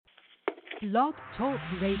Blog Talk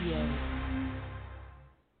Radio.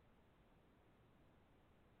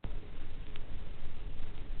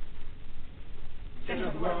 Center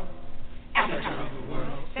of the world, Africa. Center of the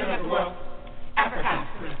world, center of the world, Africa.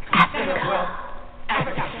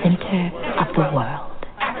 Center of the world.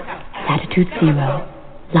 Latitude 0,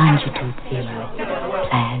 longitude 0.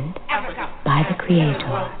 Planned by the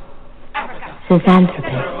Creator.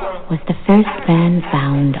 Sylvanthropus was the first man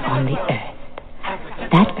found on the earth.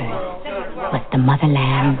 That earth was the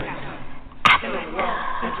motherland, Africa.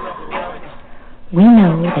 We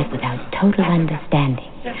know that without total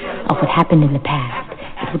understanding of what happened in the past,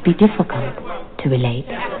 it would be difficult to relate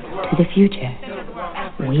to the future.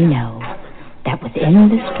 We know that within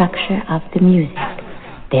the structure of the music,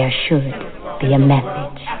 there should be a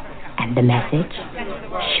message, and the message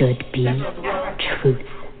should be truth.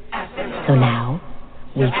 So now,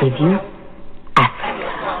 we give you Africa,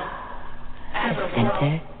 the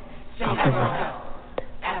center of the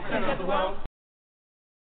world.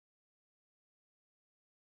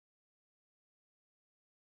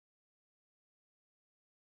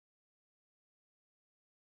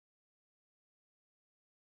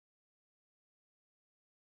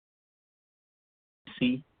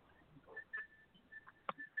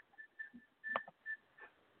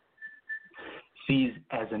 Sees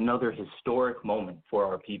as another historic moment for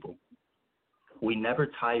our people. We never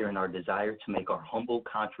tire in our desire to make our humble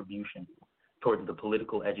contribution towards the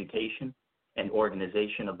political education and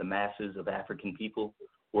organization of the masses of African people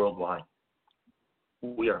worldwide.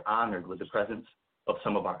 We are honored with the presence of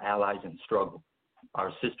some of our allies in struggle,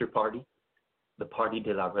 our sister party, the Parti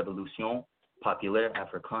de la Révolution Populaire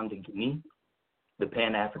Africaine de Guinée, the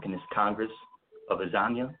Pan-Africanist Congress of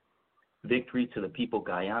Azania, Victory to the People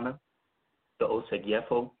Guyana, the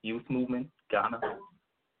Osegefo Youth Movement, Ghana,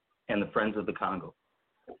 and the Friends of the Congo.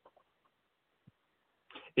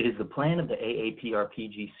 It is the plan of the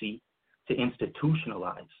AAPRPGC to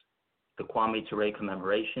institutionalize the Kwame Ture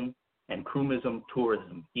Commemoration and Crewmism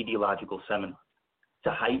Tourism ideological seminar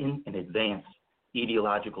to heighten and advance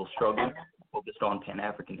ideological struggle focused on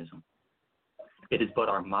Pan-Africanism. It is but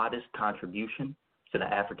our modest contribution to the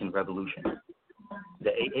African Revolution.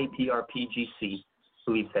 The AAPRPGC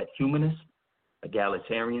believes that humanist,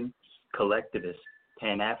 egalitarian, collectivist,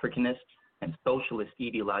 Pan-Africanist, and socialist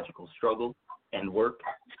ideological struggle and work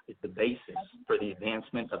is the basis for the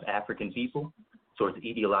advancement of African people towards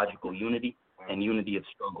ideological unity and unity of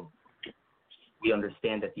struggle. We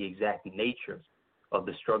understand that the exact nature of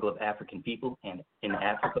the struggle of African people and in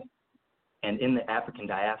Africa and in the African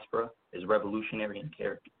diaspora is revolutionary in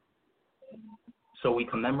character. So we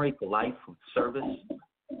commemorate the life, service,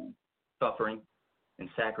 suffering, and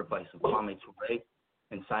sacrifice of Kwame Ture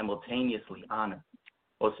and simultaneously honor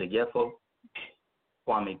Osegefo,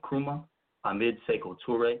 Kwame Nkrumah, Ahmed Sekou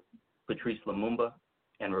Ture, Patrice Lumumba,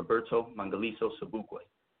 and Roberto Mangaliso Sobukwe.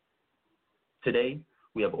 Today,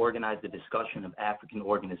 we have organized a discussion of African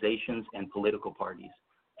organizations and political parties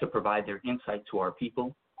to provide their insight to our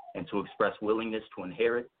people and to express willingness to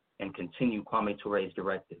inherit and continue Kwame Ture's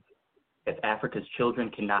directive. If Africa's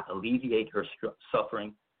children cannot alleviate her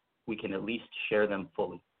suffering, we can at least share them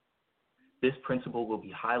fully. This principle will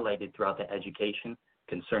be highlighted throughout the education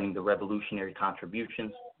concerning the revolutionary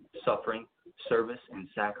contributions, suffering, service, and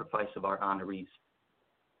sacrifice of our honorees.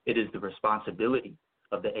 It is the responsibility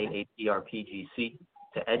of the AAPRPGC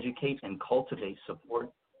to educate and cultivate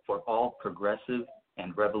support for all progressive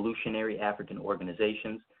and revolutionary African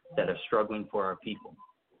organizations that are struggling for our people.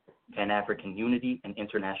 Pan-African unity and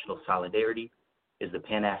international solidarity is the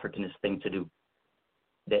Pan-Africanist thing to do.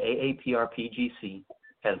 The AAPRPGC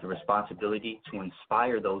has the responsibility to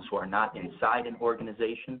inspire those who are not inside an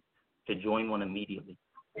organization to join one immediately.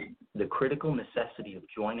 The critical necessity of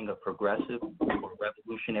joining a progressive or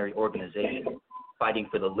revolutionary organization fighting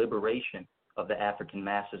for the liberation of the African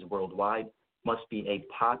masses worldwide must be a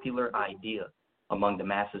popular idea among the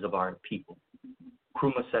masses of our people.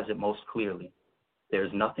 Nkrumah says it most clearly. There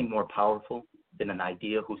is nothing more powerful than an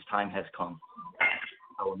idea whose time has come.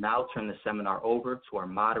 I will now turn the seminar over to our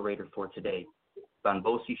moderator for today,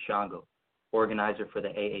 Banbosi Shango, organizer for the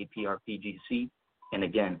AAPRPGC, and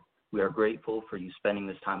again, we are grateful for you spending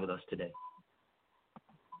this time with us today.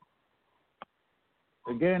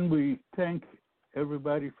 Again, we thank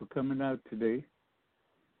everybody for coming out today,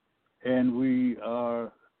 and we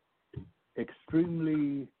are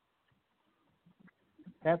extremely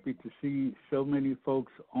happy to see so many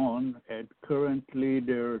folks on. Currently,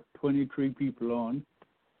 there are 23 people on.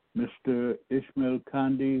 Mr. Ismail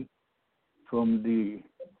Kandi from the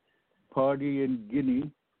party in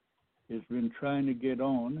Guinea has been trying to get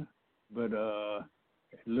on, but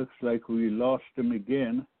it looks like we lost him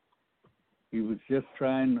again. He was just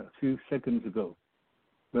trying a few seconds ago.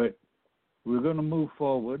 But we're going to move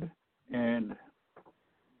forward, and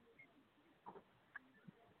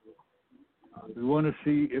we want to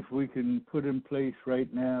see if we can put in place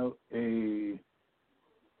right now a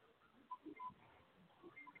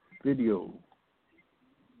video.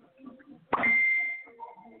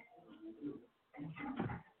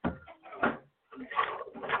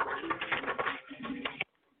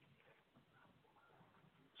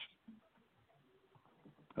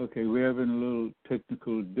 Okay, we're having a little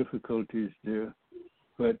technical difficulties there,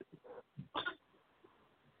 but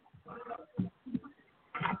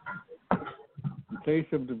in place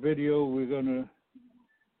of the video, we're gonna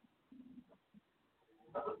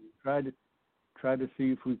try to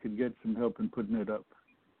see if we can get some help in putting it up.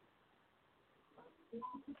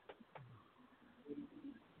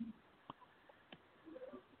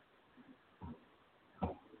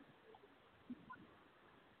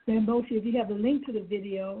 Then both if you have the link to the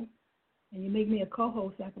video and you make me a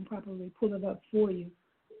co-host, I can probably pull it up for you.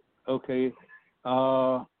 Okay.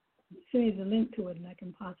 Send me the link to it and I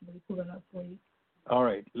can possibly pull it up for you. All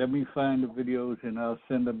right. Let me find the videos and I'll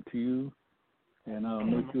send them to you, and I'll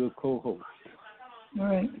make you a co-host. All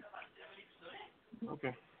right.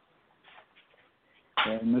 Okay.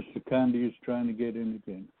 And Mr. Kandi is trying to get in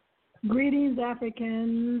again. Greetings,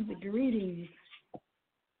 Africans. Greetings.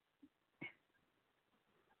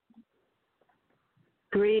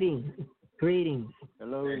 Greetings.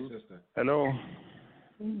 Hello. Hey, sister. Hello.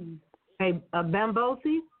 Hey,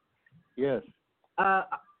 Bambosi, Yes.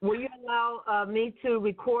 will you allow me to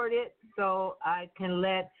record it so I can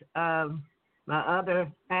let my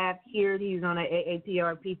other half hear it? He's on an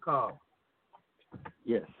AAPRP call.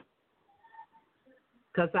 Yes.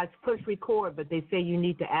 Because I push record, but they say you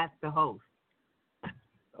need to ask the host.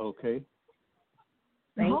 Okay.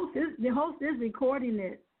 The host is recording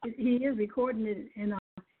it. He is recording it, and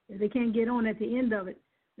if they can't get on at the end of it,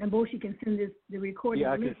 then Boshi can send the recording.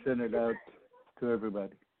 Yeah, I link. can send it out to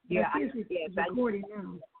everybody. Yeah, It's recording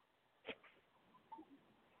now.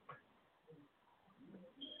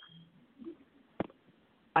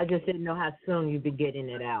 I just didn't know how soon you'd be getting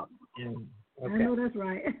it out. Okay. I know that's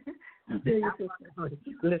right. I feel your sister.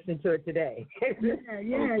 Listen to it today.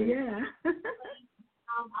 Yeah.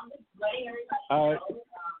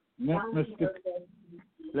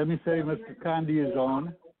 Let me say Mr. Kandi is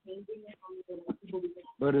on,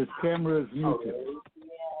 but his camera is muted.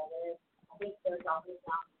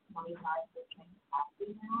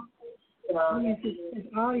 His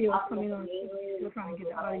audio coming on. We're trying to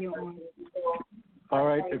get the audio on. All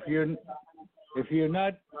right, if you're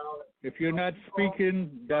not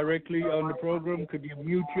speaking directly on the program, could you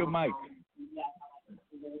mute your mic?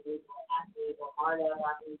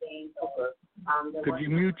 Could you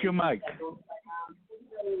mute your mic?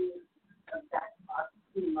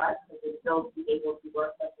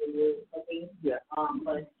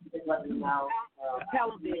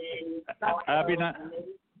 Abina,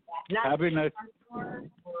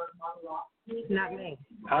 Not me.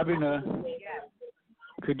 Abina,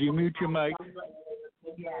 could you mute your mic?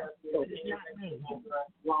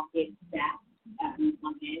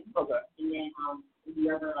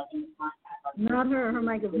 Not her. Her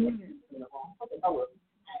mic is muted.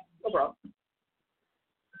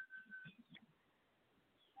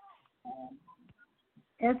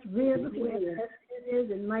 S-Rib, whoever S-Rib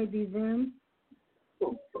is, it might be them.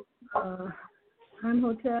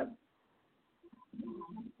 Imhotep.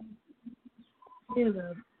 Here's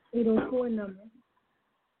a 804 number.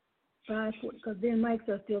 54, because their mics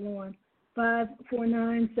are still on.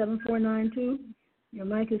 549-7492. Your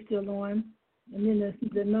mic is still on. And then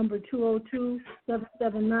the number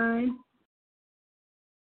 202-779.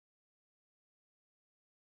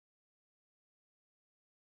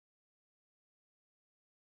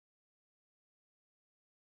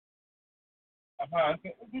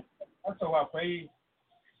 That's what I you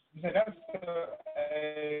said that's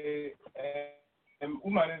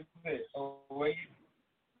woman is away.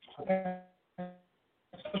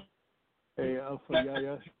 Hey, Alpha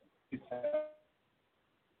Yaya.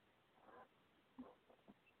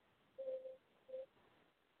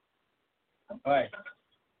 Right.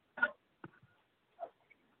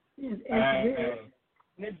 Yes, S-Rib.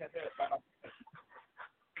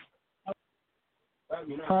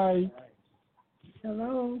 Hi.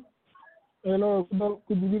 Hello. Hello.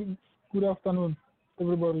 Good afternoon,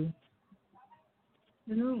 everybody.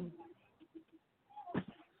 Hello.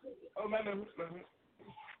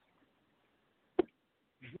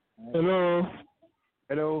 Hello.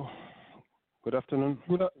 Hello. Good afternoon.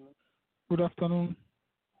 Good afternoon.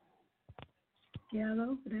 Yeah,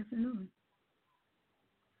 hello. Good afternoon.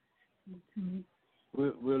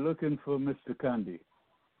 We're looking for Mr. Kandi.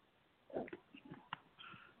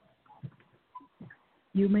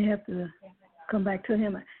 You may have to come back to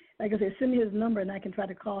him. Like I said, send me his number and I can try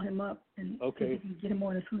to call him up and see if we can get him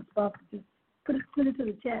on as soon as possible. Just put it to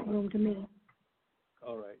the chat room to me.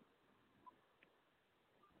 All right.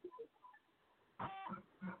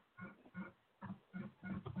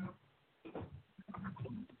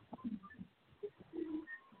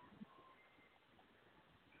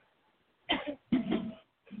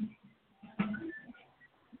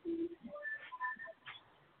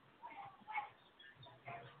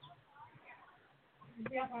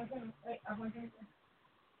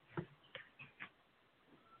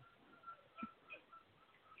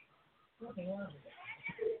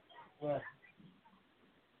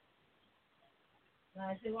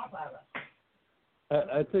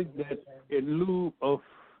 I think that in lieu of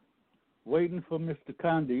waiting for Mr.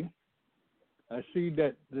 Kandi, I see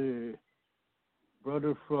that the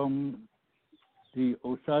brother from the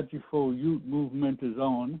Osagifo Youth Movement is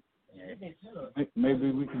on.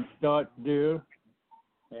 Maybe we can start there,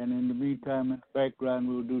 and in the meantime, in the background,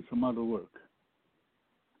 we'll do some other work.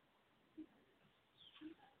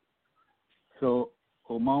 So,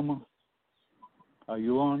 Omama, are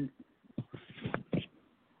you on?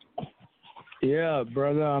 Yeah,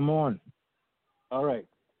 brother, I'm on. All right.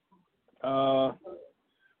 How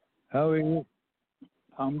are you?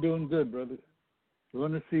 I'm doing good, brother. We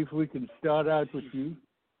want to see if we can start out with you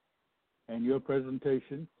and your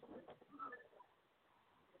presentation.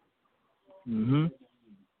 Mm-hmm.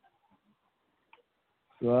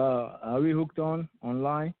 So, are we hooked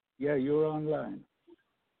online? Yeah, you're online.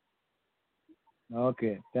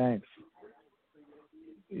 Okay, thanks.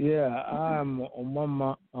 Yeah, I'm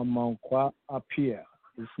Omama Amankwa Apia.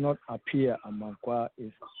 It's not Apia Amankwa,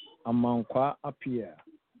 it's Amankwa Apia.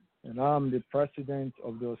 And I'm the president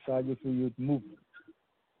of the Osagifo Youth Movement.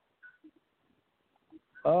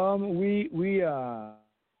 We are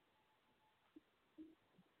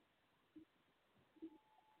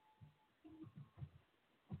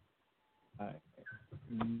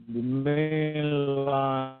the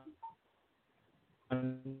mainland,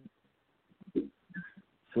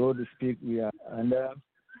 so to speak, we are, and as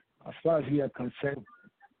far as we are concerned,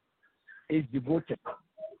 is devoted.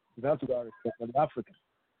 That's what our respect for the African.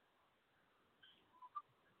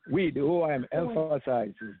 We, the OIM,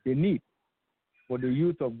 emphasizes the need for the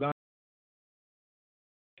youth of Ghana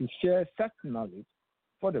to share such knowledge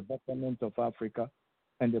for the betterment of Africa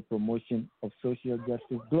and the promotion of social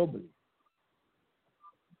justice globally.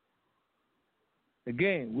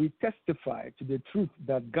 Again, we testify to the truth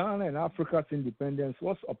that Ghana and Africa's independence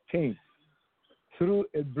was obtained through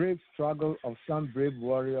a brave struggle of some brave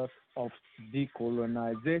warriors of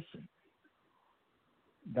decolonization.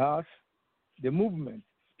 Thus, the movement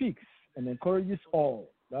speaks and encourages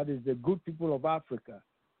all, that is, the good people of Africa,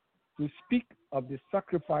 to speak of the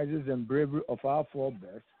sacrifices and bravery of our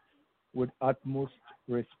forebears with utmost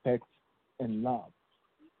respect and love.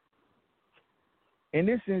 In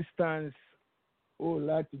this instance, we would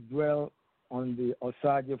like to dwell on the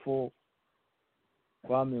Osagifo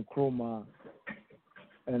Kwame Nkrumah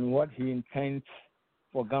and what he intends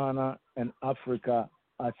for Ghana and Africa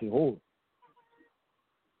as a whole.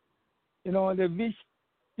 You know, the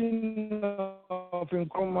vision of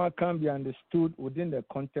Nkrumah can be understood within the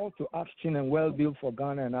context to action and well-being for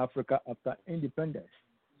Ghana and Africa after independence.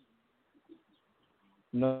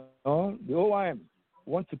 No, the OIM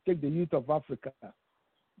wants to take the youth of Africa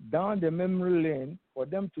down the memory lane for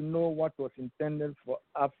them to know what was intended for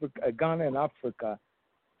Africa, Ghana and Africa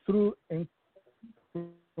through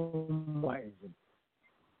Nkrumahism,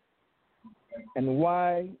 and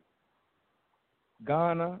why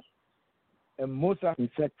Ghana and most are in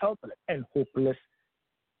such helpless and hopeless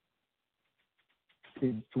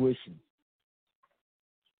situation.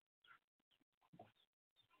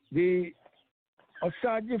 The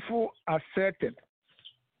Osagifo asserted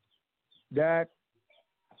that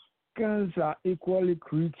Africans are equally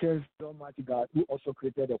creatures of Almighty God who also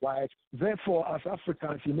created the white. Therefore, as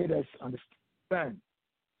Africans, he made us understand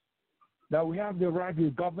that we have the right to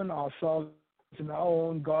govern ourselves in our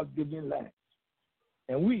own God-given land.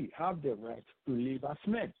 And we have the right to live as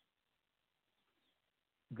men.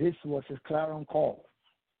 This was a clarion call.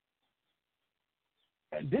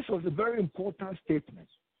 And this was a very important statement,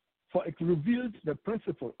 for it revealed the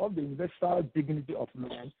principle of the universal dignity of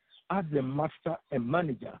man as the master and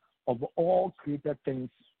manager of all created things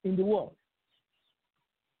in the world.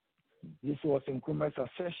 This was Nkrumah's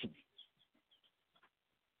assertion.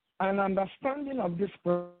 An understanding of this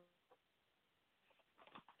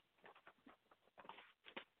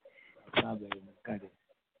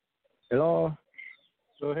Hello?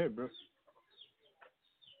 Go ahead, bro.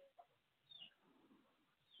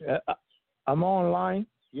 I'm online?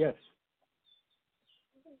 Yes.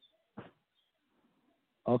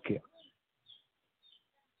 Okay.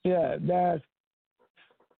 Yeah, there's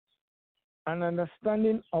an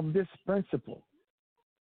understanding of this principle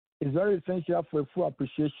is very essential for a full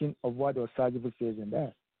appreciation of what Osagyefo says in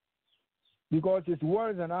there. Because his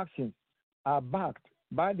words and actions are backed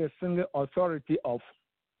by the single authority of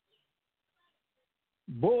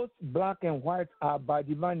both black and white are by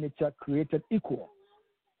divine nature created equal.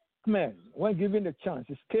 Man, when given the chance,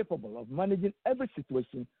 is capable of managing every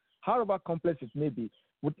situation, however complex it may be,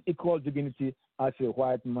 with equal dignity as a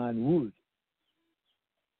white man would.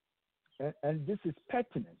 And this is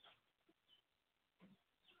pertinent.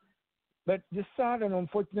 But the sad and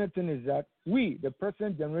unfortunate thing is that we, the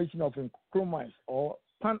present generation of Nkrumahs or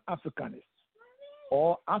Pan-Africanists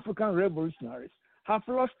or African revolutionaries, have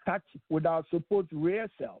lost touch with our supposed real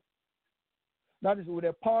self. That is, with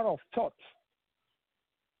the power of thought,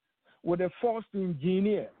 with the force to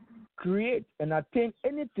engineer, create, and attain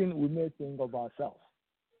anything we may think of ourselves.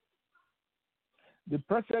 The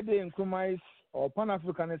present-day Nkrumahs or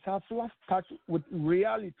Pan-Africanists have lost touch with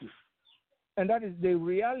reality. And that is the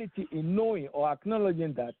reality in knowing or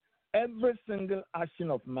acknowledging that every single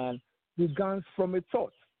action of man begins from a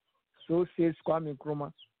thought. So says Kwame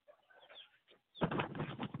Nkrumah.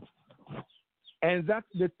 And that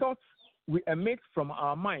the thoughts we emit from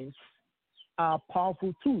our minds are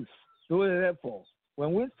powerful tools. So therefore,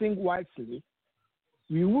 when we think wisely,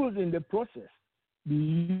 we will in the process be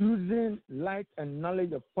using light and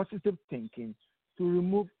knowledge of positive thinking to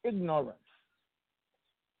remove ignorance.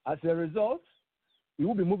 As a result, we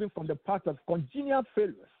will be moving from the path of congenial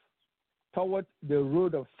failures toward the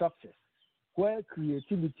road of success, where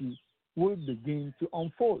creativity will begin to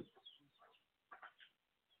unfold.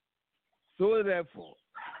 So therefore,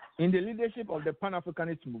 in the leadership of the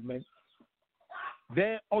Pan-Africanist movement,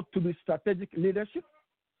 there ought to be strategic leadership,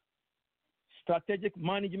 strategic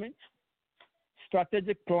management,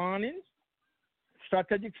 strategic planning,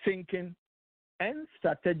 strategic thinking, and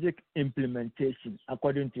strategic implementation,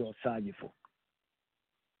 according to Osagyefo.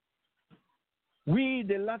 We,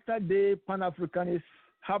 the latter-day Pan-Africanists,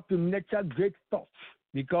 have to nurture great thoughts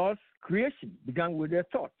because creation began with a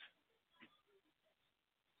thought.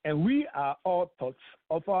 And we are all thoughts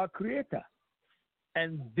of our Creator.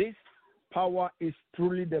 And this power is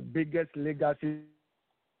truly the biggest legacy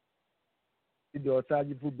the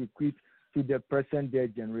Osagyefo bequeathed to the present-day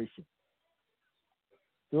generation.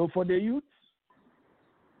 So for the youth,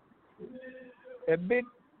 a bit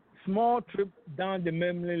small trip down the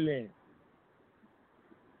memory lane.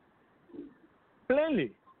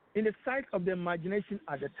 Plainly, in the sight of the imagination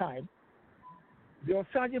at the time, the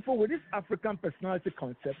Osagyefo, with this African personality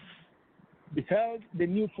concept, beheld the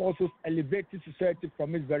new forces elevating society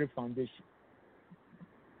from its very foundation.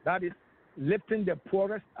 That is, lifting the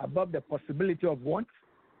poorest above the possibility of want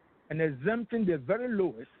and exempting the very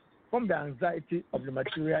lowest from the anxiety of the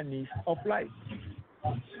material needs of life.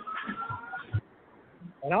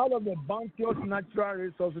 And out of the bounteous natural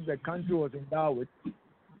resources the country was endowed with,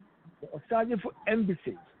 the Osagyefo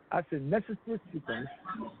envisaged as a necessary sequence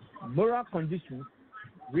moral conditions,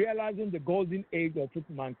 realizing the golden age of which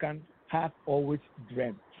mankind has always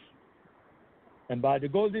dreamt. And by the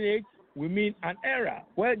golden age, we mean an era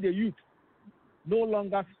where the youth no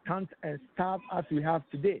longer stand and starve as we have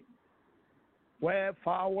today, where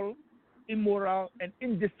foul, immoral, and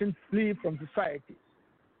indecent flee from society,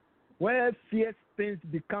 where fierce things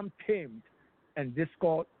become tamed and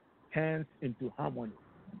discord turns into harmony.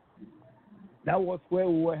 That was where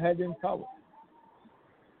we were heading towards.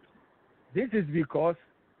 This is because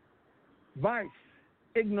vice,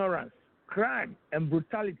 ignorance, crime, and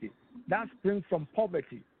brutality that spring from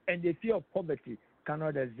poverty and the fear of poverty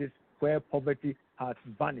cannot exist where poverty has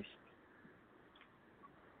vanished.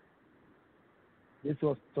 This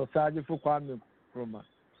was Osagyefo Kwame Nkrumah.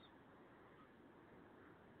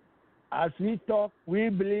 As we talk, we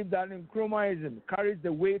believe that Nkrumahism carries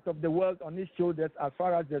the weight of the world on its shoulders as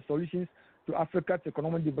far as the solutions to Africa's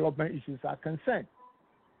economic development issues are concerned.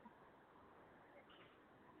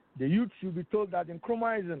 The youth should be told that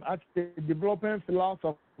Nkrumahism as a development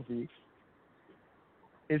philosophy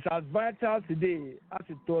is as vital today as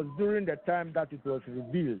it was during the time that it was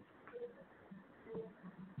revealed.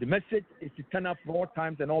 The message is eternal for all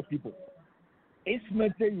times and all people. Its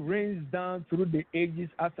message rains down through the ages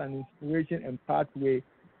as an inspiration and pathway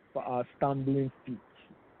for our stumbling feet.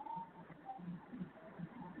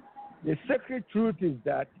 The sacred truth is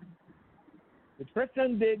that the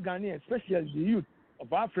present-day Ghanaians, especially the youth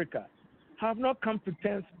of Africa, have not come to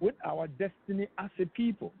terms with our destiny as a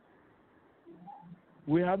people.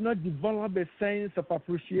 We have not developed a sense of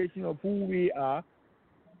appreciation of who we are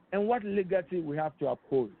and what legacy we have to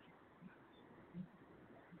uphold.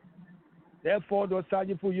 Therefore, the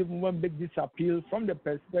Osagifo youth movement make this appeal from the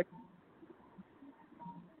perspective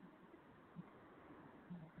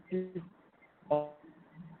of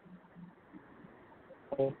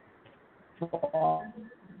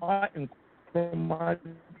our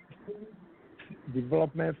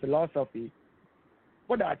development philosophy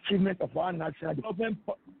for the achievement of our national development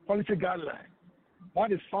policy guideline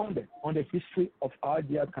that is founded on the history of our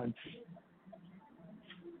dear country.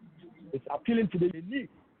 It's appealing to the elite,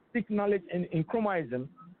 seek knowledge in Nkrumahism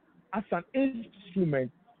as an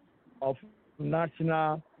instrument of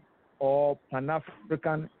national or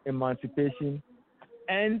Pan-African emancipation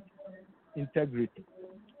and integrity.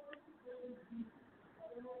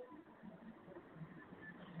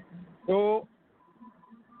 So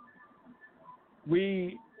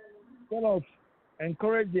we sort of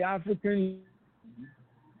encourage the African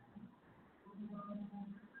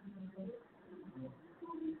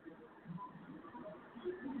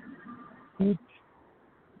youth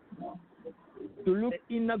to look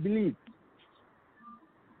inner belief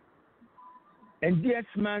and this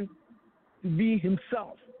man to be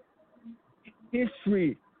himself.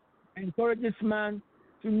 History encourages man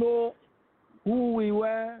to know who we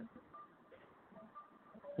were,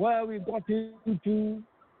 where we got into,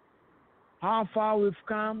 how far we've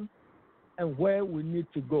come, and where we need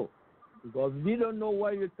to go. Because if you don't know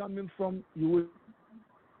where you're coming from, you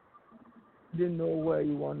wouldn't know where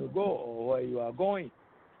you want to go or where you are going.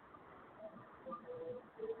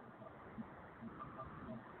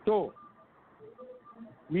 So,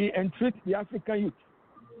 we entreat the African youth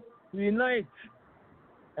to unite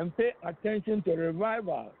and pay attention to the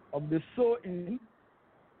revival of the soul in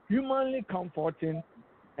humanly comforting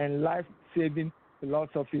and life-saving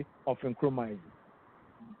philosophy of Nkrumahism.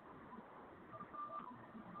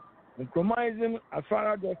 Nkrumahism, as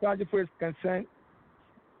far as the Osagifo is concerned,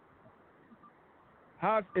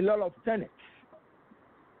 has a lot of tenets,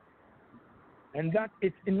 and that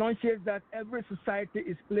it enunciates that every society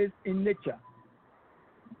is placed in nature,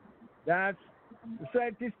 that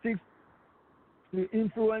society seeks to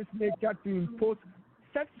influence nature to impose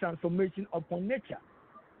such transformation upon nature,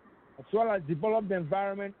 as well as develop the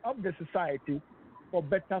environment of the society for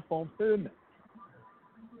better fulfillment.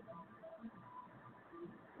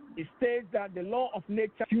 It states that the law of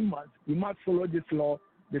nature, humans, we must follow this law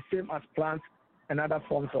the same as plants and other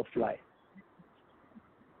forms of life.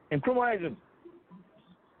 Nkrumahism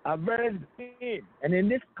are very big, and in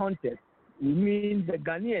this context, we mean the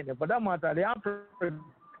Ghanaian, and for that matter, the African.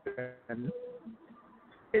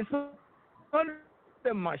 It's not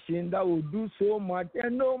a machine that will do so much,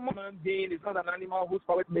 and no human being is not an animal whose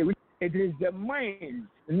power may reach. It is the mind,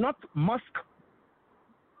 not musk.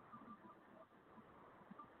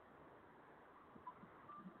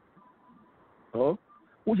 Oh,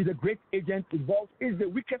 which is a great agent involved, is the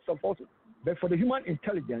weakest of all. But for the human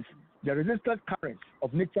intelligence, the resistant currents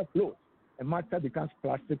of nature flows, and matter becomes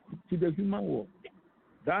plastic to the human world.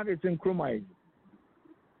 That is Nkrumahism.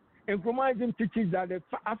 Nkrumahism teaches that the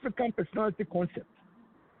African personality concept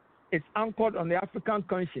is anchored on the African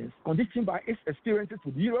conscience, conditioned by its experiences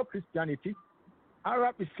with Euro-Christianity,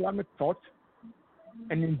 Arab Islamic thought,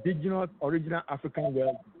 and indigenous original African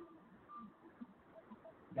world.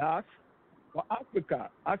 Thus, for Africa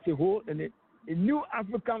as a whole, a new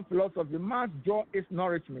African philosophy must draw its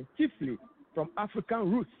nourishment chiefly from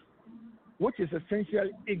African roots, which is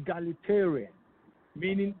essentially egalitarian,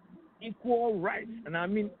 meaning equal rights, and I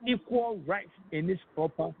mean equal rights in its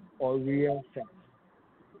proper or real sense.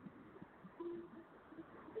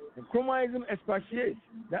 Nkrumahism expatiates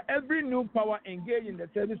that every new power engaged in the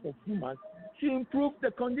service of humans should improve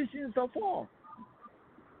the conditions of all.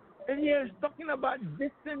 And he is talking about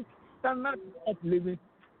decent standards of living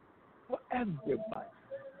for everybody.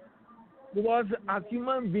 Because as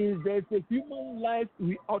human beings, there is a human life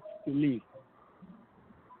we ought to live.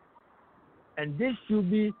 And this should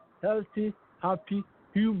be healthy, happy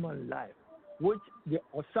human life, which the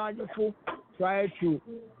Osagifo tried to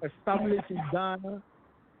establish in Ghana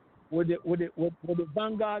with the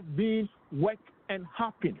vanguard being work and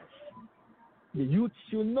happiness. The youth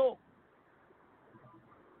should know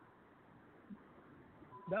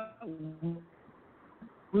that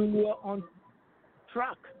we were on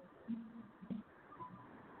track.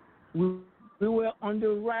 We were on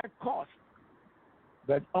the right course.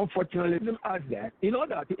 But unfortunately, as that, in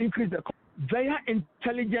order to increase their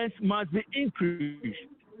intelligence must be increased.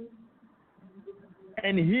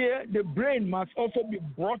 And here, the brain must also be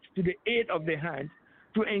brought to the aid of the hand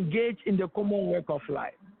to engage in the common work of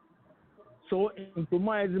life. So,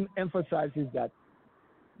 Nkrumahism emphasizes that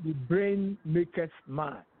the brain maketh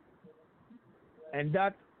man, and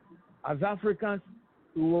that as Africans,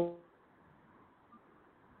 we were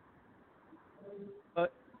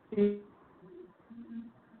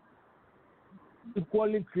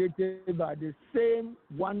equally created by the same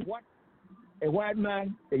one. What a white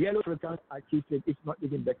man, a yellow African achieved it, if not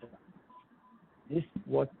even better. This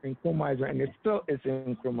was Nkrumahism, and it still is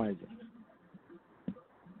Nkrumahism.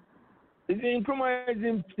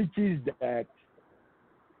 Nkrumahism teaches that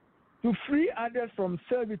to free others from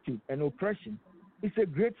servitude and oppression is a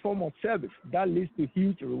great form of service that leads to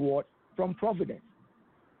huge reward from providence.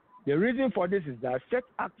 The reason for this is that such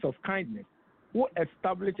acts of kindness will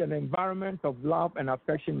establish an environment of love and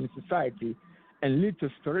affection in society and lead to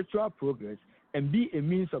spiritual progress and be a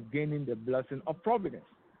means of gaining the blessing of providence.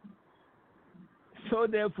 So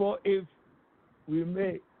therefore, if we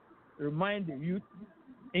may remind the youth,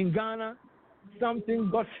 in Ghana, something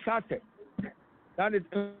got started. That is,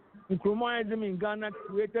 Nkrumahism in Ghana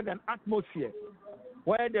created an atmosphere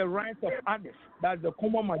where the rights of others, that's the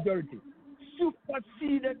common majority,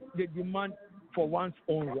 superseded the demand for one's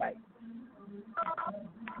own right.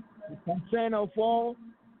 The concern of all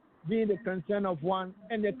being the concern of one,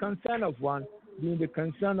 and the concern of one being the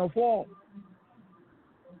concern of all.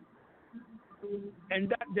 And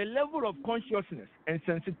that the level of consciousness and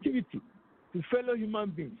sensitivity to fellow human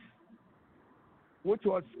beings, which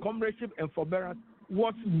was comradeship and forbearance,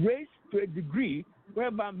 was raised to a degree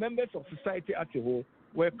whereby members of society as a whole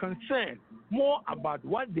were concerned more about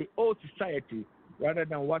what they owe society rather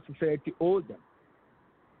than what society owed them.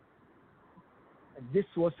 And this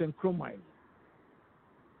was Nkrumahism.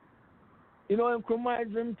 You know,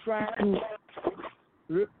 Nkrumahism tried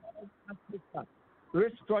to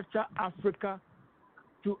restructure Africa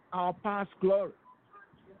to our past glory.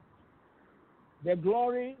 The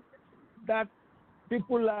glory that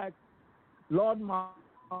people like Lord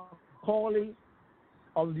Macaulay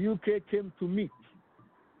of the UK came to meet.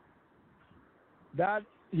 That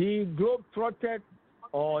he globe-trotted,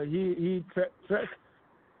 or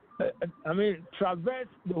traversed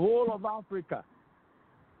the whole of Africa.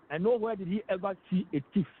 And nowhere did he ever see a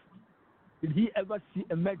thief. Did he ever see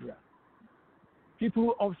a murderer?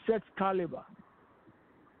 People of such caliber,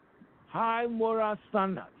 high moral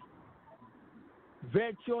standards,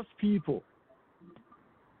 virtuous people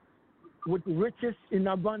with riches in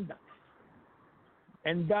abundance.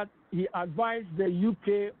 And that he advised the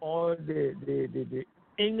UK or the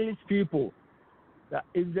English people that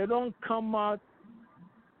if they don't come out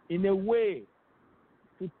in a way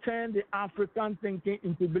to turn the African thinking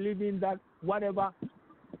into believing that whatever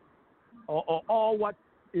or all what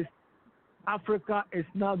is Africa is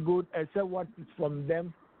not good except what is from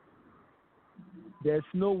them, there's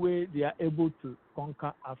no way they are able to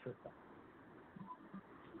conquer Africa.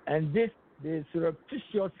 And this they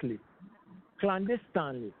surreptitiously,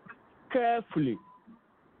 clandestinely, carefully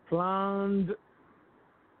planned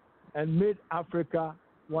and made Africa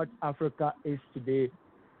what Africa is today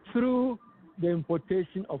through the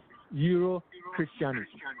importation of Euro-Christianity.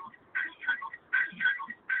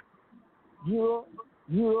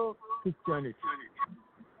 Euro-Christianity,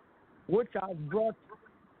 which has brought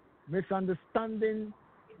misunderstanding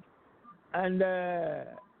and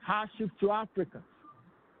hardship to Africans.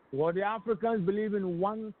 Well, the Africans believe in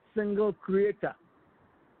one single creator,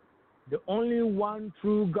 the only one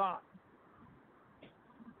true God,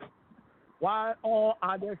 while all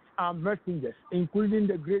others are messengers, including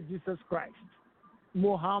the great Jesus Christ,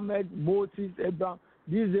 Muhammad, Moses, Abraham.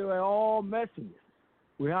 These were all messengers.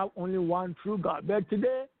 We have only one true God. But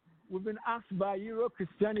today, we've been asked by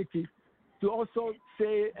Euro-Christianity to also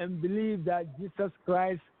say and believe that Jesus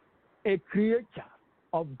Christ, a creator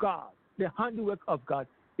of God, the handiwork of God,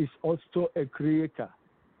 is also a creator.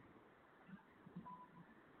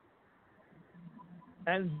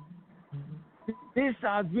 And this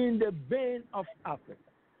has been the bane of Africa.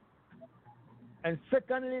 And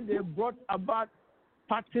secondly, they brought about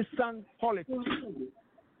partisan politics,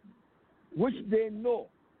 which they know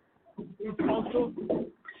is also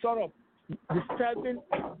sort of disturbing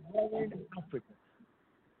in Africa.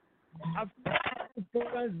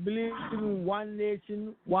 Africans believe in one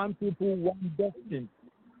nation, one people, one destiny.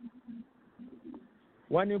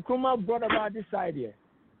 When Nkrumah brought about this idea,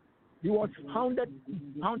 he was hounded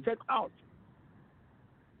out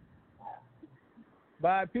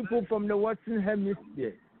by people from the Western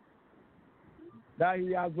Hemisphere that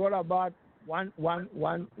he has brought about one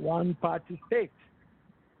party state.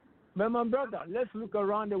 But my brother, let's look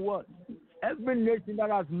around the world. Every nation that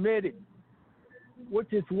has made it,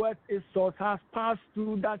 which is what its source, has passed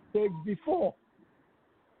through that stage before.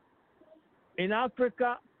 In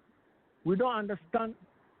Africa, we don't understand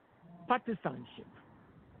partisanship.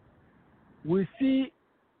 We see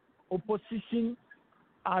opposition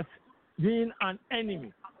as being an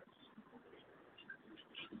enemy.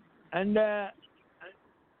 And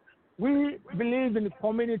we believe in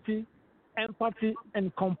community, empathy,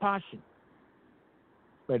 and compassion.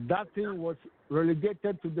 But that thing was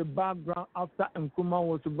relegated to the background after Nkrumah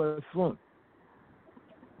was overthrown.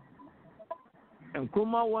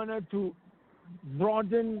 Nkrumah wanted to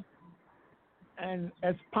broaden and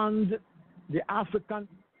expand the African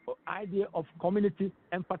idea of community,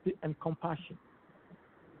 empathy, and compassion.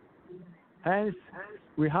 Hence,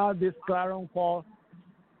 we have this clarion call,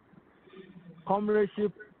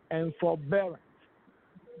 comradeship and forbearance,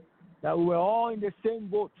 that we were all in the same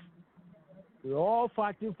boat. We were all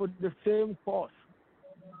fighting for the same cause.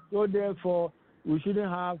 So therefore, we shouldn't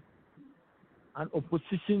have an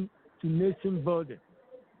opposition to nation building.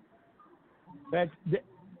 But the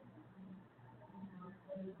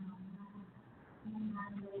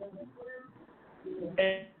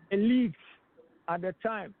elites at the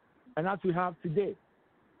time, and as we have today,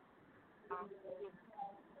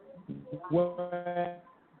 were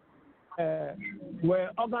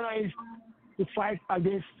organized to fight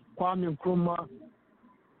against Kwame Nkrumah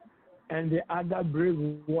and the other brave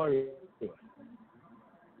warriors.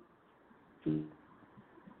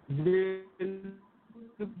 They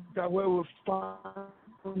looked at where we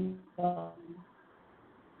found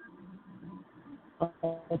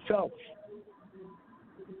ourselves.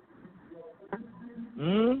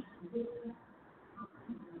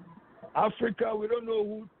 Africa, we don't know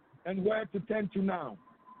who and where to turn to now.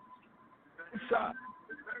 It's sad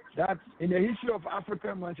that in the history of African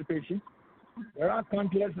emancipation, there are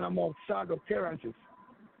countless number of sad occurrences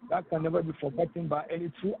that can never be forgotten by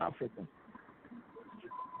any true African.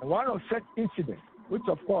 And one of such incidents, which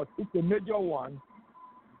of course is a major one,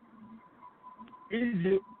 is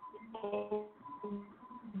the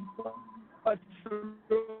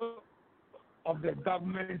of the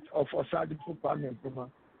government of Osadipo Kwame Nkrumah,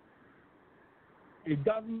 a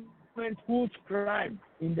government whose crime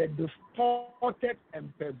in the distorted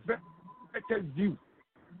and perverted view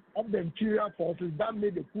of the imperial forces that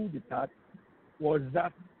made the coup d'etat was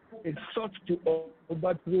that it sought to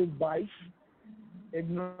overthrow vice,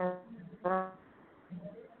 ignorance,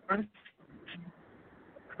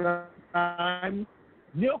 crime,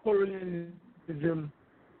 neocolonialism,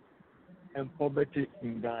 and poverty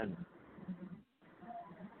in Ghana.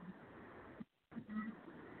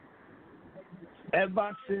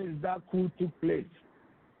 Ever since that coup took place,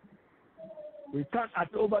 we can't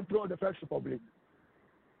overthrow the First Republic.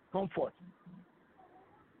 Comfort,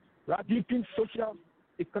 deepening social,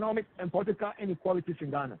 economic, and political inequalities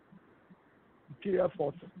in Ghana. Imperial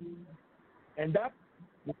forces. And that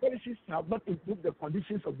the policies have not improved the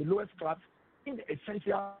conditions of the lowest class in the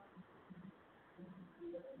essential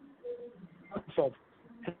of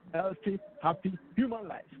healthy, happy human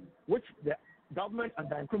life, which the government and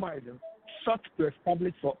the Nkrumahism sought to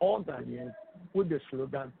establish for all Ghanaians with the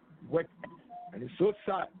slogan, work. And it's so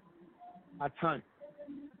sad at times.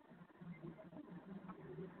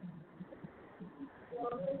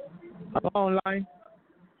 Online?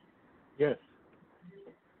 Yes.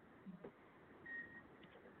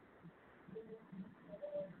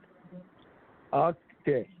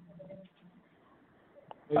 Okay.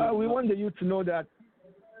 We want the youth to know that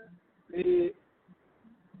the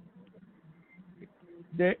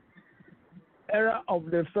era of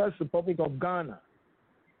the First Republic of Ghana,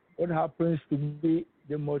 what happens to be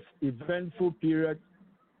the most eventful period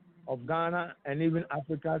of Ghana and even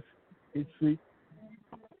Africa's history,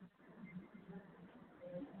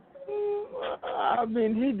 have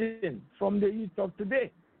been hidden from the youth of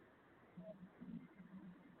today.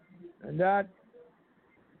 And that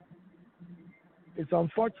is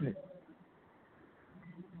unfortunate.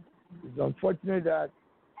 It's unfortunate that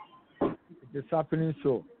it is happening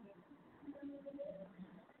so.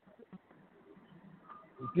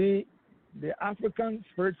 You see, the African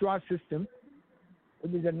spiritual system,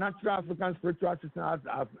 which is the natural African spiritual system, as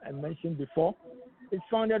I mentioned before, is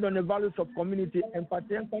founded on the values of community,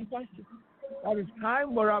 empathy, and compassion. That is high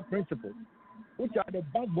moral principles, which are the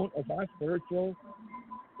backbone of our spiritual,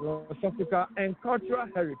 philosophical, and cultural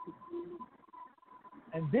heritage.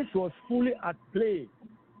 And this was fully at play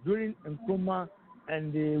during Nkrumah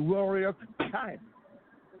and the warrior time.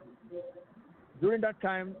 During that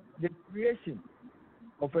time, the creation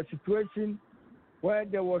of a situation where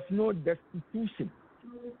there was no destitution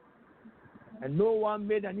and no one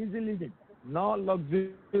made an easy living nor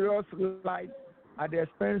luxurious life at the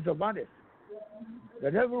expense of others,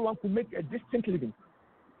 that everyone could make a distinct living,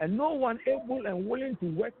 and no one able and willing to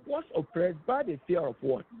work was oppressed by the fear of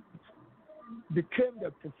want, became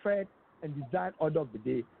the preferred and desired order of the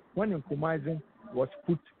day when Nkrumah was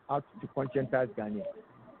put out to conscientize Ghanaians.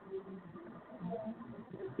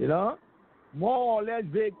 You know, more or less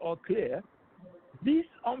vague or clear, these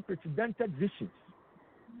unprecedented visions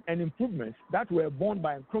and improvements that were born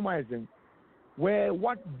by Nkrumah were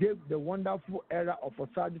what gave the wonderful era of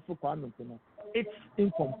Osagyefo Kwame Nkrumah its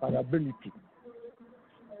incomparability.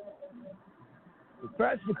 The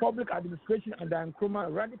First Republic administration under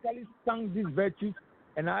Nkrumah radically sunk these virtues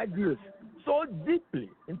and ideals so deeply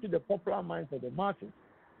into the popular minds of the masses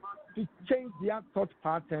to change their thought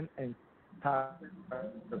pattern and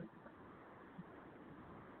character.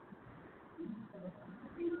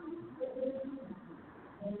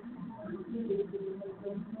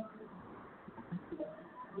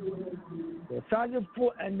 The Osagyefo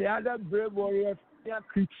and the other brave warriors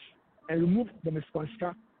creeps and removed the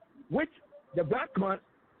misconstruct, which the black man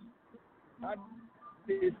had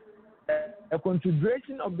is a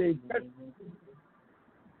consideration of the effect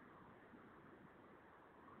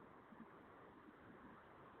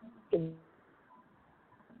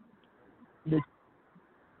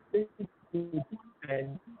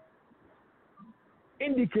and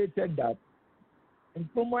indicated that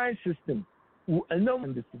Nkrumah's system will allow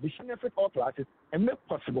the distribution of all classes and make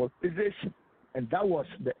possible civilization. And that was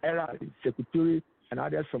the era of Secretary and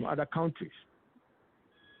others from other countries.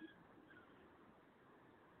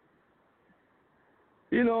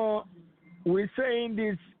 You know, we're saying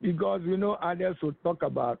this because we know others will talk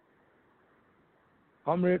about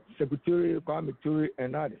Comrade Secretary Kwame Ture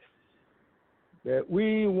and others. But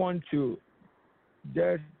we want to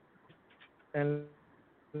just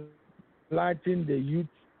enlighten the youth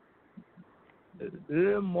a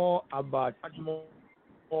little more about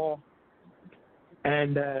more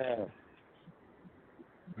and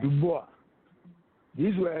Dubois.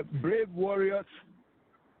 These were brave warriors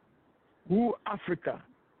who Africa,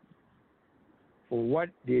 for what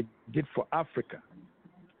they did for Africa.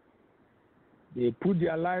 They put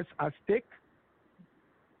their lives at stake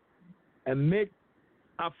and make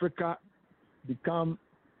Africa become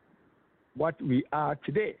what we are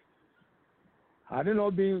today. Had it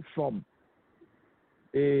not been from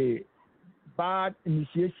a bad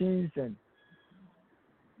initiations and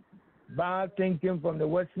bad thinking from the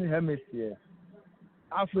Western Hemisphere,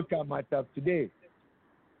 Africa might have today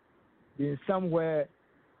been somewhere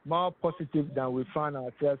more positive than we find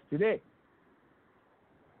ourselves today.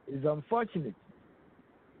 It's unfortunate.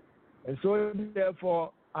 And so,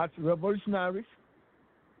 therefore, as revolutionaries,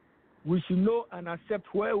 we should know and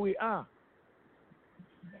accept where we are,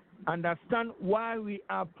 understand why we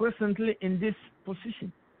are presently in this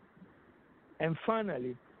position, and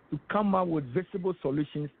finally, to come up with visible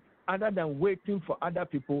solutions other than waiting for other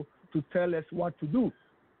people to tell us what to do.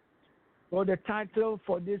 So the title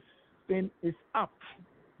for this thing is up.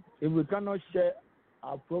 If we cannot share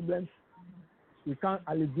our problems, we can't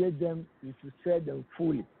alleviate them, we should share them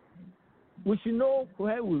fully. We should know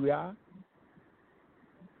where we are,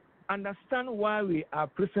 understand why we are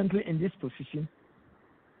presently in this position,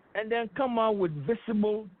 and then come out with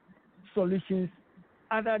visible solutions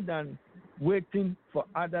other than waiting for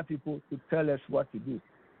other people to tell us what to do.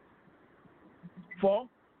 For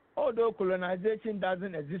although colonization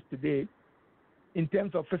doesn't exist today in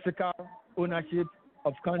terms of physical ownership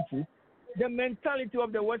of countries, the mentality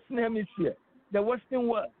of the Western Hemisphere, the Western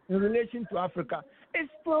world in relation to Africa is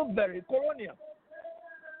still very colonial.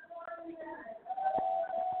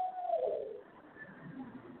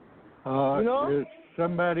 You know, if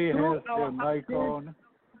somebody has their mic on,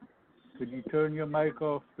 could you turn your mic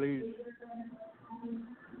off, please?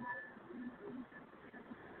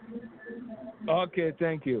 Okay,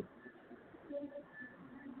 thank you.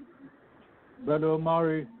 Brother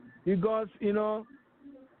Omari. Because, you know,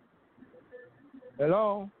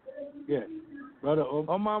 hello? Yes. Brother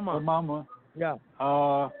Omama. Yeah.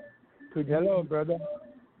 Hello, brother.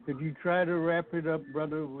 Could you try to wrap it up,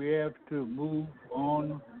 brother? We have to move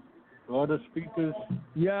on to other speakers.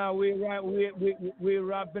 Yeah, we're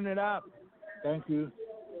wrapping it up. Thank you.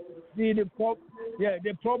 See, the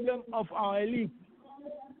problem of our elite,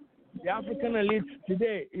 the African elite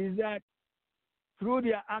today, is that through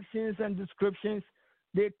their actions and descriptions,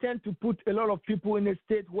 they tend to put a lot of people in a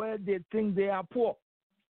state where they think they are poor.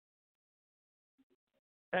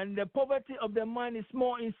 And the poverty of the mind is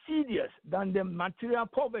more insidious than the material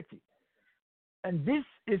poverty. And this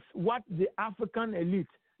is what the African elite,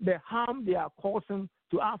 the harm they are causing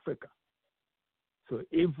to Africa. So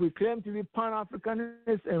if we claim to be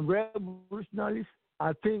Pan-Africanists and revolutionists,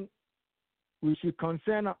 I think we should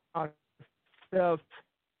concern ourselves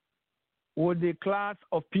with the class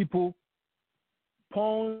of people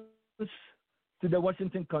pawns to the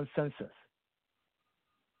Washington Consensus.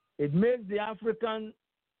 It makes the African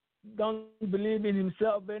don't believe in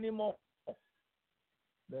himself anymore.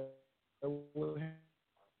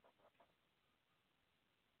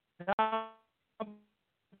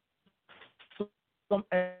 Some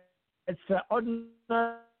extraordinary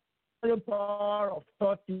power of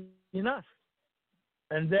thought in us.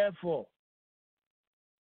 And therefore,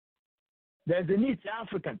 there's a need to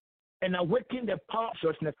African and awaken the power of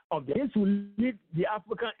consciousness of the. This will lead the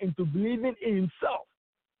African into believing in himself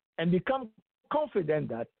and become confident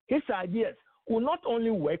that his ideas will not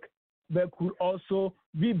only work, but could also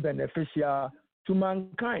be beneficial to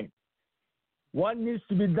mankind. What needs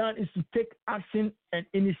to be done is to take action and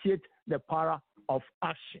initiate the power of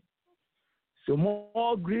action. So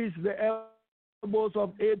more grease the elbows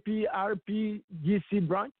of APRP GC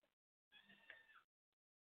branch,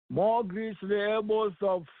 more grease the elbows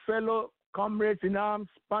of fellow comrades in arms,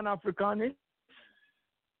 Pan-Africanists,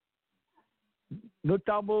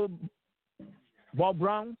 notable Bob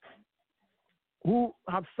Brown, who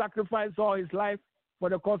have sacrificed all his life for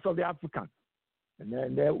the cause of the African. And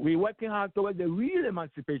then we're working hard towards the real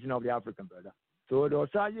emancipation of the African, brother. So the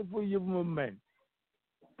Osage Youth Movement,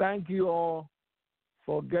 thank you all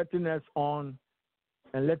for getting us on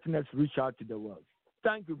and letting us reach out to the world.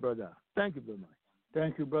 Thank you, brother. Thank you very much.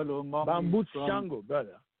 Thank you, Brother Omama. Bamboo Shango,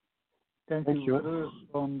 brother. Thank you, brother.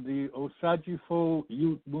 From the Osage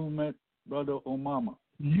Youth Movement, Brother Omama.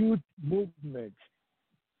 Youth Movement.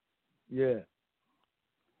 Yeah.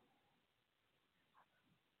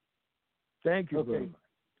 Thank you very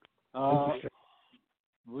much.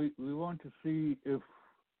 We want to see if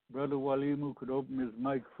Brother Walimu could open his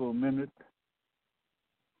mic for a minute.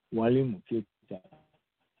 Walimu,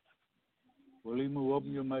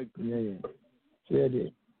 open your mic. Yeah. Say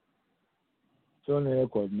it. So no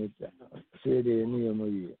record, say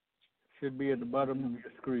it. Should be at the bottom of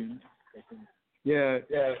your screen. Yeah.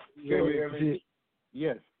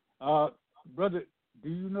 Yes. Brother, do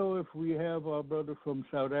you know if we have our brother from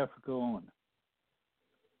South Africa on?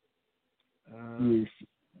 Yes.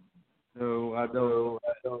 No, I don't.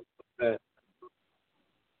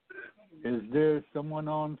 Is there someone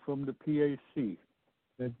on from the PAC?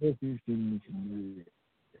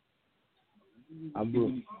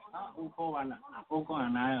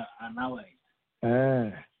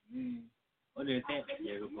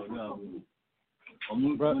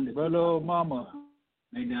 Brother Mama,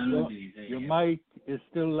 your mic is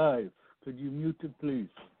still live. Could you mute it, please?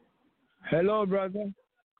 Hello, brother.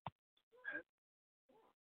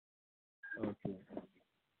 Okay.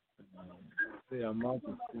 Your mouth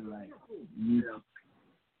is still live. Mute.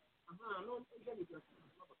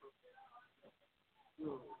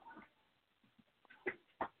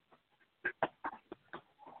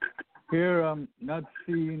 Here, I'm not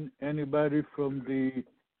seeing anybody from the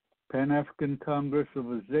Pan-African Congress of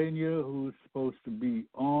Azania who's supposed to be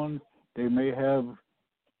on. They may have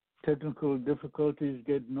technical difficulties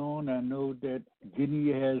getting on. I know that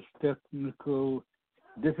Guinea has technical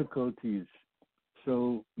difficulties.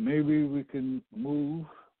 So maybe we can move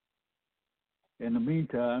in the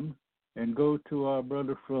meantime and go to our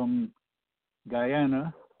brother from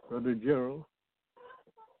Guyana, Brother Gerald.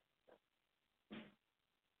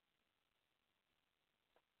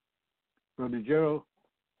 Brother Gerald.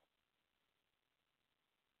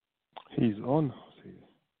 He's on.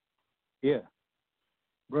 Yeah.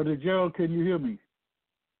 Brother Gerald, can you hear me?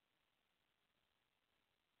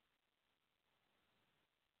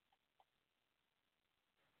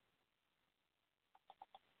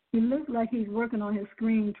 He looks like he's working on his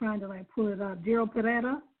screen trying to pull it up. Gerald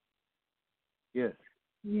Pereira? Yes.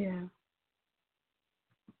 Yeah.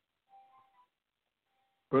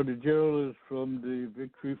 Brother Gerald is from the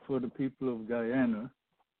Victory for the People of Guyana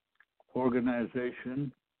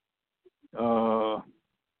organization.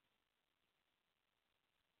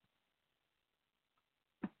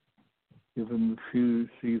 Give him a few,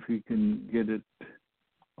 see if he can get it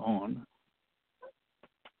on.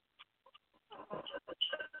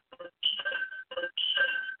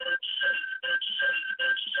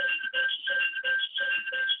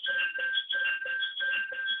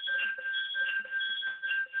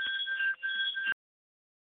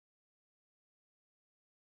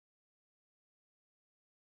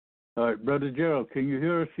 All right, Brother Gerald, can you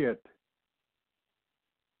hear us yet?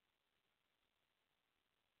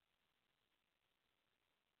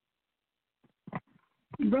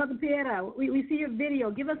 Brother Pieta, we see your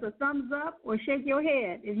video. Give us a thumbs up or shake your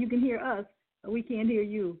head if you can hear us, but we can't hear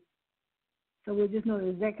you. So we'll just know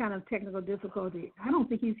there's that kind of technical difficulty. I don't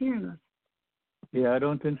think he's hearing us. Yeah, I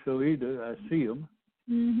don't think so either. I see him.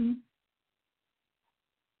 Mm-hmm.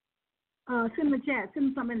 Send him a chat. Send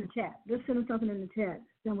him something in the chat. Just send him something in the chat.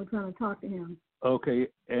 Then we're trying to talk to him. Okay,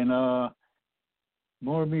 and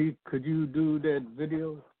Mormy, could you do that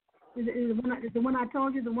video? Is the one I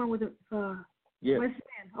told you, the one with the yes. West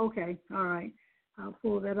End? Okay, all right. I'll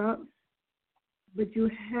pull that up. But you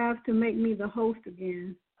have to make me the host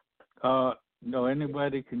again. No,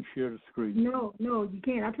 anybody can share the screen. No, you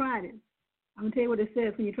can't. I tried it. I'm going to tell you what it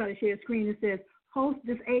says when you try to share a screen. It says, host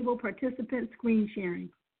disabled participant screen sharing.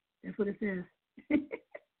 That's what it says.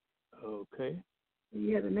 Okay.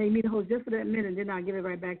 You have to make me the host just for that minute, then I'll give it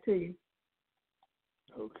right back to you.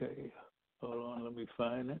 Okay. Hold on, let me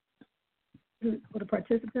find it. For the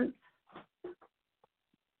participants?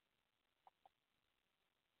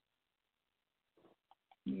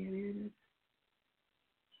 Yeah, there it is.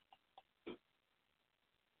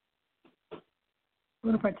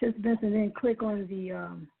 Go to participants and then click on the.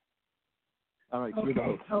 All right,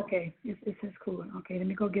 okay. This is cool. Okay, let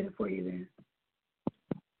me go get it for you then.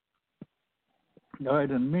 All right,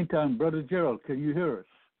 in the meantime, Brother Gerald, can you hear us?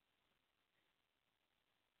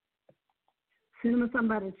 Send him something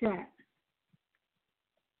by the chat.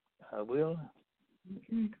 I will.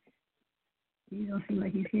 Okay. You don't seem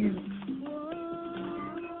like he's hearing me.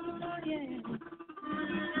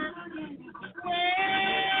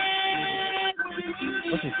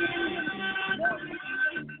 Okay.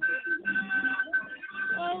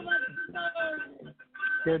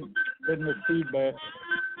 Getting the feedback.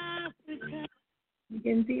 You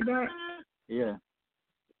getting feedback? Yeah.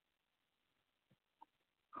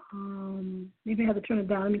 Maybe I have to turn it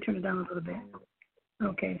down. Let me turn it down a little bit.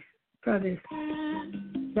 Okay. Try this.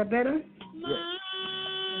 Is that better? Yes.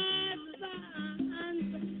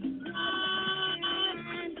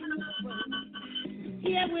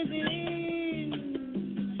 Here within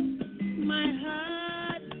my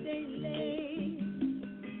heart they lay,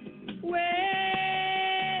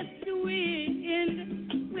 west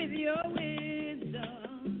wind with your wisdom,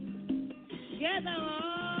 gather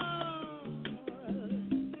all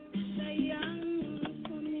the young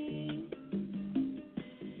for me,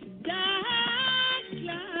 dark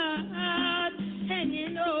clouds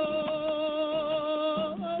hanging over,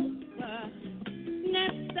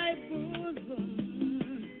 nest thy bosom,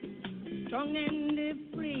 strong and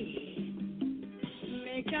free,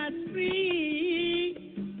 make us free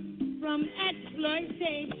from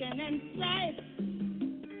exploitation and strife,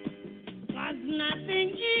 'cause nothing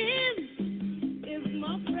is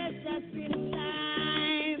more precious in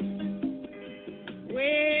life.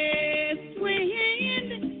 West wind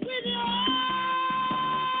with your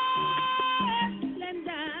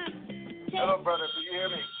splendor. Hello, brother, do you hear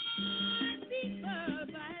me?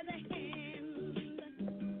 By the hand,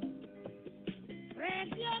 spread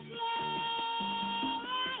your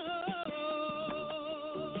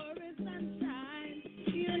glory, sunshine,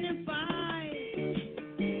 unify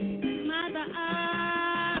Mother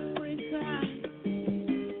Africa,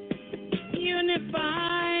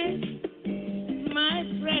 unify my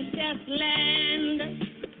precious land,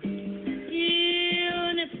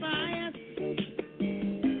 unify us,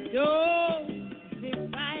 don't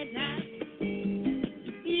divide us,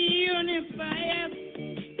 unify us,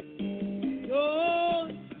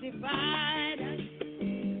 don't divide us.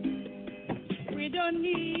 We don't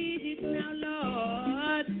need it now,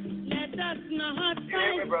 Lord. Let us not fight. You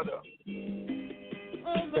hear me, brother?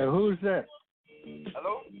 Hey, who's that?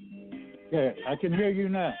 Hello? Yeah, I can hear you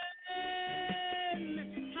now.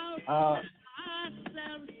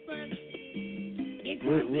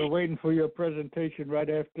 We're waiting for your presentation right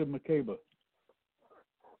after Makeba.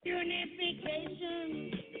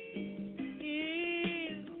 Unification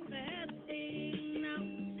is the thing now.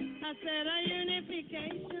 I said a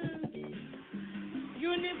unification.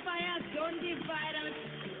 Unify us, don't divide us.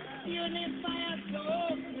 Unify us,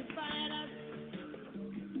 don't divide us.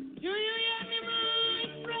 Do you hear me, my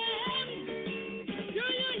friend? Do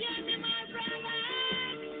you hear me, my brother?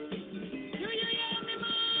 Do you hear me,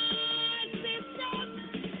 my sister?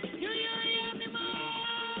 Do you hear me,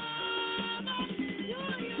 mama? Do you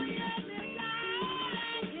hear me,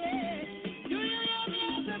 daddy? Do you hear me,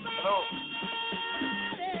 everybody? Hello?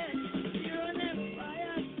 Unify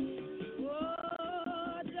us.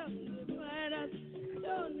 Oh, don't divide us.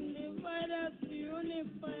 Don't divide us.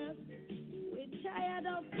 Unify us. We're tired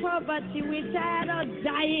of poverty. We're tired of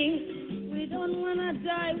dying. We don't want to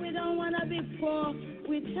die. We don't want to be poor.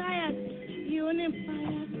 We're tired. Unify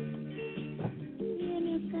us.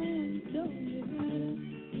 Unify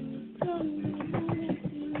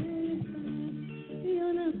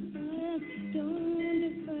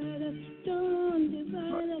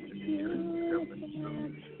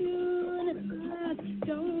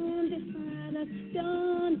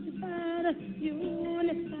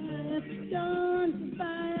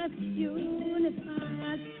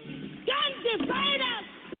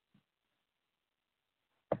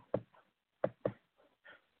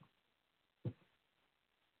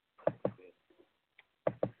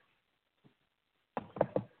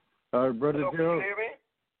Brother Hello, can Gerald. you hear me?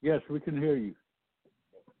 Yes, we can hear you.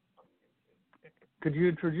 Could you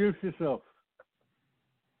introduce yourself?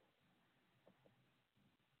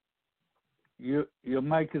 Your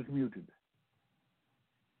mic is muted.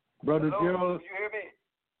 Brother Hello, Gerald. can you hear me?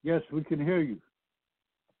 Yes, we can hear you.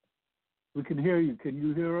 We can hear you. Can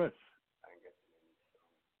you hear us?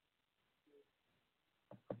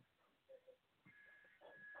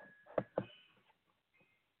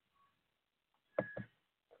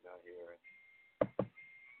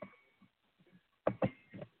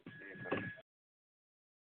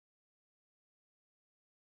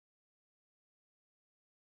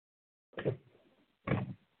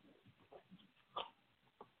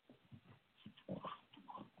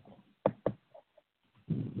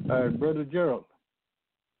 Brother Gerald.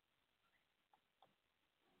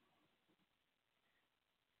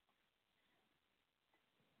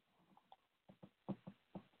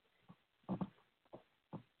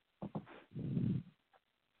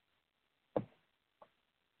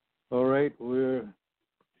 All right,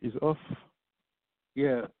 He's off.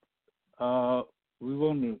 Yeah. We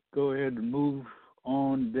want to go ahead and move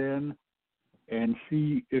on then and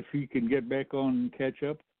see if he can get back on and catch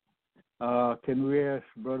up. Can we ask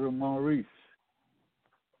Brother Maurice?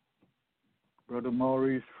 Brother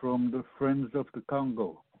Maurice from the Friends of the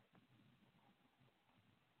Congo.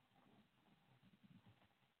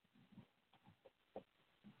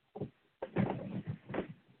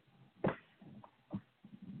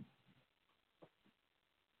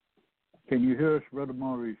 Can you hear us, Brother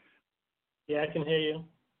Maurice? Yeah, I can hear you.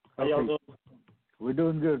 How Okay. y'all doing? We're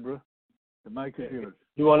doing good, bro. The mic is yours.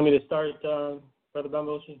 You wanted me to start, Brother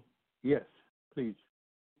Bamboshi? Yes, please.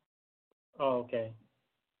 Oh, okay.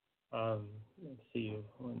 Let's see,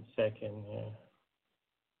 1 second here.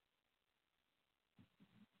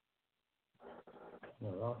 I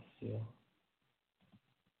lost you.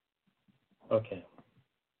 Okay.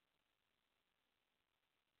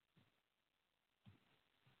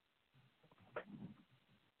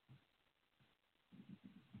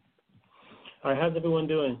 All right, how's everyone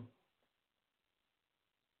doing?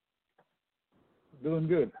 Doing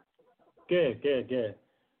good. Good.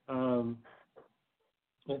 Well,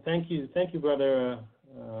 thank you, brother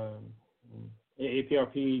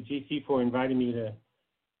APRP GC, for inviting me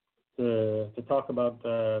to talk about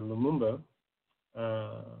Lumumba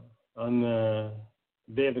on the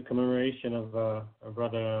day of the commemoration of our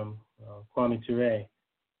brother Kwame Ture.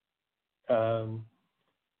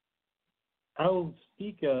 I'll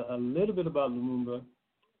speak a little bit about Lumumba,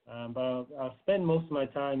 but I'll spend most of my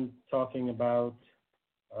time talking about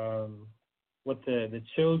what the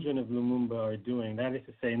children of Lumumba are doing. That is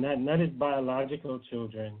to say, not his biological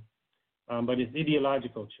children, but his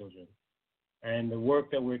ideological children, and the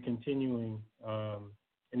work that we're continuing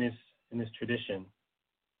in this tradition.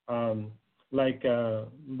 Like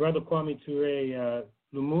Brother Kwame Ture,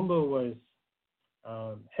 Lumumba was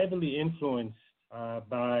heavily influenced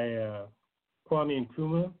by Kwame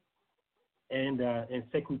Nkrumah and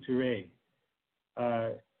Sekou Touré.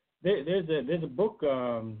 There's a book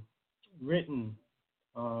written.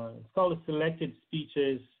 It's called The Selected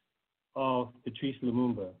Speeches of Patrice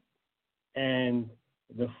Lumumba, and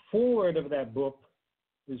the foreword of that book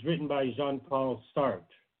is written by Jean-Paul Sartre.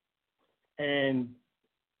 And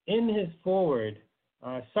in his foreword,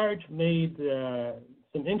 Sartre made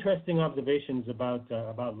some interesting observations about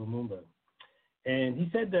Lumumba, and he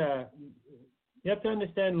said you have to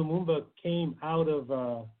understand Lumumba came out of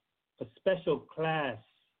a special class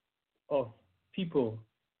of people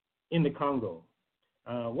in the Congo.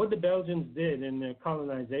 What the Belgians did in their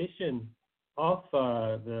colonization of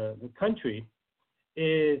the country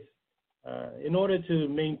is, in order to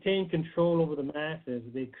maintain control over the masses,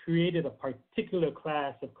 they created a particular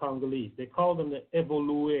class of Congolese. They called them the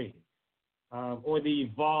évolués, or the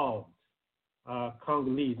evolved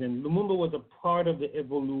Congolese. And Lumumba was a part of the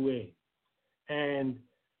évolués. And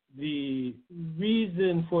the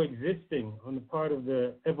reason for existing on the part of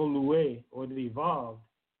the évolué, or the evolved,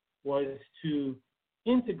 was to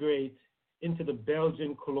integrate into the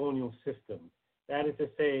Belgian colonial system. That is to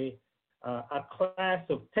say, a class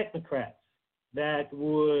of technocrats that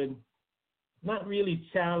would not really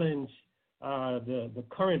challenge the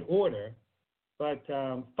current order, but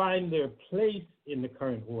find their place in the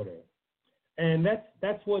current order. And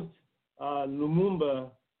that's what Lumumba,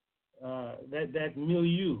 that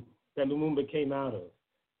milieu that Lumumba came out of.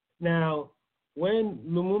 Now, when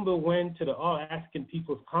Lumumba went to the All African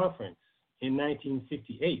People's Conference in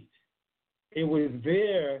 1958, it was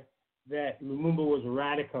there that Lumumba was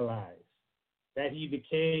radicalized, that he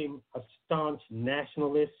became a staunch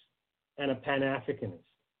nationalist and a Pan-Africanist.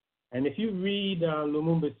 And if you read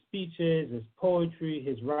Lumumba's speeches, his poetry,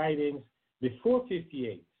 his writings, before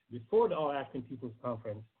 58, before the All African People's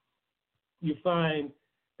Conference, you find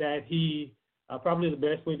that he, probably the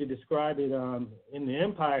best way to describe it, in the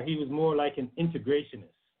empire, he was more like an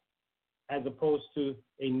integrationist as opposed to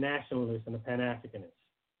a nationalist and a Pan-Africanist.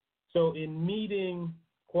 So in meeting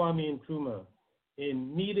Kwame Nkrumah,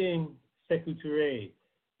 in meeting Sekou Ture,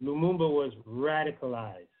 Lumumba was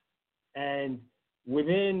radicalized. And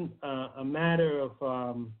within a matter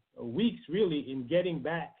of weeks, really, in getting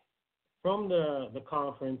back from the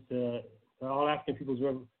conference, the All African People's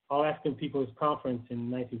Conference in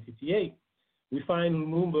 1958, we find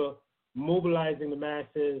Lumumba mobilizing the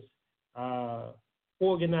masses,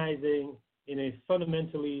 organizing in a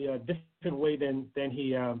fundamentally different way than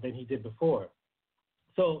he did before.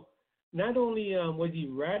 So not only was he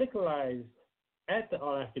radicalized at the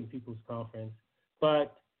All African People's Conference,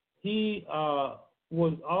 but he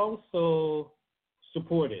was also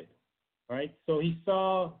supported, right? So he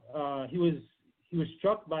saw he was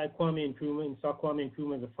struck by Kwame Nkrumah and saw Kwame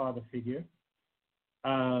Nkrumah as a father figure.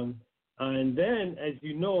 And then, as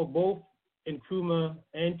you know, both Nkrumah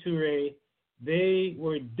and Ture, they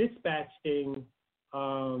were dispatching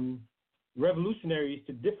revolutionaries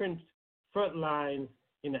to different front lines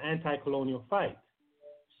in the anti-colonial fight.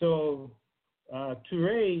 So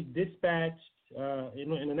Ture dispatched,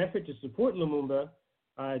 in an effort to support Lumumba,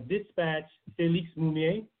 dispatched Félix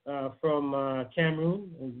Moumié from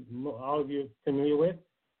Cameroon, as all of you are familiar with,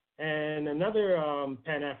 and another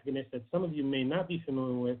Pan-Africanist that some of you may not be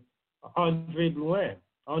familiar with, André Blouin.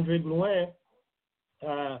 André Blouin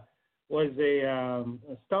was a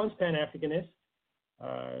staunch Pan-Africanist.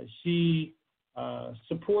 She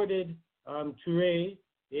supported Ture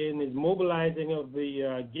in his mobilizing of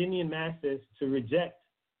the Guinean masses to reject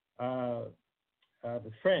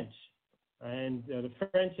the French. And the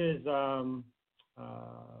French's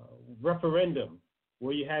referendum,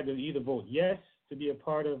 where you had to either vote yes to be a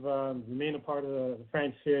part of, remain a part of the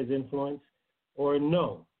French sphere's influence, or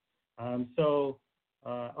no. So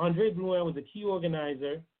André Blouin was a key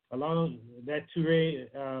organizer along that Ture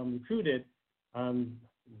recruited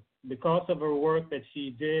because of her work that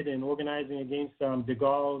she did in organizing against de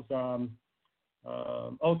Gaulle's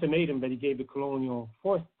ultimatum that he gave the colonial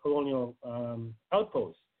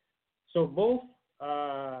outposts. So both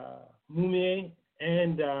Moumié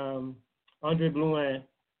and André Blouin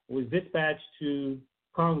was dispatched to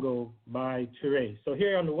Congo by Ture. So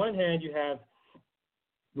here on the one hand, you have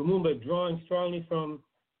Lumumba drawing strongly from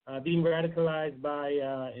being radicalized by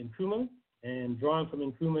Nkrumah and drawing from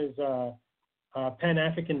Nkrumah's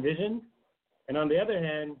Pan-African vision, and on the other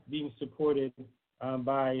hand, being supported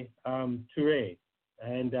by Ture.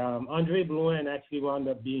 And André Blouin actually wound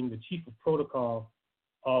up being the chief of protocol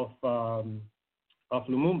of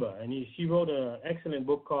Lumumba, and she wrote an excellent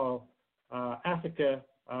book called Africa,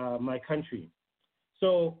 My Country.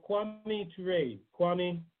 So Kwame Ture,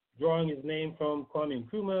 Kwame drawing his name from Kwame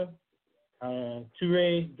Nkrumah,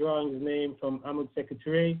 Ture drawing his name from Amadou Sékou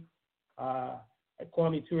Ture.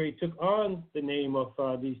 Kwame Ture took on the name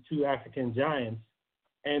of these two African giants,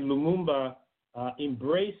 and Lumumba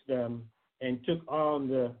embraced them and took on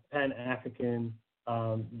the Pan-African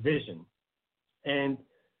vision. And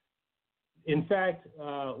in fact,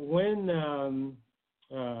 when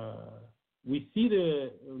we see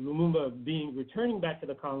the Lumumba returning back to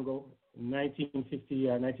the Congo in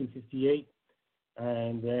 1958,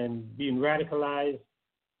 and then being radicalized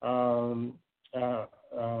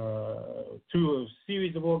through a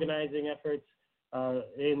series of organizing efforts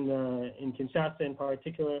in Kinshasa in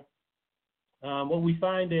particular, what we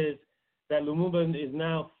find is that Lumumba is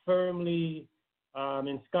now firmly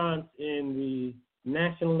ensconced in the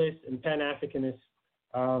nationalist and Pan-Africanist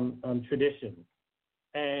tradition.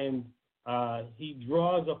 And he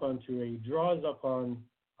draws up on Ture, he draws up on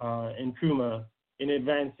Nkrumah in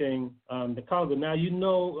advancing the Congo. Now, you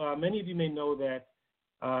know, many of you may know that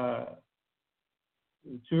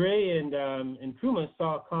Ture and Nkrumah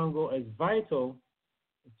saw Congo as vital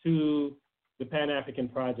to the Pan-African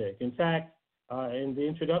project. In fact, in the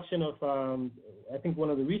introduction of, I think one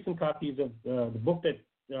of the recent copies of the book that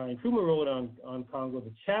Nkrumah wrote on Congo,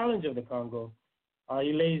 the challenge of the Congo,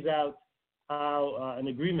 he lays out how an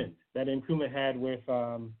agreement that Nkrumah had with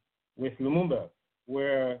Lumumba,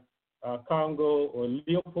 where Congo, or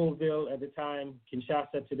Leopoldville at the time,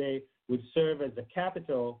 Kinshasa today, would serve as the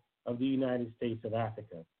capital of the United States of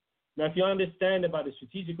Africa. Now, if you understand about the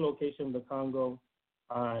strategic location of the Congo,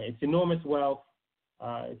 its enormous wealth,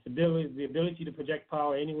 its the ability to project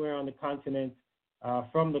power anywhere on the continent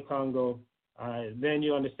from the Congo, then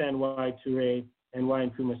you understand why Ture and why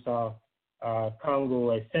Nkrumah saw Congo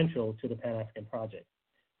as central to the Pan-African project.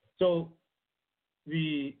 So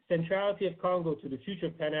the centrality of Congo to the future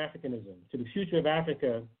of Pan-Africanism, to the future of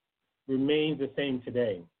Africa, remains the same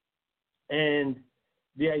today. And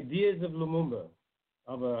the ideas of Lumumba,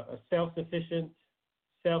 of a self-sufficient,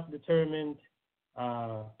 self-determined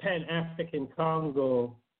Pan-African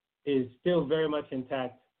Congo, is still very much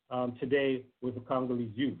intact today with the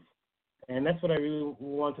Congolese youth. And that's what I really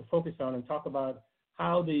want to focus on and talk about,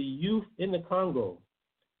 how the youth in the Congo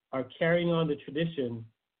are carrying on the tradition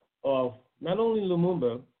of not only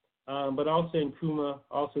Lumumba, but also Nkrumah,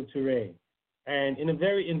 also Ture, and in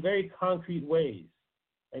very concrete ways.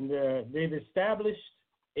 And they've established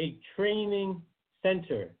a training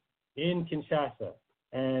center in Kinshasa,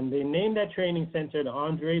 and they named that training center the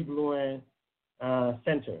Andre Blouin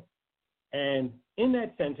Center. And in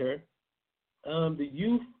that center, the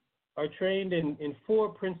youth are trained in four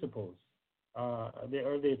principles.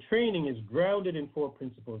 Their training is grounded in four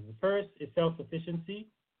principles. The first is self-sufficiency.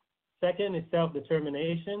 Second is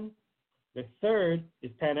self-determination. The third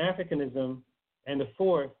is Pan-Africanism. And the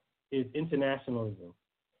fourth is internationalism.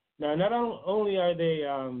 Now, not only are they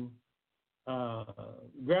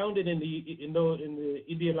grounded in the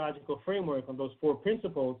ideological framework of those four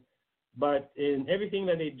principles, but in everything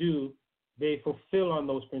that they do, they fulfill on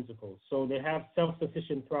those principles. So they have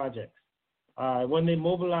self-sufficient projects. When they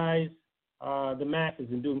mobilize the masses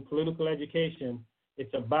in doing political education,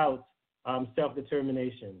 it's about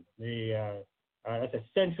self-determination. That's a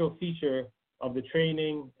central feature of the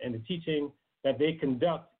training and the teaching that they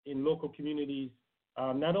conduct in local communities,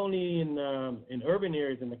 not only in urban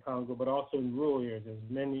areas in the Congo, but also in rural areas. As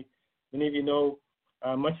many of you know,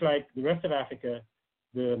 much like the rest of Africa,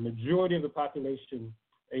 the majority of the population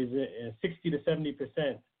is 60 to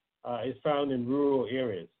 70% is found in rural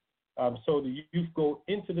areas. So the youth go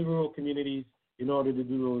into the rural communities in order to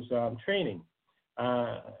do those training.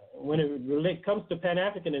 When it comes to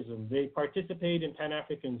Pan-Africanism, they participate in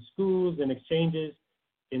Pan-African schools and exchanges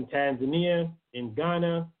in Tanzania, in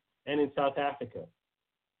Ghana, and in South Africa.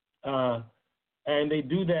 And they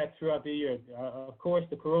do that throughout the year. Of course,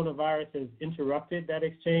 the coronavirus has interrupted that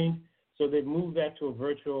exchange, so they've moved that to a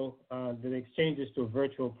virtual, the exchanges to a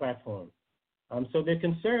virtual platform. So their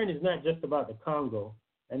concern is not just about the Congo,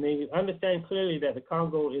 and they understand clearly that the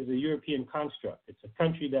Congo is a European construct. It's a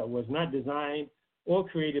country that was not designed or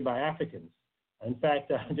created by Africans. In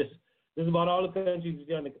fact, just about all the countries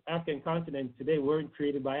on the African continent today weren't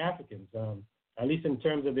created by Africans, at least in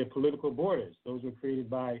terms of their political borders. Those were created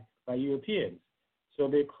by Europeans. So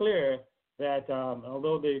they're clear that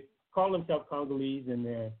although they call themselves Congolese and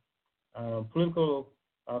their political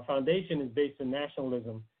foundation is based on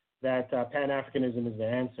nationalism, that Pan-Africanism is the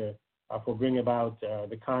answer for bringing about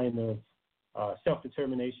the kind of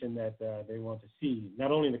self-determination that they want to see,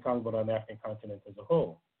 not only in the Congo, but on the African continent as a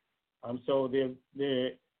whole. So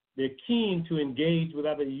they're keen to engage with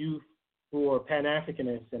other youth who are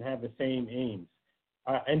Pan-Africanists and have the same aims.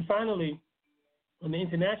 And finally, on the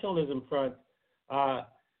internationalism front,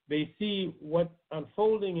 they see what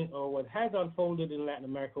has unfolded in Latin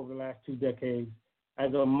America over the last 2 decades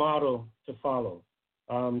as a model to follow.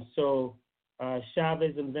 So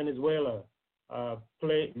Chavez in Venezuela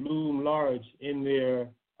loom large in their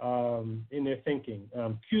thinking.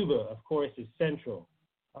 Cuba, of course, is central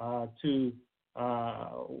to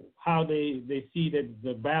how they see that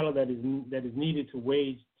the battle that is needed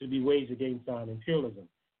to be waged against imperialism.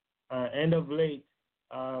 And of late,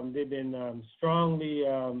 they've been strongly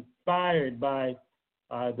fired by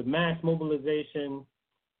the mass mobilization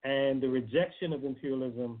and the rejection of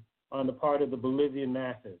imperialism on the part of the Bolivian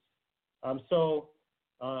masses. And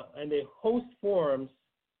they host forums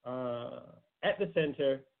at the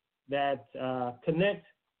center that connect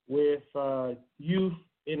with youth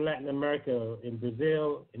in Latin America, in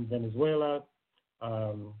Brazil, in Venezuela.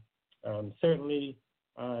 Certainly,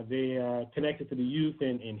 they are connected to the youth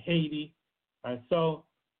in Haiti. So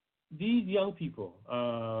these young people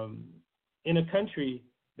in a country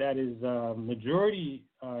that is majority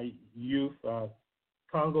youth,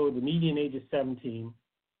 Congo, the median age is 17,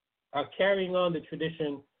 are carrying on the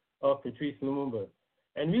tradition of Patrice Lumumba.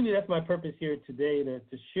 And really, that's my purpose here today,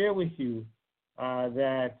 to share with you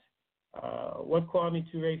that what Kwame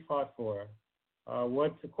Ture fought for,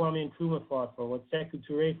 what Kwame Nkrumah fought for, what Sekou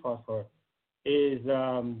Ture fought for, is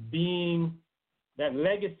being that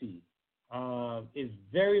legacy is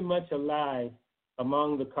very much alive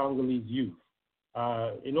among the Congolese youth.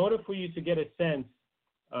 In order for you to get a sense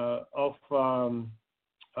of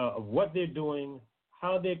what they're doing,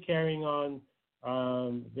 how they're carrying on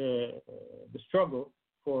the struggle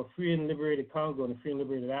for a free and liberated Congo and a free and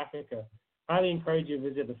liberated Africa, I highly encourage you to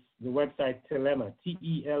visit the website Telema,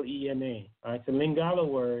 Telema. It's a Lingala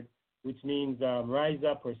word which means rise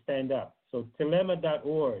up or stand up. So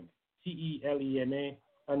telema.org, Telema.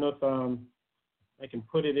 I don't know if I can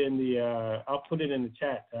put it in the I'll put it in the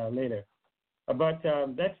chat later. But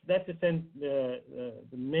that's the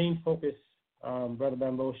main focus, Brother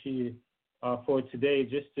Bamboshi, for today,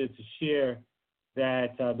 just to share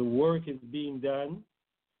that the work is being done.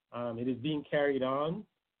 It is being carried on.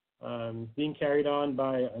 Being carried on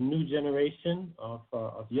by a new generation of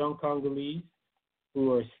young Congolese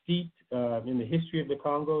who are steeped in the history of the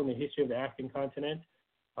Congo and the history of the African continent,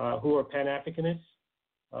 who are Pan-Africanists,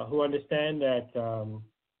 who understand that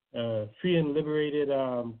free and liberated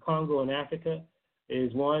Congo and Africa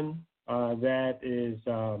is one that is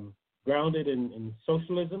grounded in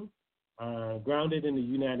socialism, grounded in the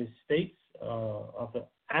United States of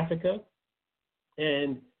Africa,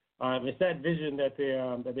 and it's that vision that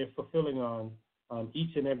they're fulfilling on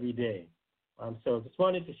each and every day. So just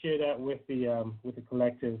wanted to share that with the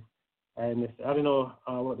collective. And I don't know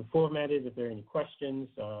what the format is. If there are any questions,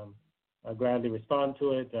 I'll gladly respond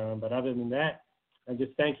to it. But other than that, I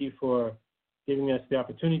just thank you for giving us the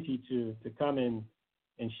opportunity to come in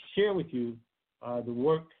and share with you the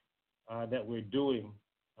work that we're doing,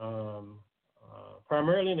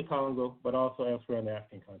 primarily in the Congo, but also elsewhere on the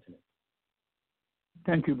African continent.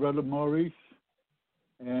 Thank you, Brother Maurice.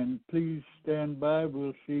 And please stand by.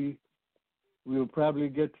 We'll see. We'll probably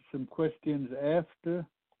get to some questions after.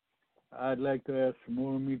 I'd like to ask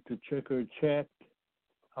Mormi to check her chat.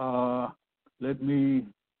 Let me...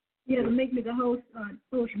 Yeah, to make me the host.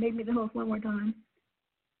 Make me the host one more time.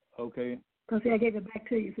 Okay. Because I gave it back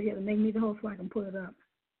to you, so you have to make me the host so I can put it up.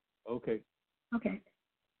 Okay. Okay.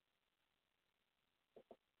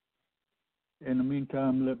 In the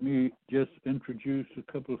meantime, let me just introduce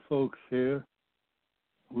a couple of folks here.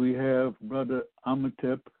 We have Brother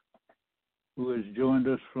Amatep, who has joined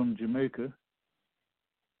us from Jamaica,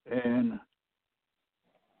 and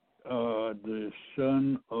the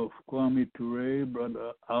son of Kwame Ture,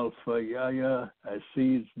 Brother Alpha Yaya. I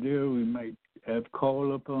see it's there. We might have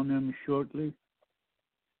call upon him shortly.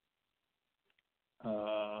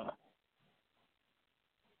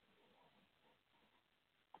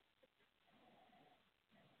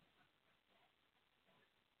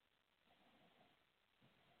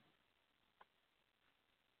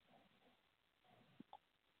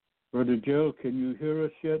 Brother Joe, can you hear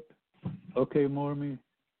us yet? Okay, Mormi,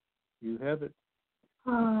 you have it.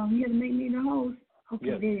 You have to make me the host. Okay,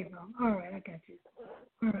 yes. There you go. All right, I got you.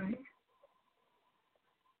 All right.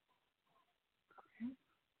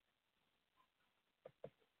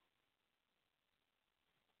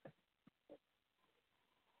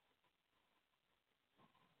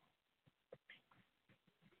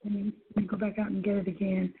 Let me go back out and get it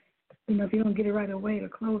again. You know, if you don't get it right away, it'll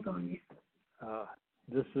close on you.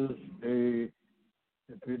 This is a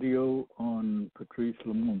video on Patrice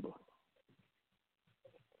Lumumba.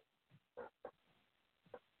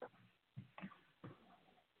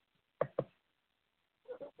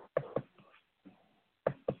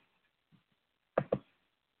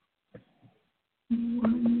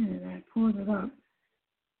 One minute, I pulled it up.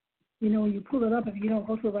 You know, when you pull it up, if you don't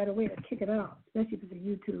go through it right away, it'll kick it out, especially if it's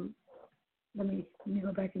a YouTube. Let me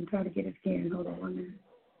go back and try to get it again. Hold on 1 minute.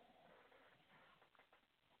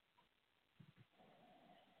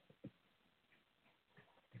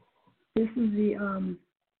 This is the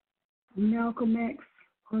Malcolm X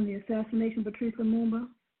on the assassination of Patrice Lumumba.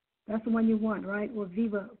 That's the one you want, right? Or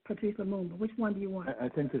Viva Patrice Lumumba. Which one do you want? I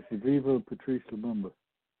think it's Viva Patrice Lumumba.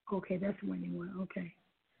 Okay, that's the one you want. Okay.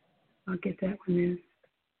 I'll get that one then.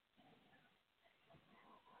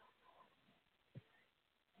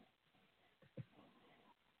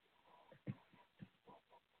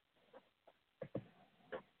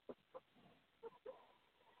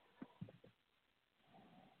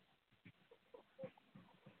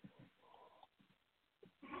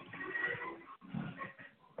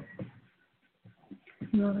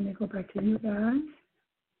 Now let me go back to you guys.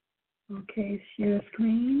 Okay, share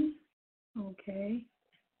screen. Okay,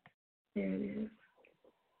 there it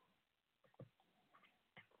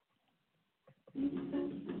is.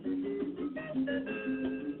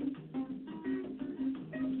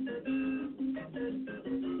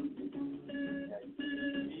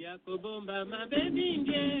 Yakobomba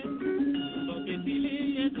mabebinge Boketili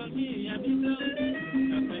yekomi yabito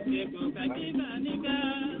Kakweteko kakibanika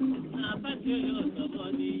Apatyo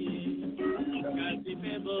yotomoni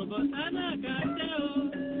Kasipe bobo sana kateo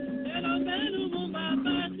Elondelu mumba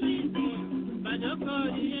patrite Banyoko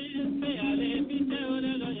iye Peale piteo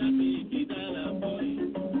lelo yapikidala boy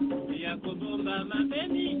Yakobomba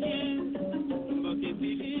mabebinge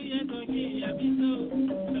Boketili yekomi yabito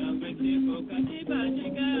Kakweteko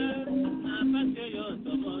kakibanika Apatyo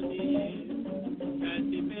yotomoni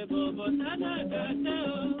Kasipe bobo sana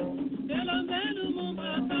kateo Elondelu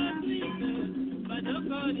mumba patrite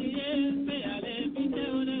Banyoko iye Peale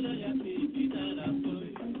piteo lelo yapikidala boy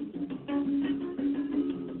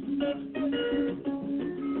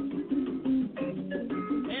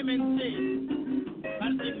MNC,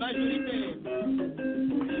 parti majoritaire,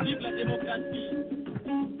 vive la démocratie.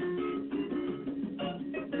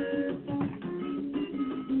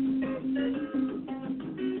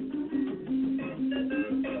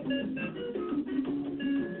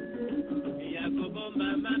 Yakobomba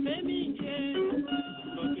mabemike,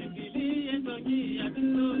 Bokekili etongi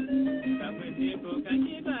yabiso, Kakweteko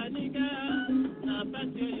kakibanika,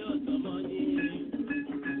 Apatyo yotomoni.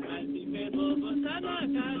 Kasipe bobo sana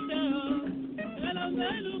kateo,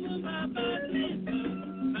 Elondelu mumba patrito,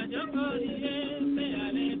 Banyoko iye,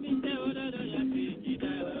 Peale piteo lelo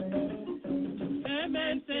yapikidala boy.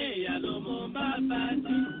 MNC ya lumumba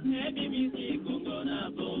pati, ebibisi Kongo na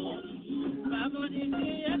bo.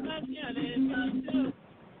 Babonisi ya pati ya lepiteo.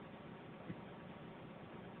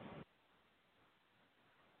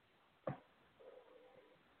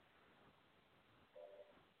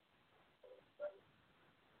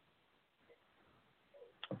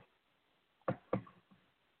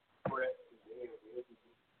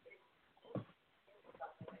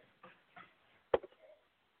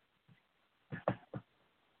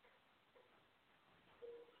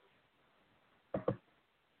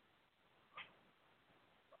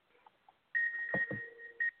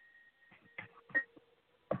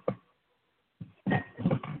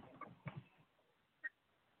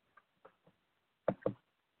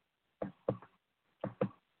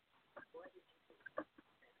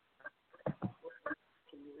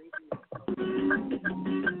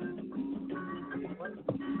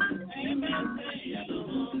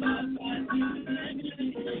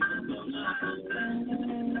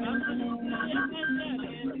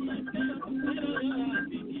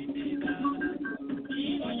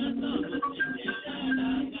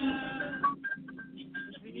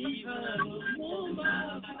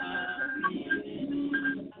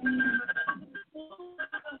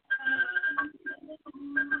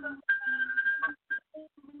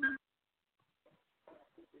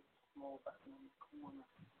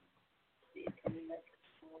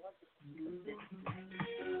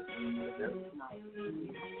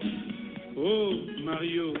 Oh,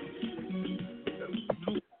 Mario.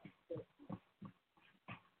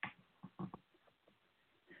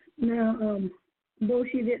 Now,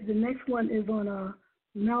 Boshi, the next one is on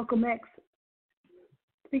Malcolm X.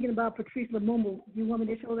 Speaking about Patrice Lumumba, do you want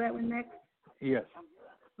me to show that one next? Yes.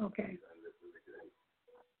 Okay.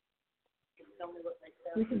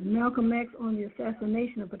 This is Malcolm X on the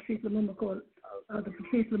assassination of Patrice Lumumba, the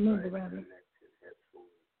Patrice Lumumba, rather.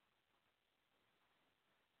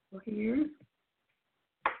 So here.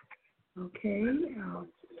 Okay, I'll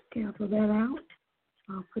cancel that out.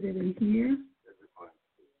 I'll put it in here.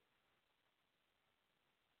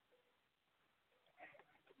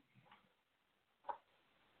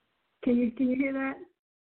 Can you hear that?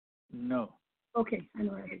 No. Okay, I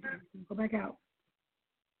know I did. Go back out.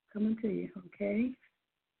 Coming to you. Okay.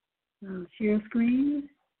 Now share screen.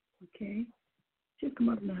 Okay. Should come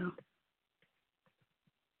up now.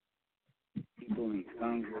 People in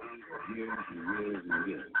Congress for years and years and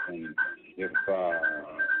years. And if the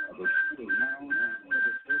people now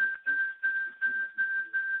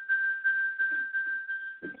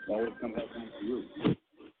it's always come back down to you.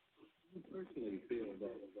 You personally feel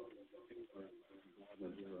that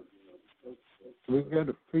we got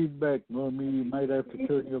a feedback, Normie. You might have to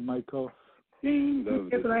turn your mic off. The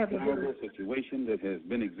terrible situation that has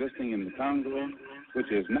been existing in the Congo,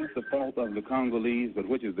 which is not the fault of the Congolese, but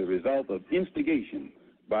which is the result of instigation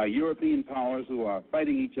by European powers who are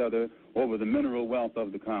fighting each other over the mineral wealth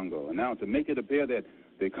of the Congo. And now to make it appear that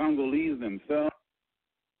the Congolese themselves,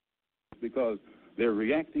 because they're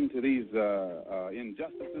reacting to these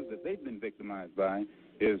injustices that they've been victimized by,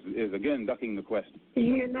 is again ducking the question. Can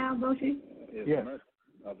you hear now, Boshi? Yes.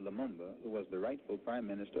 of Lumumba, who was the rightful prime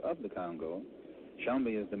minister of the Congo.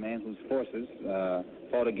 Shambi is the man whose forces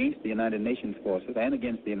fought against the United Nations forces and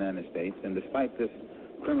against the United States. And despite this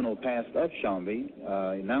criminal past of Shambi,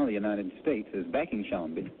 now the United States is backing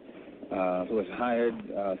Shambi, who has hired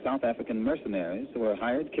South African mercenaries who are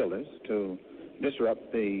hired killers to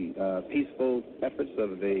disrupt the peaceful efforts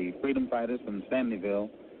of the freedom fighters from Stanleyville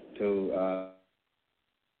to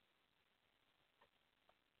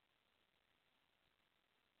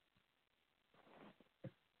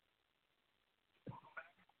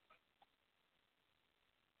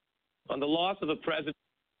on the loss of a president.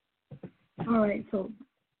 All right, so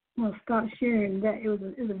I'm going to stop sharing that. It was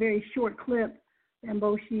a very short clip, and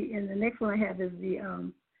Boshi, and the next one I have is the,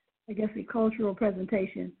 I guess, the cultural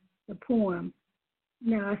presentation, the poem.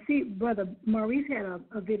 Now, I see Brother Maurice had a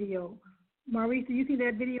video. Maurice, do you think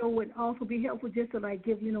that video would also be helpful just to, like,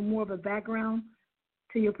 give, more of a background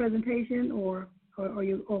to your presentation, or are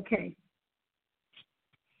you okay?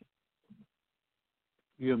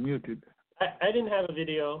 You're muted. I didn't have a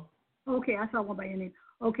video. Okay, I saw one by your name.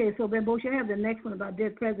 Okay, so Ben Boshi, I have the next one about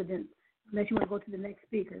dead presidents, unless you want to go to the next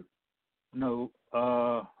speaker. No,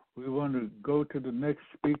 we want to go to the next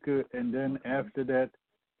speaker, and then after that,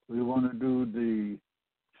 we want to do the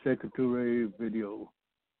Secretary video.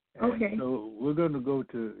 And okay. So we're going to go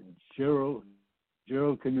to Gerald.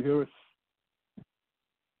 Gerald, can you hear us?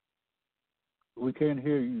 We can't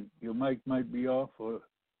hear you. Your mic might be off, or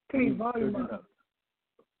turn your volume up.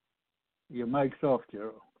 Your mic's off,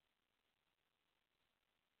 Gerald.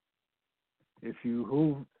 If you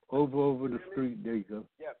move over the street, there you go.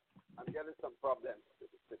 Yes, I'm getting some problems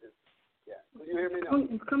with this. Yeah. Could you hear me now?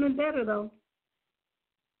 It's coming better, though.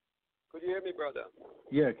 Could you hear me, brother?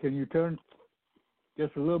 Yeah, can you turn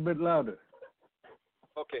just a little bit louder?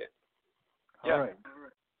 Okay. All right.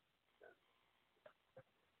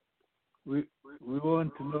 We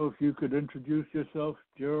want to know if you could introduce yourself,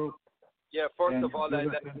 Gerald. Yeah, first of all,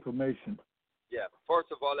 information. Yeah, first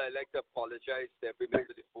of all, I'd like to apologize to every member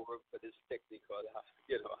of the forum for this technical,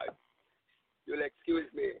 you'll excuse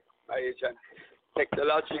me, my age, I'm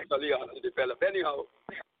technologically underdeveloped. Anyhow,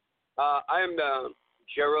 I'm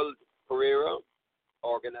Gerald Pereira,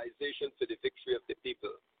 Organization to the Victory of the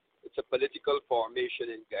People. It's a political formation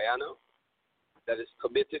in Guyana that is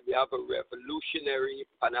committed. We have a revolutionary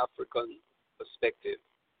Pan-African perspective.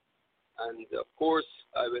 And, of course,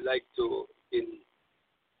 I would like to, in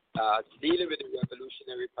dealing with the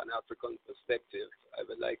revolutionary Pan-African perspective, I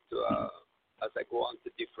would like to, as I go on,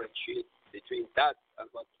 to differentiate between that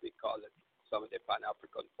and what we call it, some of the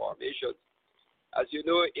Pan-African formations. As you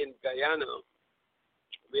know, in Guyana,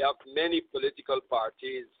 we have many political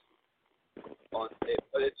parties on the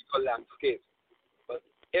political landscape, but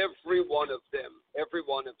every one of them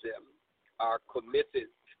are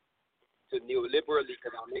committed to neoliberal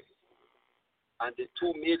economics. And the two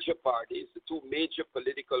major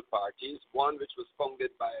political parties, one which was founded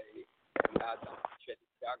by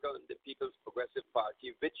the People's Progressive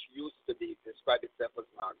Party, which used to describe itself as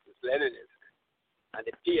Marxist-Leninist, and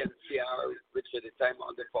the PNCR, which at the time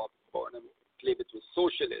under Bob Burnham claimed it was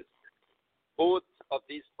socialist. Both of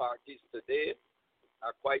these parties today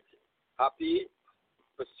are quite happy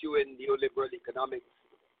pursuing neoliberal economics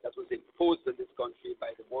that was imposed in this country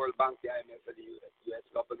by the World Bank, the IMF, and the U.S.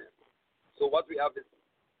 government. So what we have is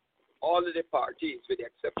all of the parties, with the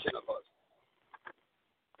exception of us,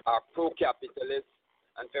 are pro-capitalist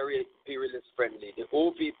and very imperialist friendly. The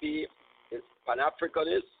OVP is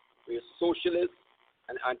Pan-Africanist, we are socialist,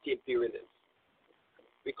 and anti-imperialist.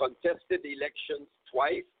 We contested the elections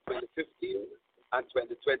twice, 2015 and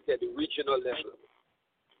 2020 at the regional level.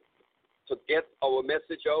 To get our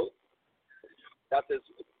message out, that is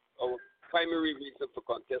our primary reason for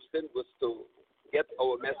contesting, was to get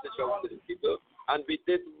our message out to the people, and we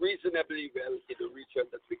did reasonably well in the region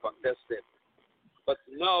that we contested. But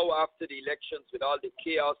now, after the elections, with all the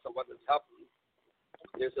chaos of what has happened,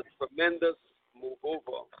 there's a tremendous move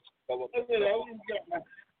over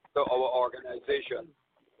to our organization.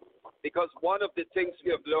 Because one of the things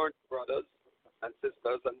we have learned, brothers and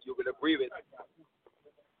sisters, and you will agree with,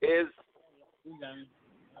 is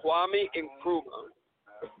Kwame Nkrumah,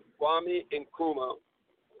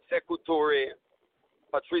 Sekou Ture,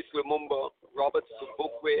 Patrice Lumumba, Robert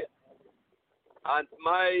Sobukwe, and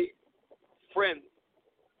my friend,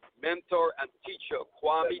 mentor, and teacher,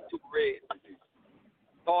 Kwame Ture,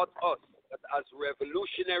 taught us that as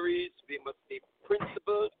revolutionaries, we must be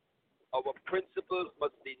principled. Our principles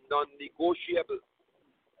must be non-negotiable.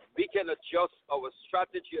 We can adjust our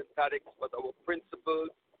strategy and tactics, but our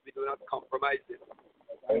principles, we do not compromise it.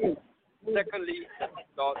 Secondly,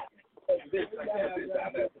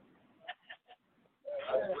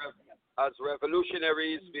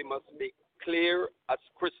 revolutionaries, we must be clear as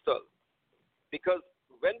crystal. Because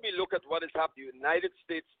when we look at what is happening in the United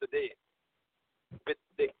States today,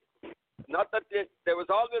 not that there was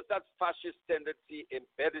always that fascist tendency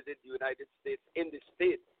embedded in the United States, in the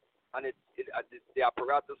state, and it's the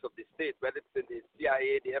apparatus of the state, whether it's in the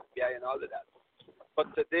CIA, the FBI, and all of that.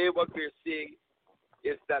 But today what we're seeing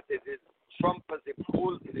is that it is Trump has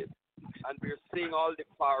imposed it, and we're seeing all the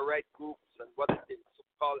far-right groups and what is the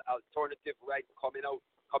so-called alternative right coming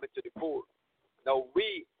to the fore. Now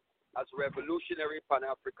we, as revolutionary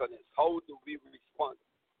Pan-Africanists, how do we respond?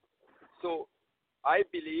 So I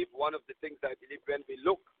believe one of the things I believe when we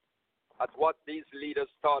look at what these leaders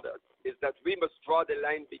taught us is that we must draw the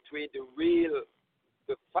line between the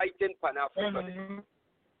fighting Pan-Africanists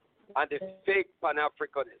and the fake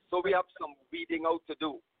Pan-Africanists. So we have some weeding out to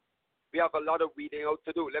do. We have a lot of weeding out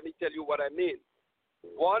to do. Let me tell you what I mean.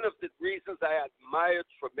 One of the reasons I admire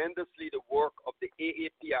tremendously the work of the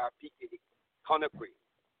AAPRP Conakry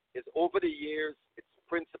is over the years, its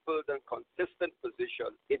principled and consistent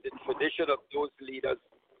position in the tradition of those leaders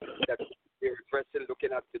that we're addressing,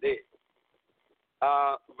 looking at today.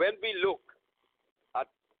 When we look at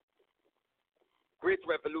great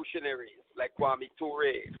revolutionaries like Kwame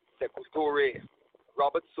Ture, Sekou Ture,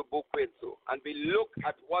 Robert Sobukwenso, and we look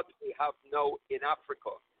at what we have now in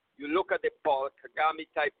Africa, you look at the Paul Kagame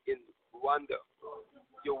type in Rwanda,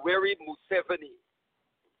 Yoweri Museveni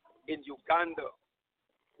in Uganda.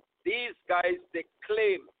 These guys, they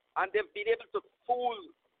claim, and they've been able to fool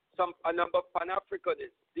a number of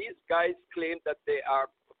Pan-Africanists. These guys claim that they are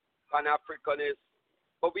Pan-Africanists,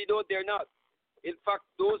 but we know they're not. In fact,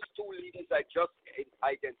 those two leaders I just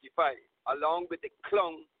identified, along with the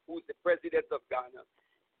clown who's the president of Ghana,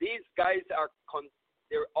 these guys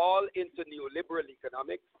they're all into neoliberal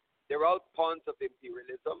economics. They're all pawns of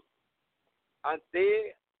imperialism, and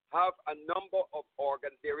they have a number of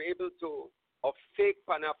organs. They're able to of fake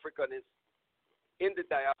Pan-Africanists in the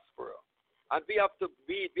diaspora. And we have to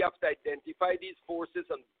identify these forces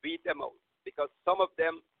and beat them out, because some of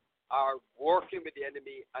them are working with the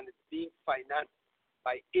enemy and it's being financed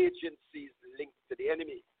by agencies linked to the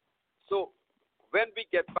enemy. So when we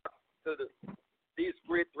get back to these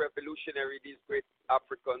great these great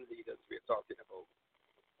African leaders we're talking about,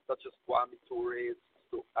 such as Kwame Ture,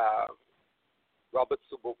 Robert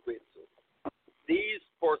Sobukwenso, these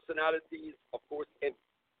personalities, of course,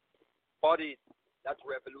 embodied that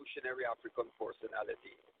revolutionary African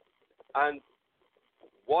personality. And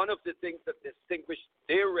one of the things that distinguished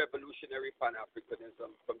their revolutionary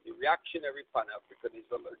Pan-Africanism from the reactionary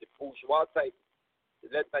Pan-Africanism, or the bourgeois type,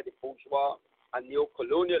 led by the bourgeois and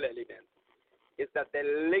neo-colonial elements, is that they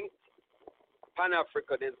linked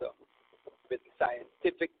Pan-Africanism with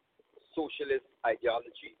scientific socialist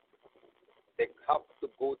ideology. They have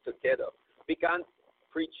to go together. We can't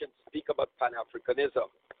preach and speak about Pan-Africanism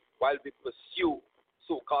while we pursue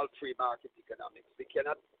so-called free market economics. We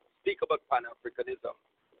cannot speak about Pan-Africanism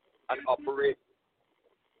and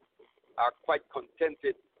are quite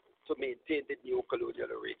contented to maintain the neo-colonial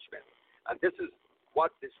arrangement. And this is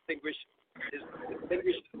what distinguished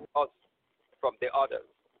us from the others.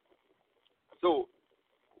 So,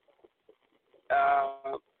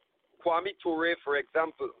 Kwame Ture, for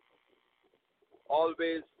example,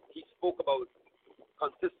 he spoke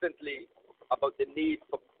consistently about the need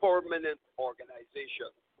for permanent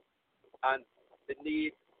organization and the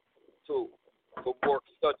need to work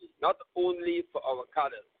study, not only for our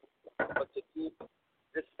cadres, but to do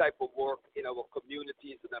this type of work in our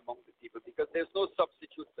communities and among the people, because there's no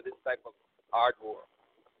substitute for this type of hard work.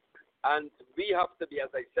 And we have to be,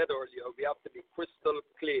 as I said earlier, we have to be crystal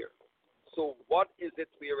clear. So what is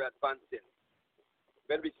it we are advancing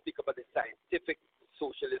when we speak about the scientific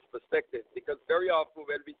socialist perspective? Because very often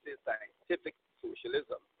when we say scientific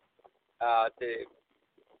socialism, the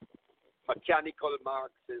mechanical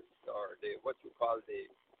Marxists, or what you call the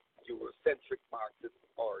Eurocentric Marxists,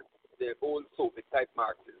 or the old Soviet type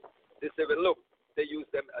Marxists, they say, well, look, they use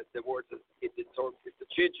them as the words in the terms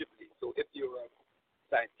interchangeably. So if you're a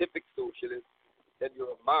scientific socialist, then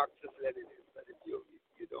you're a Marxist Leninist, and if you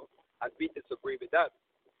know, and we disagree with that,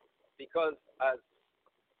 because as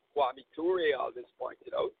Kwame Ture always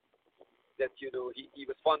pointed out, that he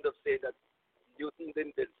was fond of saying that Newton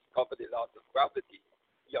didn't discover the laws of gravity;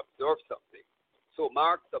 he observed something. So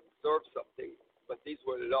Marx observed something, but these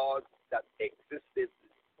were laws that existed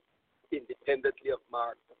independently of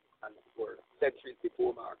Marx and were centuries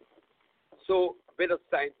before Marx. So with a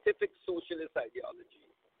scientific socialist ideology,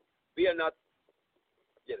 we are not,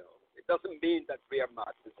 it doesn't mean that we are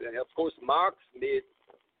Marxists. And of course, Marx made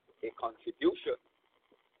a contribution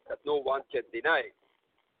that no one can deny.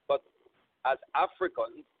 But as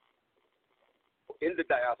Africans in the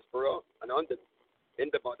diaspora and in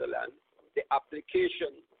the motherland, the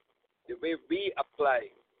application, the way we apply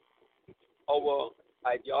our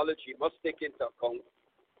ideology must take into account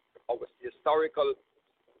our historical,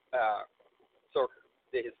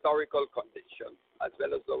 the historical condition as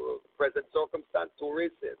well as our present circumstance. Ture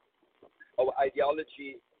says our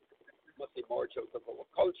ideology must emerge out of our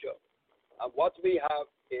culture. And what we have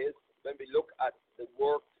is, when we look at the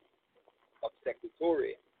work of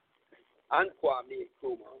Ture and Kwame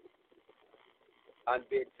Nkrumah, and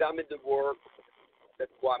we examine the work that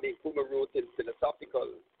Kwame Nkrumah wrote in philosophical,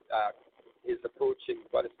 his approach in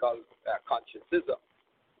what is called conscientism,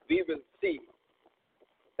 we will see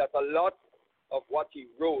that a lot of what he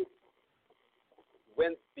wrote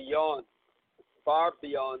went beyond, far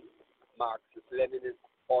beyond Marxist, Leninist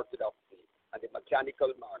orthodoxy and the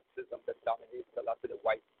mechanical Marxism that dominates a lot of the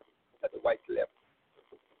white left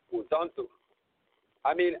goes on to.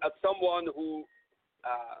 I mean, as someone who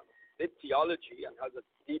did theology and has a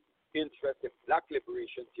deep interest in black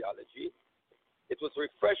liberation theology, it was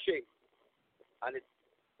refreshing, and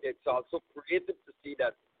it's also creative to see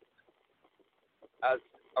that as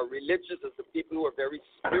a religious, as the people who are very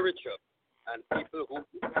spiritual and people who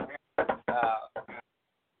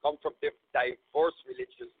come from diverse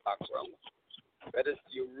religious backgrounds, whether it's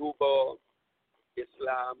Yoruba,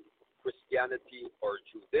 Islam, Christianity, or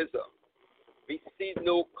Judaism, we see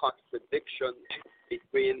no contradiction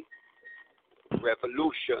between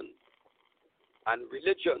revolution and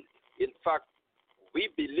religion. In fact, we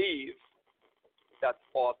believe that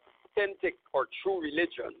authentic or true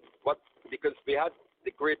religion, because we had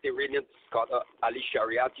the great Iranian scholar Ali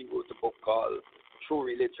Shariati wrote a book called True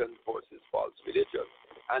Religion versus False Religion.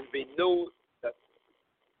 And we know that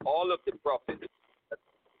all of the prophets that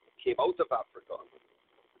came out of Africa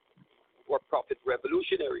were prophet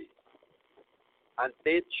revolutionaries. And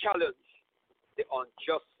they challenged the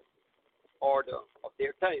unjust order of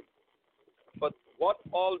their time. But what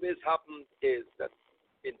always happens is that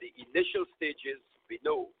in the initial stages, we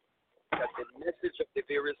know that the message of the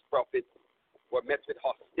various prophets were met with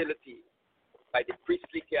hostility by the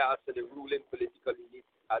priestly caste and the ruling political elite,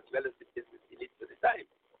 as well as the business elites at the time.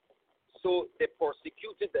 So they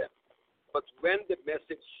persecuted them. But when the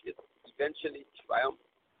message eventually triumphed,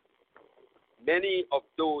 many of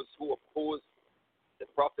those who opposed the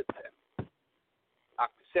prophet then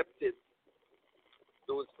accepted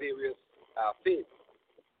those various faiths.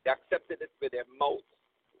 They accepted it with their mouths,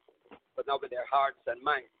 but not with their hearts and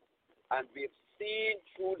minds. And we've seen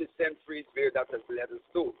through the centuries where that has led us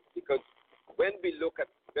to. Because when we look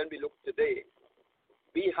today,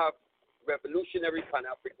 we have revolutionary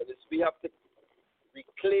Pan-Africanists. We have to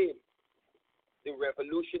reclaim the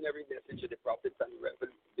revolutionary message of the prophets and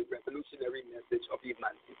the revolutionary message of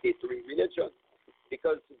emancipatory religion.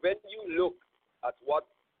 Because when you look at what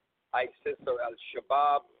ISIS or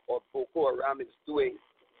Al-Shabaab or Boko Haram is doing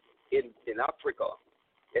in Africa,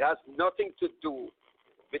 it has nothing to do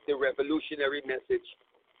with the revolutionary message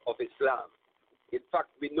of Islam. In fact,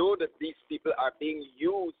 we know that these people are being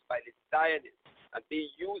used by the Zionists and being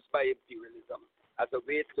used by imperialism as a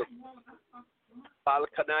way to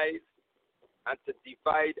balkanize and to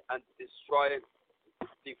divide and destroy,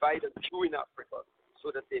 divide and chew in Africa so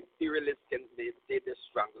that the imperialists can maintain their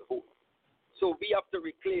stranglehold. So we have to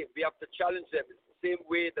reclaim, we have to challenge them in the same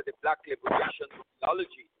way that the black liberation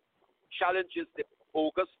theology challenges the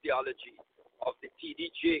bogus theology of the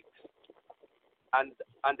T.D. Jakes and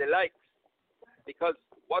the likes. Because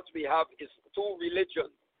what we have is two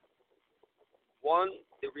religions. One,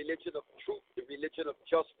 the religion of truth, the religion of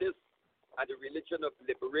justice, and the religion of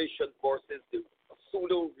liberation versus the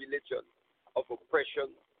pseudo-religion of oppression,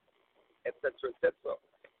 etc., etc.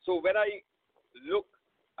 So when I look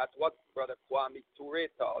at what Brother Kwame Ture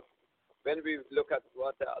taught, when we look at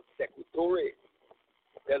what Ture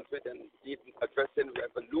dealt with and even addressing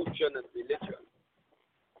revolution and religion,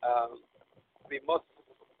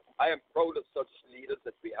 I am proud of such leaders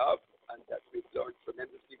that we have and that we've learned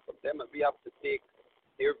tremendously from them, and we have to take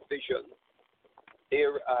their vision,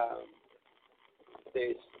 where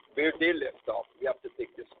they left off. We have to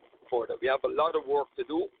take this further. We have a lot of work to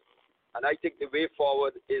do, and I think the way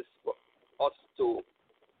forward is for us to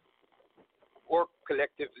work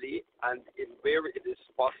collectively and in where it is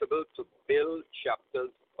possible to build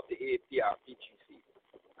chapters of the APRPGC.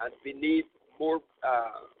 And we need more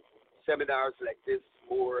seminars like this,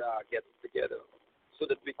 more getting together so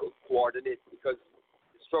that we could coordinate, because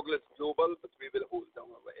the struggle is global, but we will hold down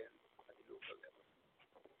our end at the local level.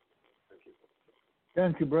 Thank you.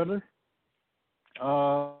 Thank you, brother.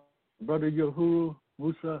 Brother Yahoo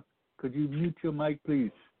Musa, could you mute your mic, please?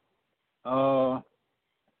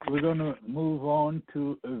 We're going to move on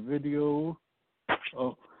to a video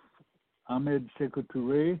of Ahmed Sekou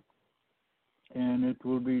Ture, and it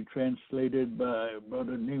will be translated by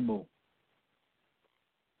Brother Nemo.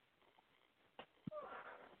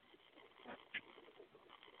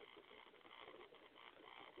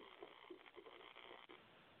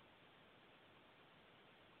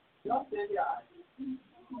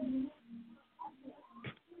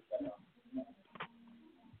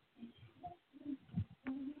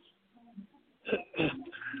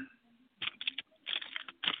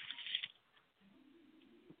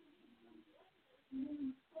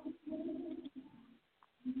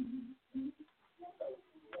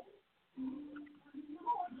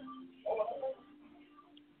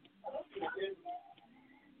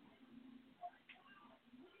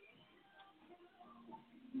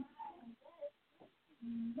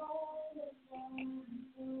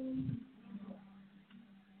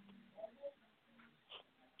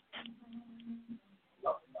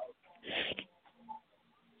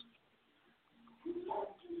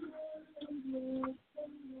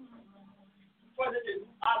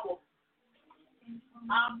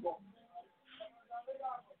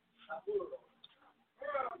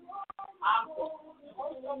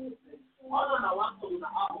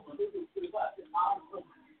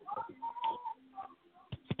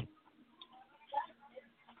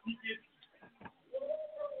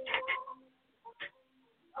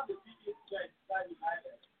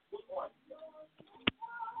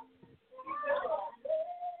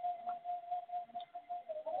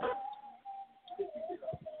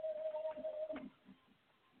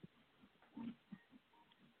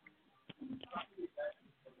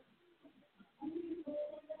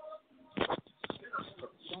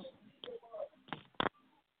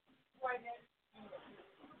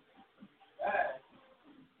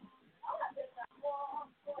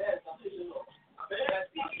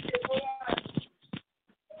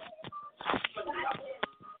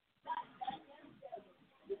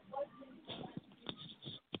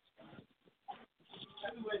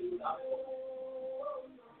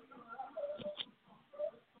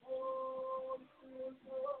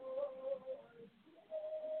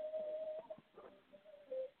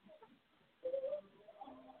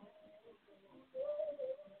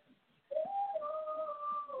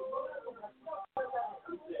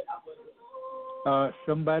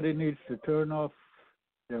 Somebody needs to turn off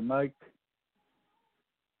their mic.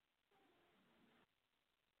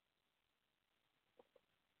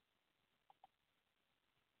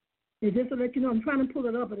 Just to let you know, I'm trying to pull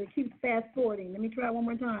it up, but it keeps fast forwarding. Let me try one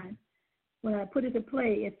more time. When I put it to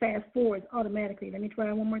play, it fast forwards automatically. Let me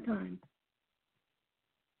try one more time.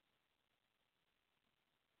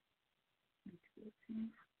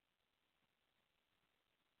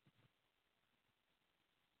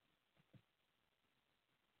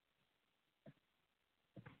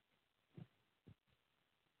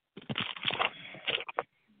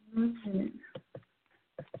 Okay.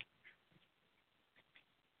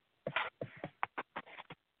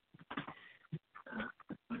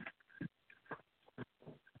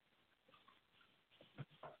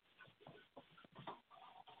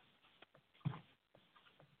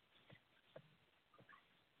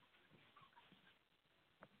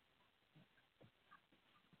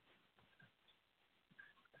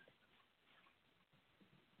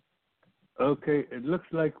 Okay, it looks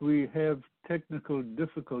like we have technical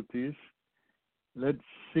difficulties. Let's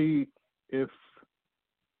see if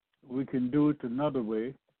we can do it another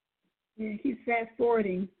way. Yeah, it keeps fast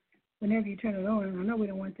forwarding whenever you turn it on. I know we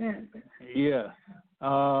don't want that, but Yeah.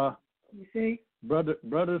 you see?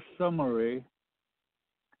 Brother Summary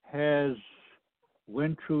has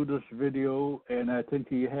went through this video, and I think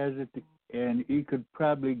he has it, and he could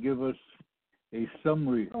probably give us a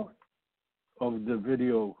summary of the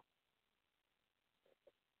video.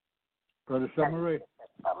 Brother Summary.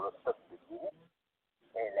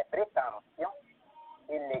 Les prétentions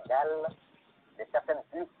illégales de certaines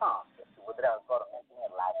puissances qui voudraient encore maintenir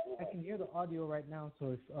la vie. I can hear the audio right now,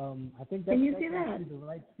 so it's, I think Can you that's see that? actually the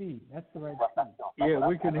right feed. That's the right feed. Yeah,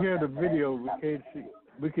 we can hear the video. We can't see.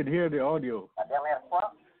 We can hear the audio. La dernière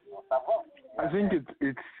fois, nous savons. I think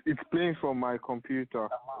it's playing from my computer.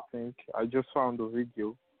 I think I just found the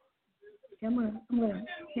video. I'm gonna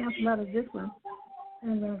cancel out of this one,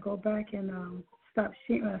 and I'm gonna go back and stop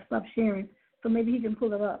sharing. So maybe he can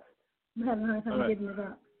pull it up. I'm having a hard time getting it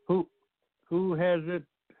up. Who has it?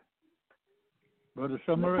 Brother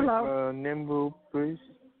Summary? Hello. Nimbo, please.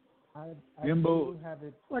 Nimbo. Have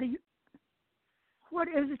it. What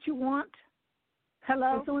is it you want?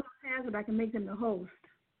 Hello. If someone else has it, I can make them the host.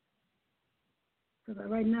 Because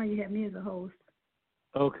right now you have me as a host.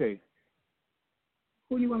 Okay.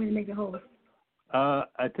 Who do you want me to make the host?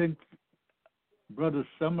 I think Brother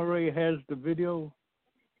Summary has the video.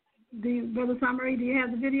 Brother Summary, do you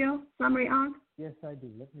have the video? Summary on? Yes, I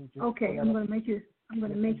do. Let me just. Okay, I'm going to make you. I'm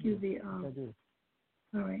going to make you the. Yes, I do.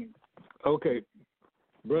 All right. Okay,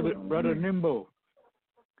 Brother Nimbo.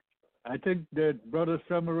 I think that Brother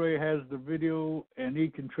Summary has the video and he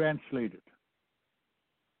can translate it.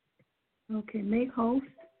 Okay, make host.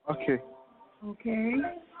 Okay. Okay.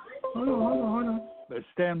 Hold on. Let's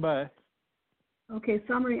stand by. Okay,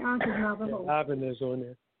 Summary on is now the host. Ivan is on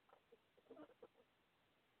there.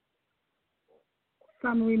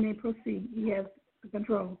 Summary may proceed. He has the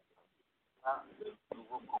control.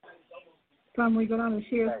 Summary, go down and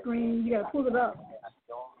share screen. You got to pull it up.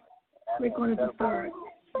 Click on it to start.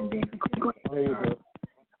 And then click on it. There you go.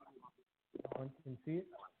 One can see it.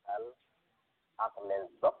 Entre les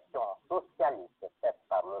options socialistes faites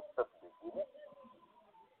par le peuple de Guinée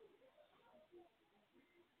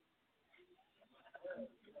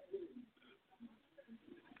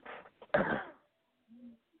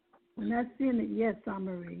We're not seeing it yet,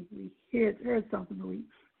 Summary. We heard something, but we're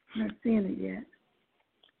not seeing it yet.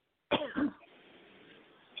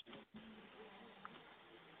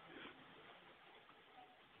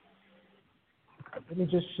 Let me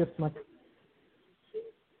just shift my.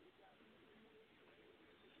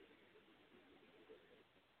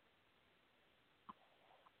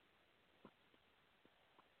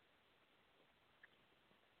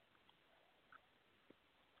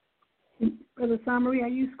 Brother Summary, are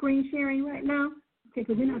you screen sharing right now? Okay,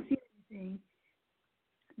 because we're not seeing anything.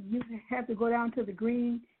 You have to go down to the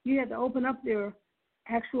green. You have to open up your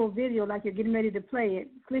actual video like you're getting ready to play it.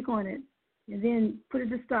 Click on it, and then put it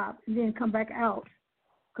to stop, and then come back out.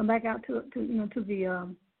 Come back out to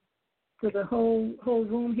the whole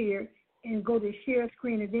room here, and go to share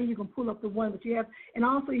screen, and then you can pull up the one that you have. And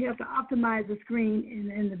also, you have to optimize the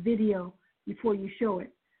screen and the video before you show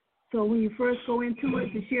it. So when you first go into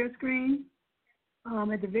it, the share screen,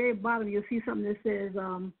 at the very bottom, you'll see something that says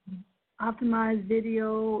optimize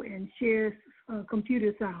video and share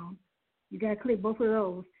computer sound. You got to click both of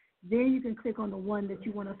those. Then you can click on the one that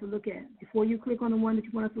you want us to look at. Before you click on the one that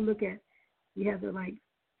you want us to look at, you have to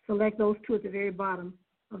select those two at the very bottom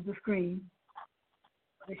of the screen,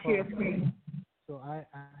 the share screen. So I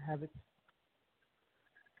have it.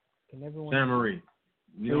 Can everyone? Saint-Marie,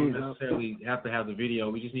 we don't necessarily have to have the video.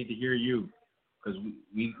 We just need to hear you, because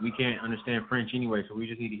we can't understand French anyway, so we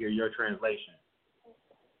just need to hear your translation.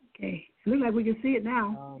 Okay. It looks like we can see it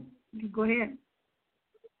now. You can go ahead.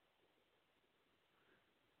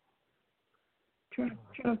 Turn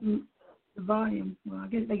up the volume. Well, I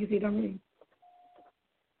guess they can see it already.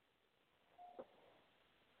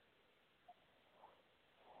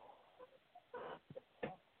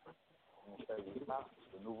 il ne s'agit pas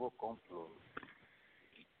de nouveaux complots.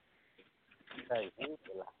 Il s'agit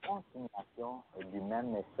de la continuation du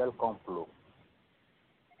même et seul complot.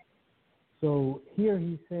 So here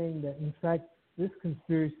he's saying that in fact this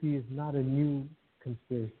conspiracy is not a new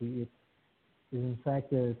conspiracy. It is in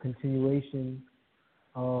fact a continuation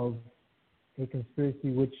of a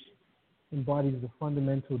conspiracy which embodies the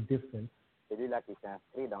fundamental difference. Celui-là qui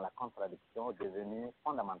s'inscrit dans la contradiction devenue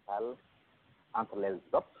fondamentale entre les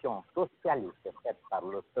options socialistes faites par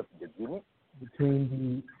le peuple de Guinée between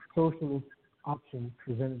the socialist options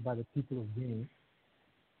presented by the people of Guinea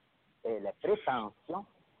et les prétentions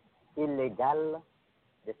illégales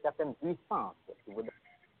de certaines puissances qui voudraient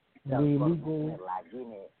and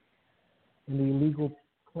the illegal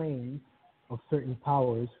claims of certain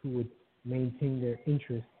powers who would maintain their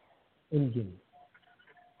interest in Guinea,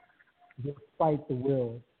 despite the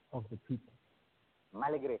will of the people.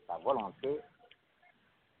 Malgré sa volonté,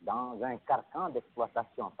 dans un carcan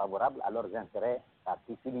d'exploitation favorable à leurs intérêts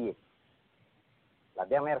particuliers. La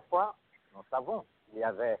dernière fois, nous savons qu'il y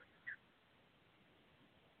avait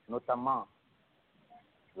notamment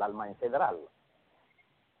l'Allemagne fédérale.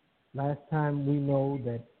 Last time we know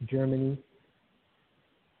that Germany,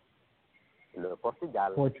 le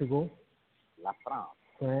Portugal, la France,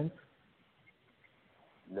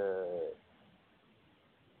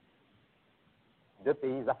 deux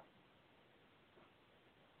pays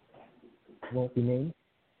won't be named,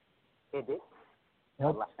 aidés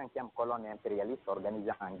par la 5e colonne impérialiste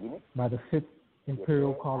organisée en Guinée, by the 5th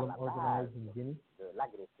imperial column organized in Guinea, de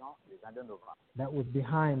l'agression du 22 novembre. That was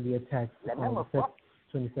behind the attack on the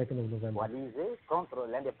 22nd of November. Coalisés contre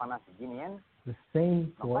l'indépendance guinéenne, the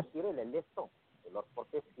same n'ont force pas tiré les leçons de leur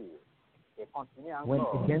processus et continuent went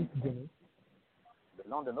encore against Guinea le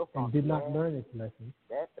long de nos and did not frontières learn its lessons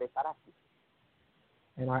des préparatifs.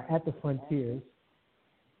 and are at the frontiers.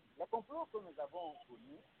 Les complots que nous avons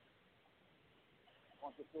connus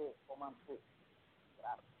ont été commencés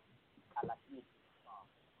grâce à la puissance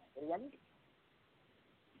impérialiste.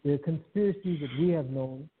 The conspiracies that we have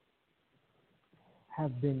known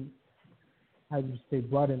have been, how do you say,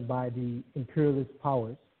 brought in by the imperialist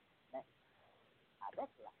powers, Avec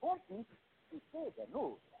la complicité de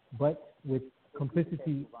nous, but with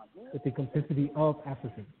complicity, with the complicity of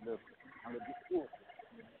Africans. dans le discours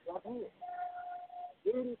dernier,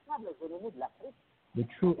 les véritables ennemis de l'Afrique, The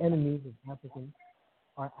true enemies of Africans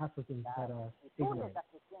are Africans that are tous ignorant. les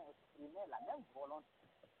Africains exprimaient la même volonté,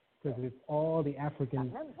 Because if all the la Africans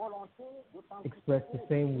même volonté d'authenticité, express the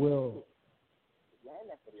same will bien,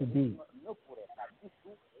 to be, l'impérialisme ne pourrait pas du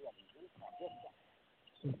tout réaliser son destin,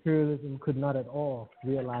 imperialism could not at all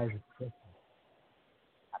realize its destiny,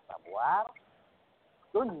 à savoir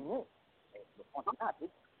dominer le continent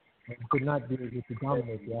africain. and could not be able to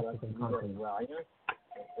dominate the African continent.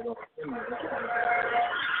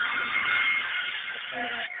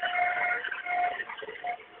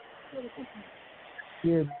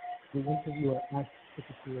 Here, the interviewer asked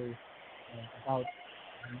Secretary about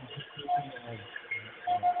the decision of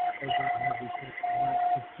President Henry not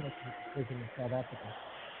to trust the President of South Africa,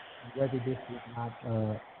 and whether this would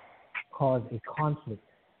not cause a conflict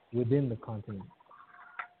within the continent.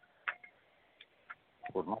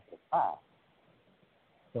 Pour notre part,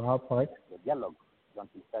 For our part, le dialogue dont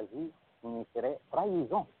il s'agit signifierait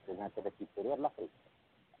trahison des intérêts supérieurs de l'Afrique.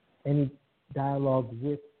 any dialogue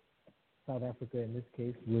with South Africa in this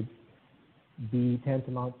case would be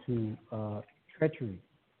tantamount to treachery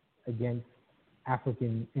against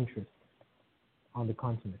African interests on the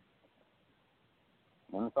continent.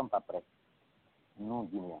 Nous ne sommes pas prêts, nous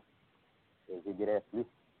Guinéens, et je dirais plus,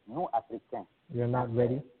 nous Africains. We are not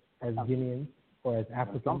ready as Guineans or as Nous ne sommes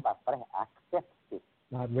Africans, pas prêts à accepter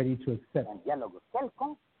not ready to accept un dialogue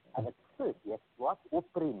quelconque avec ceux qui exploitent,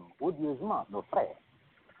 oppriment odieusement nos frères.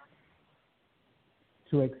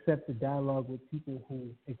 to accept a dialogue with people who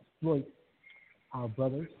exploit our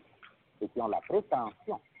brothers Et qui ont la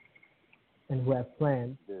prétention and who have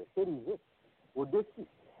planned de s'ériger au-dessus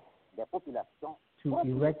des populations to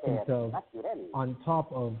erect propriétaires themselves naturelles on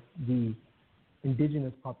top of the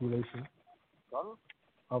indigenous population sol,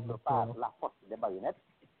 of the par soil la force des baïonnettes,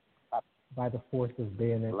 by the force of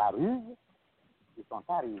bayonets, la ruse, qui sont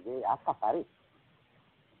arrivés à accaparer.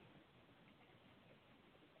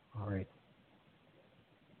 All right.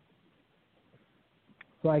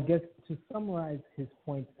 So I guess to summarize his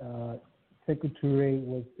point, Secretary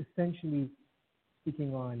was essentially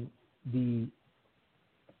speaking on the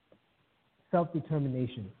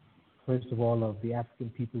self-determination, first of all, of the African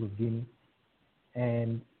people of Guinea.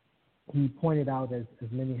 And he pointed out, as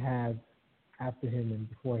many have after him and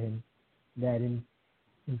before him, that in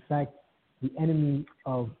fact, the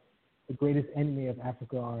greatest enemy of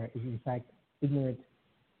Africa is in fact ignorant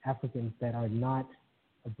Africans that are not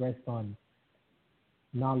abreast on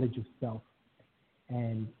knowledge of self.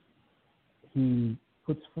 And he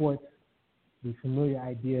puts forth the familiar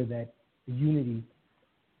idea that unity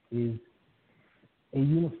is a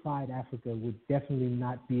unified Africa would definitely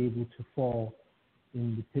not be able to fall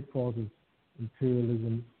in the pitfalls of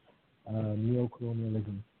imperialism,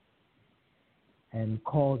 neocolonialism, and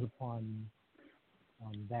calls upon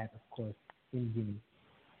that, of course, in Guinea,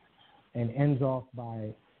 and ends off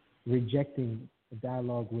by rejecting a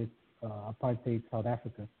dialogue with apartheid South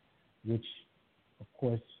Africa, which, of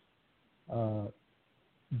course,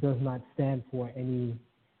 does not stand for any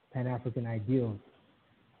Pan-African ideals,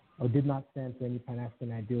 or did not stand for any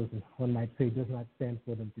Pan-African ideals, and one might say does not stand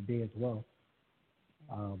for them today as well.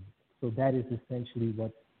 So that is essentially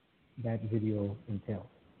what that video entails.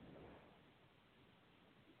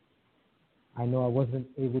 I know I wasn't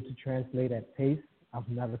able to translate at pace. I'm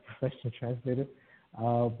not a professional translator,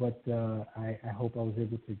 but I hope I was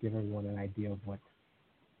able to give everyone an idea of what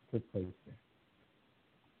took place there.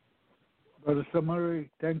 Brother Samari,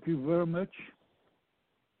 thank you very much.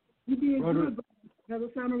 You did good, Brother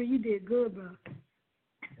Summary. You did good, bro.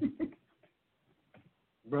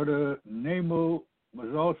 Brother Nemo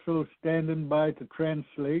was also standing by to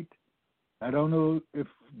translate. I don't know if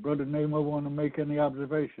Brother Nemo want to make any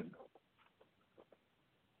observation.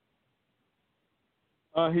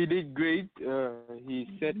 He did great. He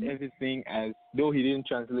said everything as though he didn't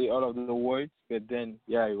translate all of the words, but then,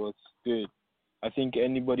 yeah, it was good. I think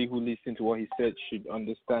anybody who listened to what he said should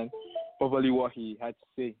understand probably what he had to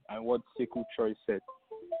say and what Sekou Ture said.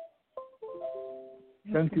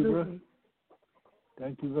 Thank you, brother.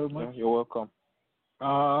 Thank you very much. You're welcome.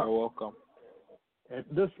 You're welcome. At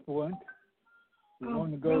this point, we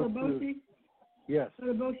want to go Brother to... Boshi? Yes.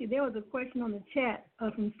 Brother Boshi, there was a question on the chat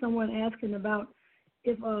from someone asking about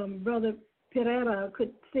if Brother Pereira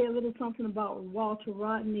could say a little something about Walter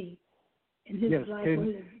Rodney and his Yes, life.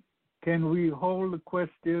 can we hold the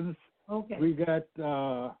questions? Okay. We got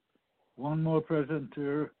one more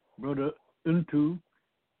presenter, Brother Untu,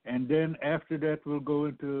 and then after that we'll go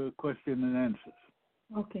into question and answers.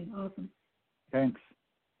 Okay, awesome. Thanks.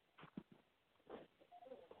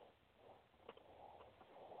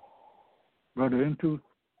 Brother Untu.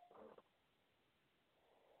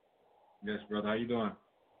 Yes, brother. How you doing?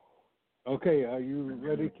 Okay, are you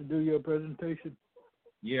ready to do your presentation?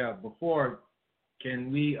 Yeah. Before,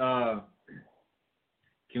 can we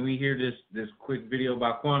hear this quick video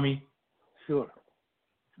by Kwame? Sure.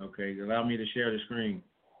 Okay. Allow me to share the screen.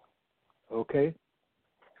 Okay.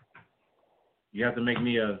 You have to make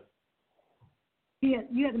me a. Yeah,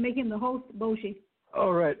 you have to make him the host, Boshi.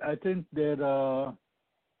 All right. I think that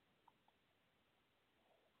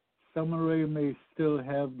Summary may still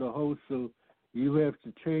have the host, so you have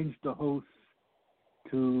to change the host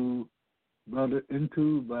to Brother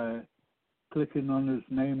Into by clicking on his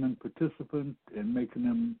name and participant and making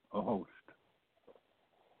him a host.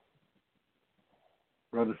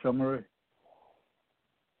 Brother Summary?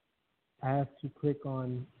 I have to click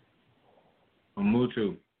on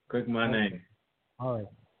Mutu. Click my name. All right.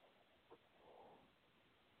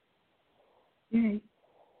 Yeah,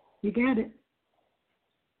 you got it.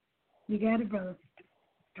 You got it, brother.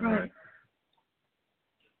 Try it.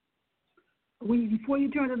 Before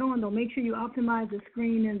you turn it on, though, make sure you optimize the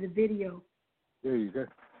screen and the video. There you go.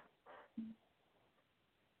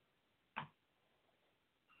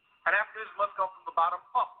 Pan-Africanism must come from the bottom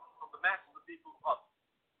up, from the masses of the people up.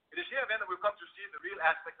 It is here then that we've come to see the real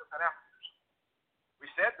aspect of Pan-Africanism. We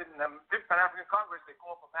said that in the Fifth Pan-African Congress they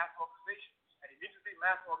called for mass organizations, and immediately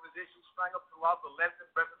mass organizations sprang up throughout the length and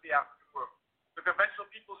breadth of the African world. The Conventional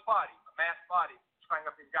People's Party, a mass party, sprang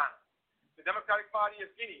up in Ghana. The Democratic Party of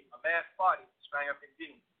Guinea, a mass party, sprang up in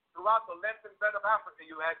Guinea. Throughout the length and breadth of Africa,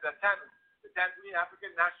 you had the Tanzanian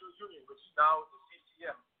African National Union, which is now the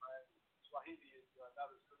CCM. Swahili is not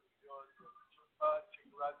as good as yours.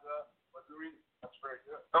 Chimuraza, Mazuri, that's very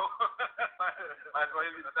good. Oh, my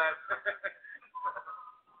Swahili is that.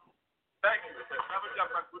 Thank you.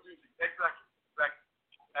 Exactly.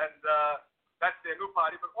 And that's their new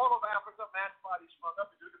party. But all over Africa, mass parties sprung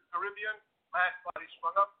up. If you look at the Caribbean, mass parties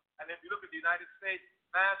sprung up. And if you look at the United States,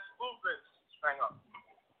 mass movements sprang up.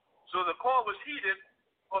 So the call was heeded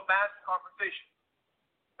for mass confrontation.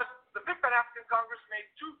 The Fifth Pan-African Congress made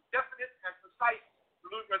two definite and precise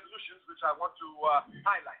resolutions, which I want to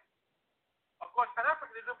highlight. Of course,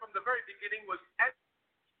 Pan-Africanism from the very beginning was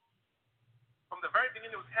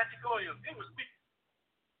anti-colonial. It was weak.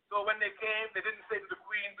 So when they came, they didn't say to the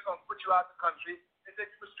Queen, we're going to put you out of the country. They said,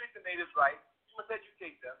 you must treat the natives right. You must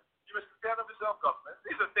educate them. You must prepare them for self-government.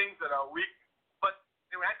 These are things that are weak, but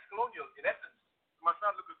they were anti-colonial in essence. You must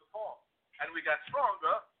not look at the form. And we got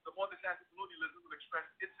stronger the more this anti-colonialism will express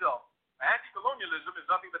itself. Anti-colonialism is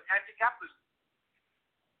nothing but anti-capitalism.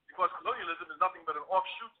 Because colonialism is nothing but an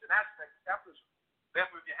offshoot, an aspect of capitalism.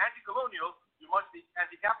 Therefore, if you're anti-colonial, you must be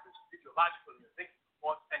anti-capitalist ideologically in your thinking,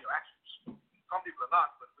 thoughts, and your actions. Some people are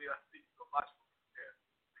not, but we are speaking logically.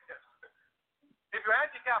 Yeah. Yes. If you're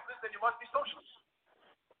anti-capitalist, then you must be socialist.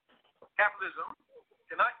 Capitalism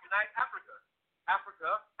cannot unite Africa.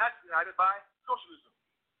 Africa has to be united by socialism.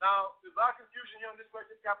 Now, there's a lot of confusion here on this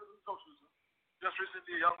question, capitalism and socialism. Just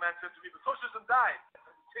recently, a young man said to me, but socialism died.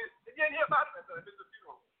 You didn't hear about it at the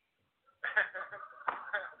funeral.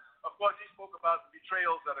 Of course, he spoke about the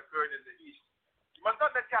betrayals that occurred in the East. You must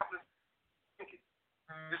not let capitalism think it.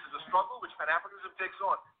 This is a struggle which Pan-Africanism takes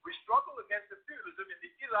on. We struggle against imperialism in the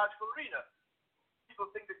ideological arena. People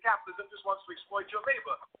think that capitalism just wants to exploit your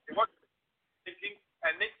labor. It wants to thinking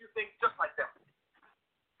and make you think just like them.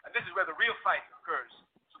 And this is where the real fight occurs.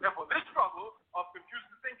 So therefore, this struggle of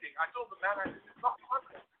confusing thinking, I told the man, it's not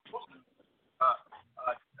possible.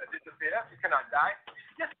 Disappear, you cannot die.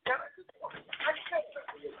 Yes, you can. I said, oh, I can't.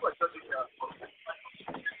 What does it do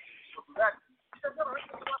that? He said, no,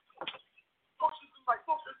 socialism by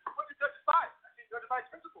socialism, what did judge by? I think judge by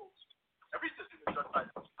principles. Every system is judged by.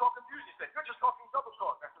 It's all confused. He said, you're just talking double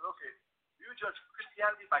talk. I said, okay, do you judge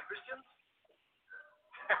Christianity by Christians?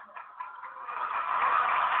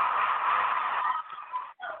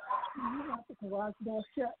 You have to watch that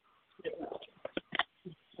shut.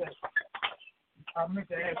 I'm not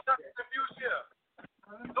confused here.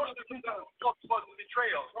 Socialism talks about the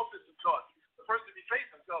betrayal. Socialism taught the person who betrays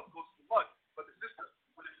himself goes to the mud, but the system,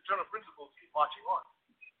 with its eternal principles, keep marching on.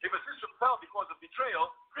 If a system fell because of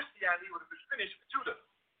betrayal, Christianity would have been finished with Judas.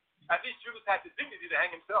 At least Judas had the dignity to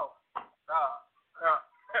hang himself.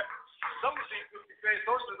 Some of these who betray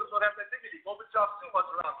socialism don't have that dignity. Gorbachev still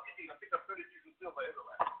was around speaking, I think, of 33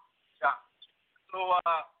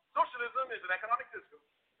 Socialism is an economic system,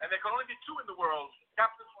 and there can only be two in the world,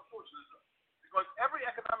 capitalism or socialism, because every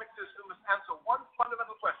economic system must answer one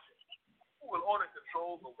fundamental question: who will own and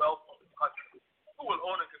control the wealth of the country? Who will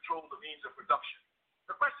own and control the means of production?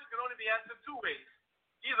 The question can only be answered two ways.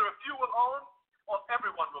 Either a few will own, or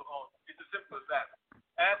everyone will own. It's as simple as that.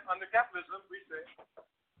 And under capitalism, we say,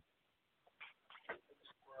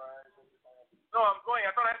 no, I'm going.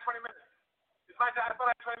 I thought I had 20 minutes. It's my time. I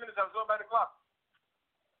thought I had 20 minutes. I was going by the clock.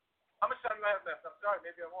 How much time do I have left? I'm sorry.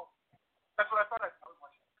 Maybe I won't. That's what I thought I was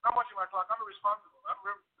watching. I'm watching my clock. I'm irresponsible. I'm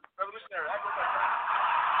revolutionary. I go by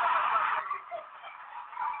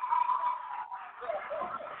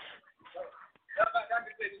that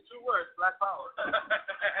could say two words: Black Power.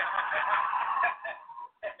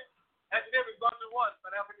 And today we've gone through one,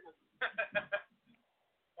 Pan-Africanism.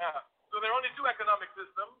 So there are only two economic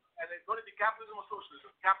systems, and it's going to be capitalism or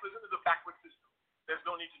socialism. Capitalism is a backward system. There's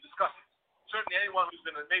no need to discuss it. Certainly anyone who's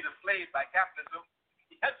been made a slave by capitalism,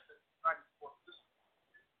 he has to try to support the system.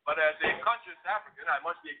 But as a conscious African, I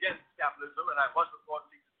must be against capitalism, and I must, of course,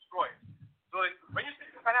 seek to destroy it. So when you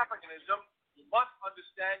speak of Pan-Africanism, you must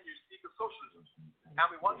understand you speak of socialism. And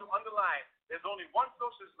we want to underline there's only one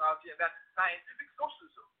socialism out here, and that's scientific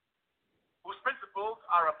socialism, whose principles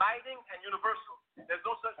are abiding and universal. There's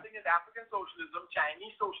no such thing as African socialism,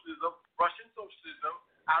 Chinese socialism, Russian socialism,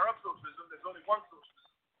 Arab socialism. There's only one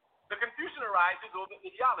socialism. The confusion arises over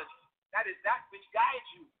ideology. That is that which guides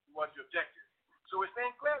you towards your objective. So we're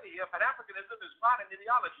saying clearly here, Pan-Africanism is not an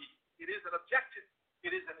ideology. It is an objective.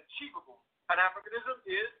 It is an achievable. Pan-Africanism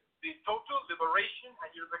is the total liberation and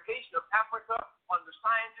unification of Africa under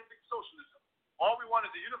scientific socialism. All we want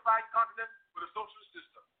is a unified continent with a socialist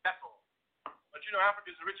system. That's all. But you know,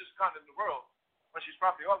 Africa is the richest continent in the world. When she's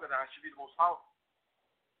properly organized, she'll be the most powerful.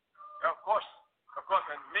 Yeah, of course. Of course.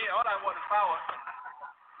 And me, all I want is power.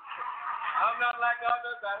 I'm not like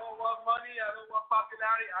others. I don't want money. I don't want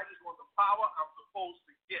popularity. I just want the power I'm supposed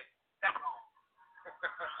to get. That's all.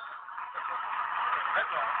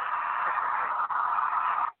 That's all.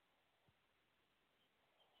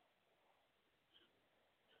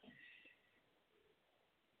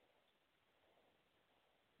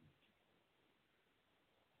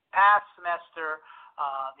 Past semester,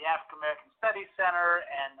 the African American Studies Center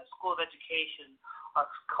and the School of Education are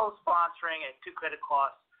co-sponsoring at 2 credit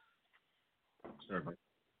costs. Sorry,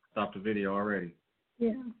 stopped the video already.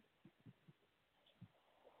 Yeah.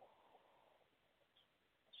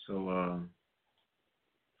 So,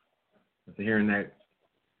 after hearing that,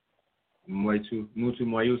 Mutu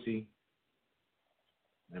Mayusi,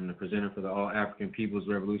 I'm the presenter for the All African People's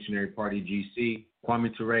Revolutionary Party, GC.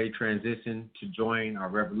 Kwame Ture transitioned to join our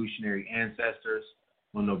revolutionary ancestors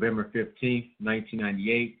on November 15th,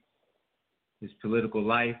 1998. His political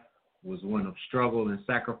life was one of struggle and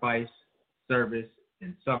sacrifice, service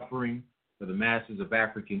and suffering for the masses of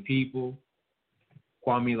African people.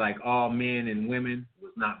 Kwame, like all men and women,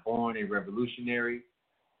 was not born a revolutionary,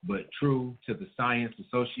 but true to the science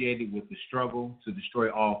associated with the struggle to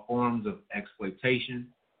destroy all forms of exploitation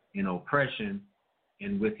and oppression,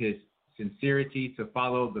 and with his sincerity to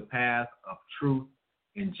follow the path of truth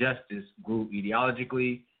and justice, grew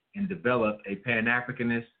ideologically and developed a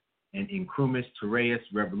Pan-Africanist and Nkrumah's Tureist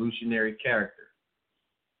revolutionary character.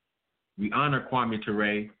 We honor Kwame Ture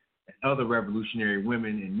and other revolutionary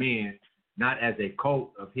women and men not as a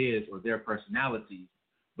cult of his or their personalities,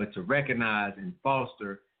 but to recognize and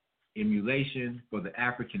foster emulation for the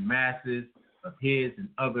African masses of his and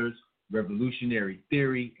others' revolutionary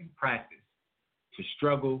theory and practice, to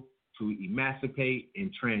struggle to emancipate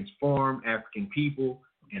and transform African people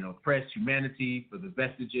and oppress humanity for the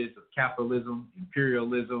vestiges of capitalism,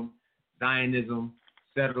 imperialism, Zionism,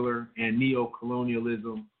 settler and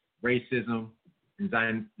neo-colonialism, racism,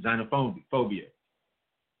 and xenophobia.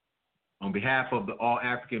 On behalf of the All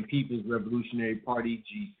African People's Revolutionary Party,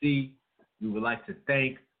 GC, we would like to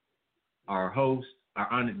thank our host,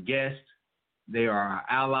 our honored guests. They are our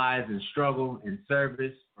allies in struggle and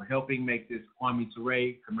service for helping make this Kwame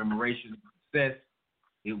Ture commemoration a success.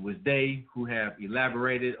 It was they who have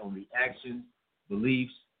elaborated on the actions,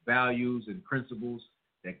 beliefs, values, and principles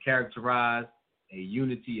that characterize a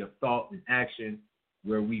unity of thought and action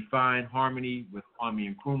where we find harmony with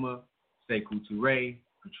Kwame Nkrumah, Sekou Touré,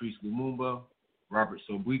 Patrice Lumumba, Robert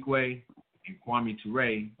Sobukwe, and Kwame Ture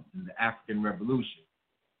in the African Revolution.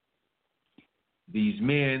 These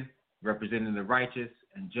men, representing the righteous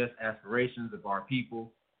and just aspirations of our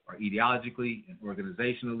people, are ideologically and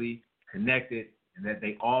organizationally connected, and that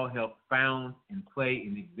they all help found and play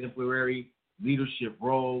an exemplary leadership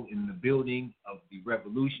role in the building of the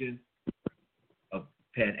revolution of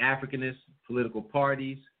Pan-Africanist political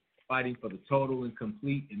parties, fighting for the total and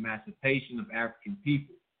complete emancipation of African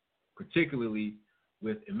people, particularly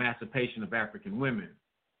with emancipation of African women.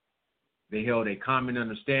 They held a common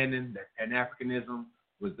understanding that Pan-Africanism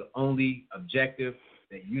was the only objective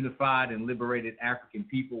that unified and liberated African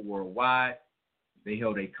people worldwide. They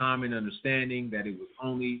held a common understanding that it was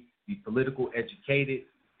only the political educated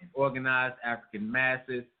and organized African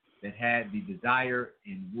masses that had the desire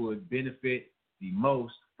and would benefit the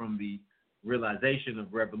most from the realization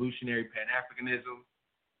of revolutionary Pan-Africanism.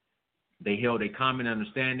 They held a common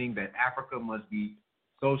understanding that Africa must be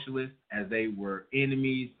socialist, as they were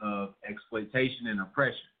enemies of exploitation and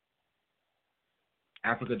oppression.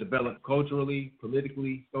 Africa developed culturally,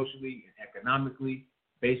 politically, socially, and economically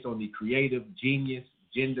based on the creative genius,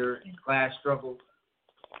 gender, and class struggle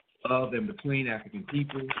of and between African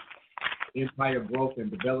people. Empire growth and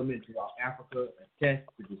development throughout Africa attest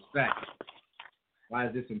to this fact. Why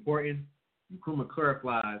is this important? Nkrumah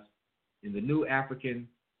clarifies, in the new African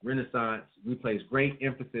Renaissance, we place great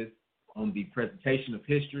emphasis on the presentation of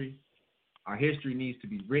history. Our history needs to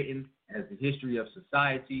be written as the history of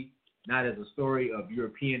society, not as a story of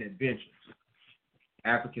European adventures.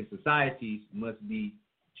 African societies must be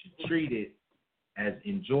treated as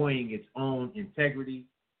enjoying its own integrity.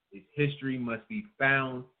 Its history must be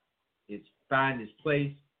find its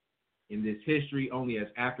place in this history only as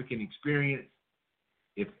African experience,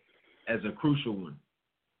 if as a crucial one.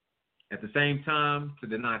 At the same time, to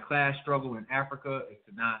deny class struggle in Africa is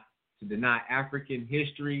to deny African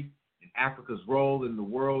history and Africa's role in the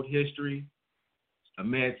world history.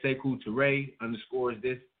 Ahmed Sekou Ture underscores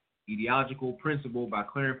this ideological principle by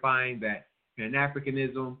clarifying that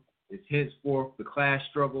Pan-Africanism is henceforth the class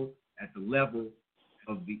struggle at the level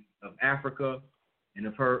of Africa and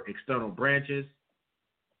of her external branches.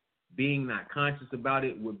 Being not conscious about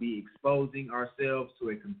it would be exposing ourselves to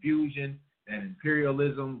a confusion that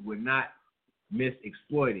imperialism would not miss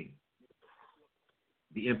exploiting.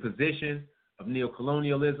 The imposition of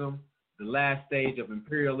neocolonialism, the last stage of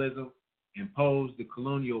imperialism, imposed the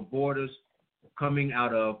colonial borders coming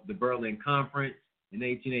out of the Berlin Conference in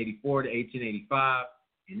 1884 to 1885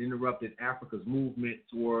 and interrupted Africa's movement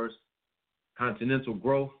towards continental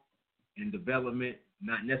growth and development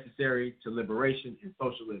not necessary to liberation and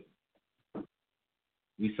socialism.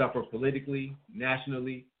 We suffer politically,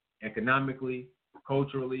 nationally, economically,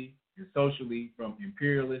 culturally, and socially from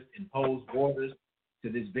imperialist imposed borders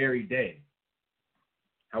to this very day.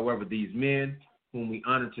 However, these men whom we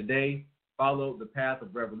honor today followed the path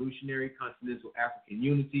of revolutionary continental African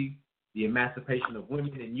unity, the emancipation of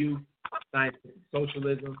women and youth, scientific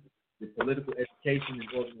socialism, the political education and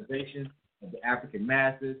organization of the African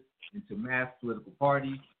masses into mass political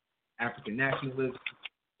parties, African nationalism,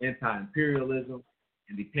 anti-imperialism,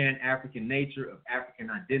 and the pan-African nature of African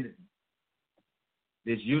identity.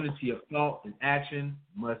 This unity of thought and action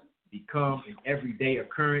must become an everyday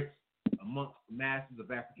occurrence amongst the masses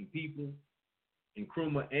of African people.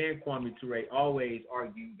 Nkrumah and Kwame Ture always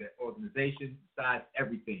argue that organization decides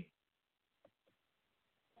everything.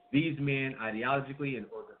 These men, ideologically and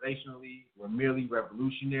organizationally, were merely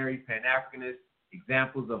revolutionary Pan-Africanist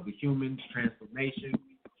examples of the human transformation,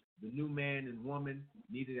 the new man and woman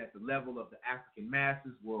needed at the level of the African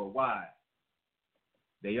masses worldwide.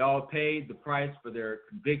 They all paid the price for their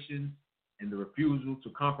convictions and the refusal to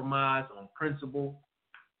compromise on principle.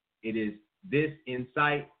 It is this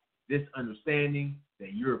insight, this understanding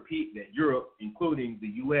that Europe, including the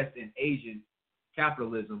U.S. and Asian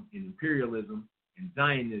capitalism and imperialism and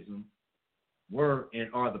Zionism, were and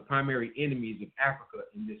are the primary enemies of Africa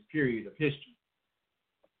in this period of history.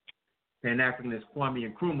 Pan-Africanist Kwame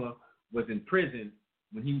Nkrumah was in prison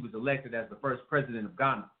when he was elected as the first president of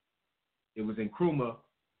Ghana. It was Nkrumah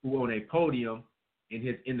who, on a podium in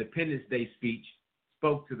his Independence Day speech,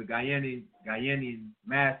 spoke to the Ghanaian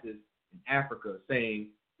masses in Africa, saying,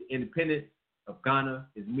 "The independence of Ghana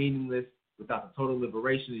is meaningless without the total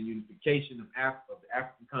liberation and unification of the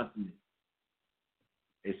African continent."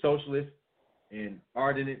 A socialist and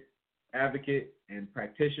ardent advocate and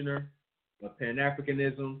practitioner of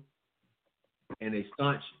Pan-Africanism and a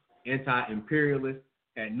staunch anti-imperialist,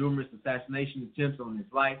 had numerous assassination attempts on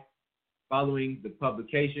his life. Following the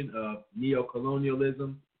publication of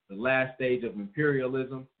Neocolonialism, the last stage of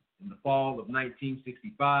imperialism, in the fall of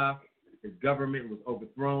 1965, his government was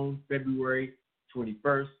overthrown February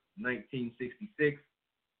 21st, 1966,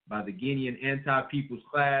 by the Guinean anti-people's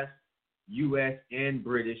class, U.S. and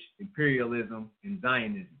British imperialism and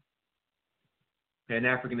Zionism.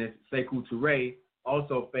 Pan-Africanist Sekou Ture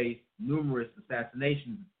also faced numerous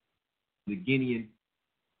assassinations in the Guinean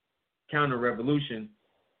counter-revolution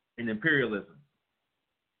and imperialism.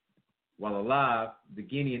 While alive, the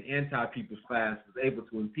Guinean anti-people's class was able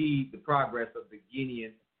to impede the progress of the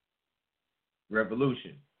Guinean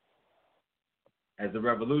revolution. As the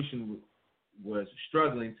revolution was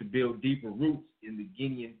struggling to build deeper roots in the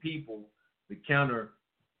Guinean people, the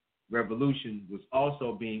counter-revolution was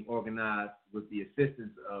also being organized with the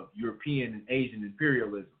assistance of European and Asian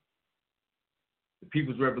imperialism. The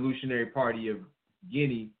People's Revolutionary Party of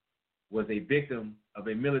Guinea was a victim of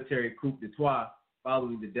a military coup d'etat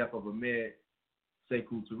following the death of Ahmed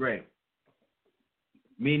Sékou Ture.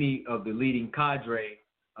 Many of the leading cadre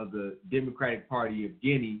of the Democratic Party of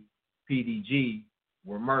Guinea, PDG,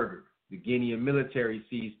 were murdered. The Guinean military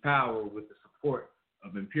seized power with the support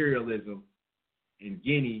of imperialism, and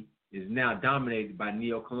Guinea is now dominated by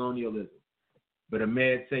neocolonialism. But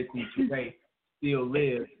Ahmed Sékou Ture still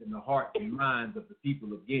lives in the hearts and minds of the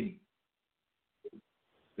people of Guinea.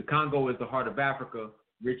 The Congo is the heart of Africa,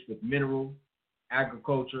 rich with mineral,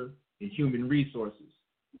 agriculture, and human resources.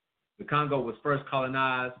 The Congo was first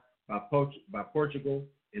colonized by Portugal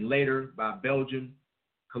and later by Belgian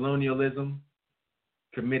colonialism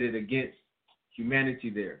committed against humanity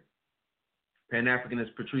there.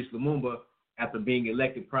 Pan-Africanist Patrice Lumumba, after being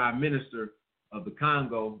elected prime minister of the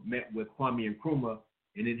Congo, met with Kwame Nkrumah,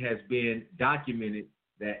 and it has been documented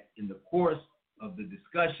that in the course of the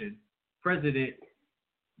discussion, President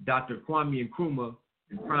Dr. Kwame Nkrumah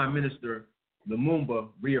and Prime Minister Lumumba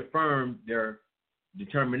reaffirmed their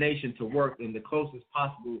determination to work in the closest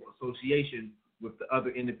possible association with the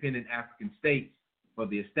other independent African states for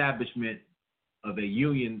the establishment of a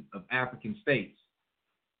union of African states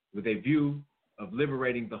with a view of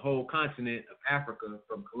liberating the whole continent of Africa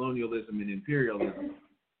from colonialism and imperialism.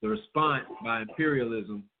 The response by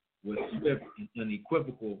imperialism was swift and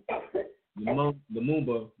unequivocal.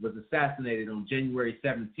 Lumumba was assassinated on January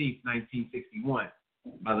 17, 1961,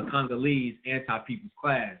 by the Congolese anti-people's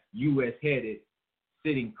class, U.S.-headed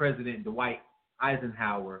sitting President Dwight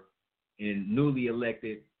Eisenhower and newly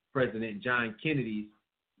elected President John Kennedy's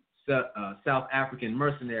South African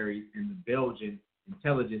mercenaries in the Belgian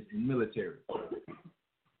intelligence and military.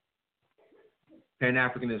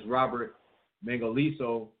 Pan-Africanist Robert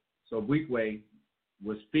Mangaliso Sobukwe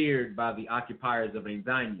was feared by the occupiers of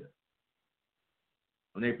Tanzania.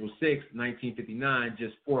 On April 6, 1959,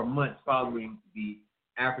 just 4 months following the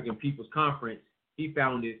African People's Conference, he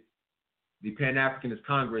founded the Pan-Africanist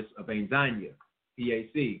Congress of Tanzania,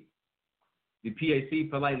 PAC. The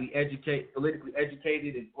PAC politically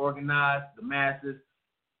educated and organized the masses,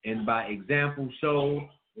 and by example showed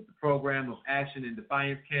with the program of action and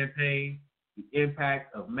defiance campaign the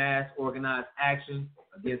impact of mass organized action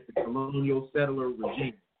against the colonial settler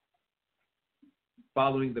regime.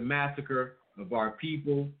 Following the massacre of our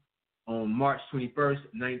people on March 21st,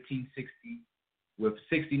 1960, with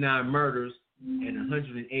 69 murders and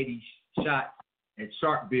 180 shots at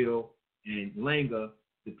Sharpeville and Langa,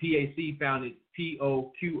 the PAC founded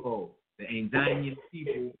POQO, the Tanzanian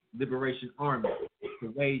People Liberation Army,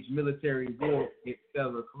 to wage military war against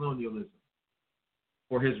settler colonialism.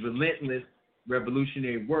 For his relentless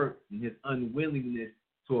revolutionary work and his unwillingness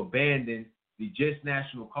to abandon the just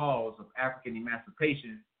national cause of African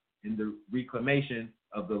emancipation and the reclamation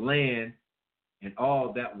of the land and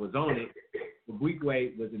all that was on it,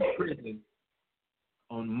 Sobukwe was imprisoned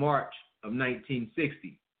on March of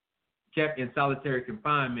 1960, kept in solitary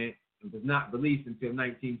confinement, and was not released until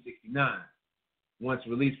 1969. Once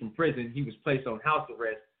released from prison, he was placed on house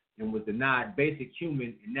arrest and was denied basic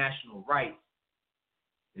human and national rights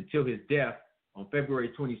until his death on February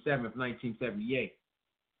 27, 1978.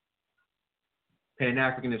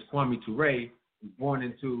 Pan-Africanist Kwame Ture was born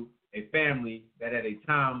into a family that at a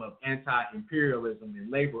time of anti-imperialism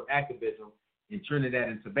and labor activism in Trinidad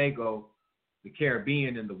and Tobago, the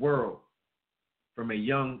Caribbean, and the world. From a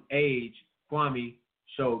young age, Kwame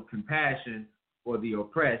showed compassion for the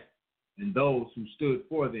oppressed and those who stood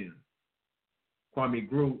for them. Kwame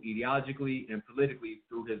grew ideologically and politically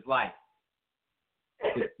through his life.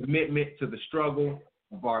 His commitment to the struggle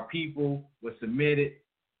of our people was cemented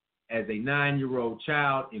as a 9-year-old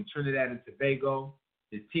child in Trinidad and Tobago,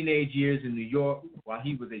 his teenage years in New York while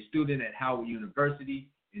he was a student at Howard University,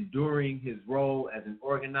 and during his role as an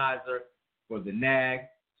organizer for the NAG,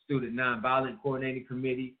 Student Nonviolent Coordinating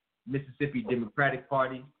Committee, Mississippi Democratic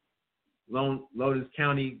Party, Lowndes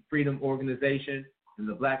County Freedom Organization, and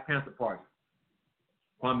the Black Panther Party.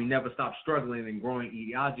 Kwame never stopped struggling and growing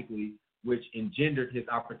ideologically, which engendered his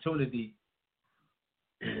opportunity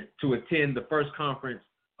to attend the first conference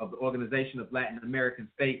of the Organization of Latin American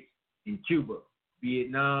States in Cuba,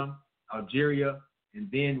 Vietnam, Algeria, and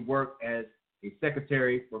then worked as a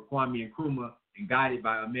secretary for Kwame Nkrumah and guided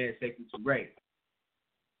by Ahmed Sékou Touré.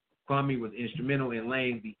 Kwame was instrumental in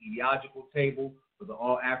laying the ideological table for the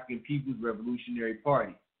All African People's Revolutionary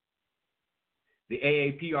Party. The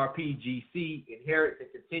AAPRP-GC inherits and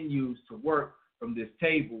continues to work from this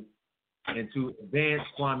table and to advance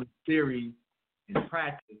Kwame's theory and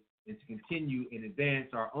practice, and to continue and advance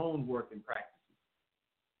our own work and practices.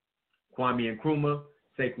 Kwame Nkrumah,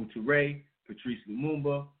 Sekou Ture, Patrice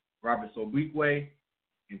Lumumba, Robert Sobukwe,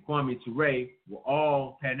 and Kwame Ture were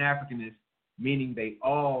all Pan-Africanists, meaning they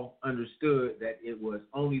all understood that it was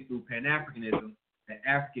only through Pan-Africanism that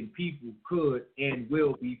African people could and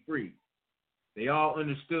will be free. They all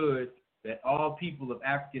understood that all people of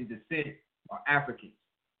African descent are Africans.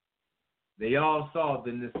 They all saw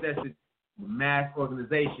the necessity of mass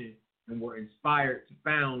organization and were inspired to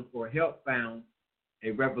found or help found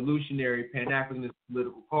a revolutionary Pan-Africanist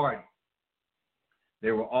political party.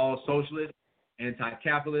 They were all socialists,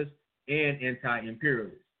 anti-capitalist, and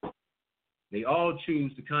anti-imperialist. They all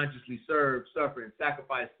choose to consciously serve, suffer, and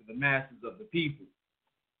sacrifice to the masses of the people.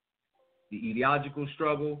 The ideological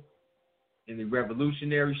struggle and the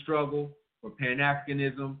revolutionary struggle for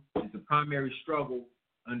Pan-Africanism is the primary struggle,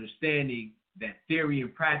 understanding that theory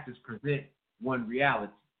and practice present one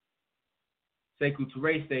reality. Sekou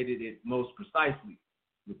Ture stated it most precisely: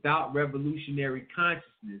 without revolutionary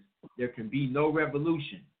consciousness, there can be no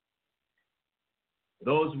revolution.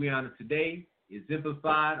 Those we honor today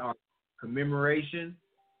exemplified our commemoration,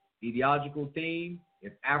 ideological theme.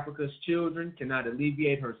 If Africa's children cannot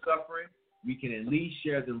alleviate her suffering, we can at least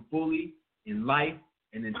share them fully in life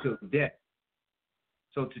and until death.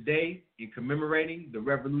 So today, in commemorating the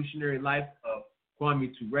revolutionary life of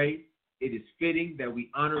Kwame Ture, it is fitting that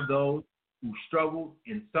we honor those who struggled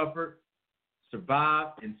and suffered,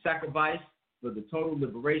 survived, and sacrificed for the total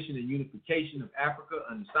liberation and unification of Africa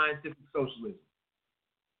under scientific socialism.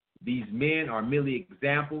 These men are merely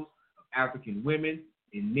examples of African women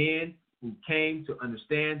and men who came to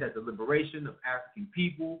understand that the liberation of African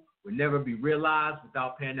people would never be realized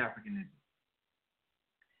without Pan-Africanism.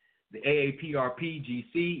 The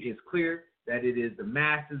AAPRP-GC is clear that it is the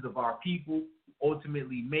masses of our people who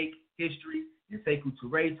ultimately make history, and Sekou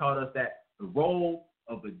Ture taught us that the role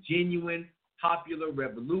of a genuine popular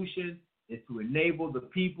revolution is to enable the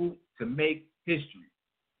people to make history.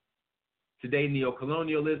 Today,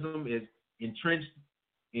 neocolonialism is entrenched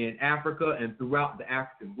in Africa and throughout the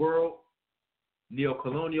African world.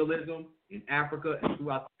 Neocolonialism in Africa and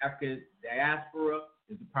throughout the African diaspora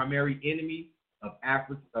is the primary enemy of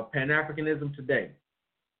Pan-Africanism today.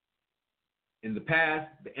 In the past,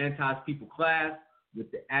 the anti-people class, with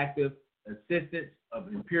the active assistance of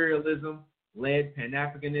imperialism, led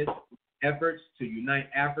Pan-Africanist efforts to unite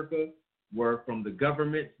Africa were from the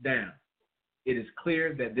governments down. It is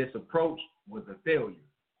clear that this approach was a failure.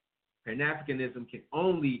 Pan-Africanism can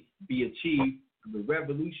only be achieved through the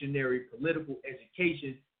revolutionary political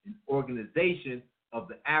education and organization of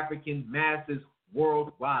the African masses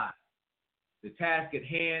worldwide. The task at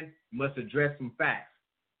hand must address some facts.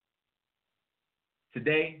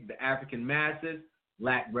 Today, the African masses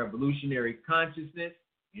lack revolutionary consciousness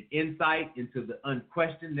and insight into the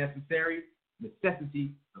unquestioned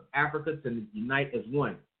necessity of Africa to unite as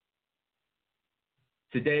one.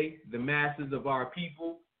 Today, the masses of our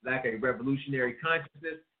people lack a revolutionary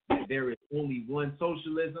consciousness that there is only one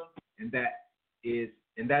socialism, and that is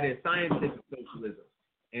scientific socialism,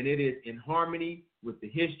 and it is in harmony with the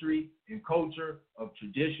history and culture of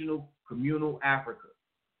traditional communal Africa.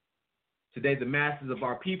 Today, the masses of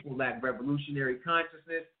our people lack revolutionary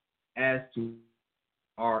consciousness as to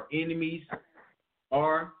our enemies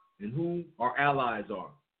are and who our allies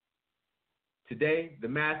are. Today, the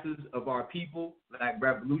masses of our people lack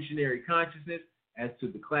revolutionary consciousness as to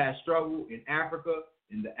the class struggle in Africa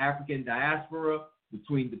and the African diaspora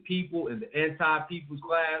between the people and the anti-people's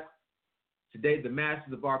class. Today, the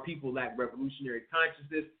masses of our people lack revolutionary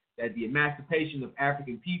consciousness that the emancipation of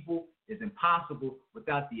African people is impossible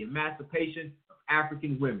without the emancipation of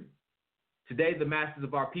African women. Today, the masses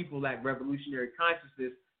of our people lack revolutionary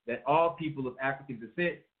consciousness that all people of African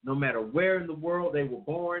descent, no matter where in the world they were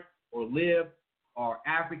born or live, are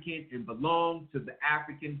African and belong to the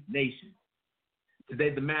African nation.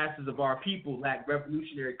 Today, the masses of our people lack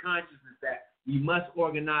revolutionary consciousness that we must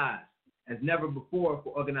organize as never before,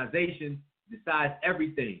 for organization decides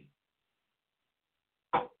everything.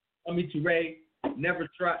 Kwame Ture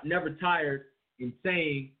never tired in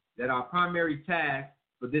saying that our primary task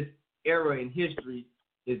for this era in history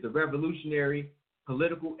is the revolutionary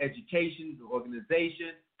political education, the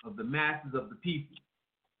organization of the masses of the people.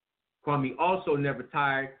 Kwame also never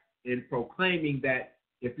tired in proclaiming that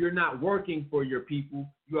if you're not working for your people,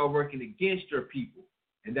 you are working against your people,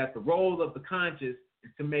 and that the role of the conscious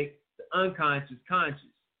is to make the unconscious conscious.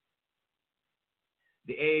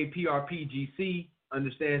 The AAPRPGC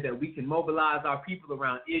understands that we can mobilize our people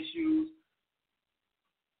around issues,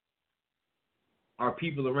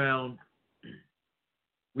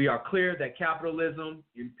 we are clear that capitalism,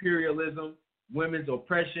 imperialism, women's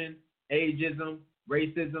oppression, ageism,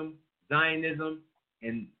 racism, Zionism,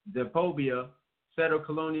 and xenophobia,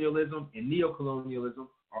 settler-colonialism, and neocolonialism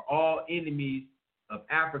are all enemies of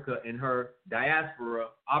Africa and her diaspora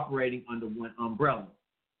operating under one umbrella.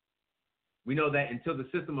 We know that until the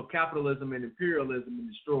system of capitalism and imperialism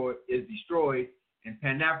is destroyed and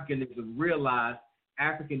Pan-Africanism realized,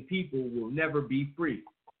 African people will never be free.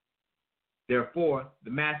 Therefore, the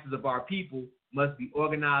masses of our people must be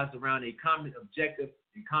organized around a common objective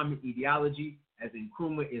and common ideology, as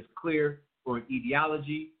Nkrumah is clear, for an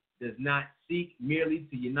ideology does not seek merely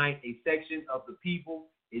to unite a section of the people,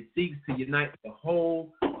 it seeks to unite the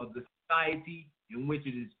whole of the society in which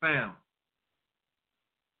it is found.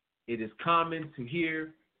 It is common to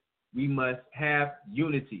hear we must have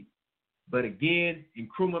unity. But again,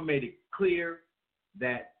 Nkrumah made it clear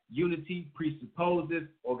that unity presupposes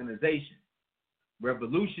organization,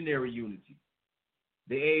 revolutionary unity.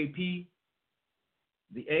 The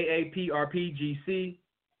AAPRPGC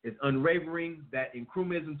is unwavering that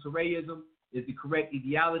Nkrumahism-Toureism is the correct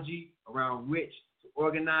ideology around which to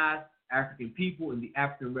organize African people in the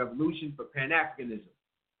African Revolution for Pan-Africanism,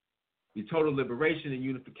 the total liberation and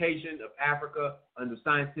unification of Africa under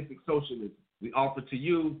scientific socialism. We offer to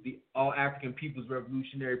you, the All African People's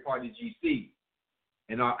Revolutionary Party GC,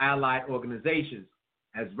 and our allied organizations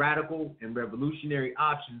as radical and revolutionary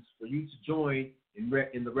options for you to join in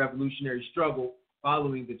the revolutionary struggle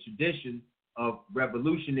following the tradition of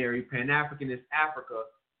revolutionary Pan-Africanist Africa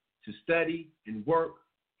to study and work,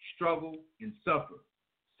 struggle and suffer,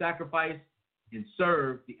 sacrifice and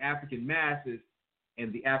serve the African masses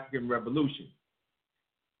and the African Revolution.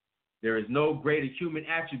 There is no greater human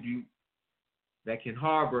attribute that can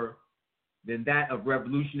harbor than that of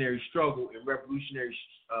revolutionary struggle and revolutionary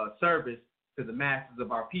service to the masses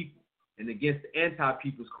of our people and against the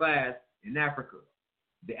anti-people's class in Africa,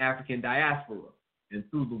 the African diaspora, and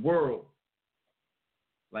through the world.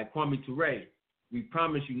 Like Kwame Ture, we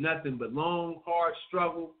promise you nothing but long, hard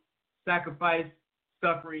struggle, sacrifice,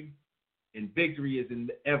 suffering, and victory is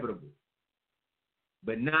inevitable,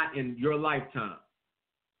 but not in your lifetime.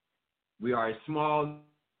 We are small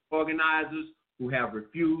organizers who have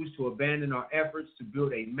refused to abandon our efforts to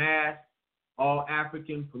build a mass,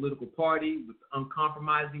 all-African political party with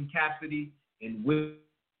uncompromising capacity and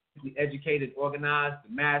willfully educated, organized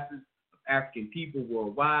the masses of African people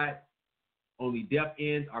worldwide. Only death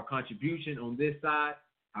ends our contribution on this side.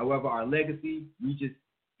 However, our legacy reaches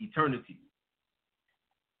eternity.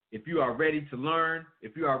 If you are ready to learn,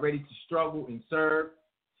 if you are ready to struggle and serve,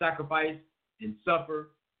 sacrifice and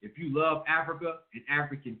suffer, if you love Africa and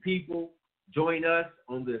African people, join us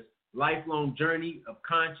on this lifelong journey of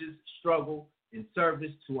conscious struggle and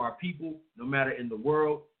service to our people, no matter in the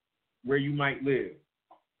world where you might live.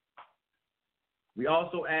 We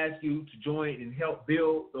also ask you to join and help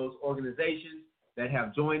build those organizations that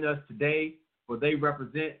have joined us today, for they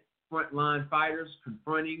represent frontline fighters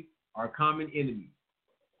confronting our common enemies.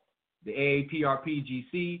 The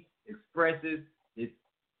AAPRPGC expresses its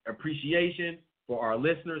appreciation for our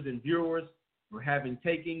listeners and viewers for having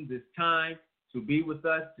taken this time to be with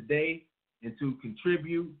us today and to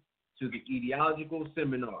contribute to the ideological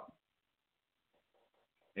seminar.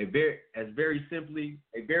 A very simply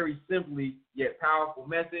yet powerful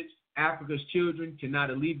message. Africa's children cannot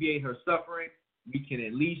alleviate her suffering. We can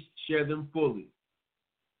at least share them fully.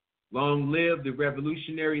 Long live the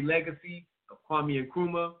revolutionary legacy of Kwame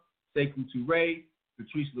Nkrumah, Sekou Ture,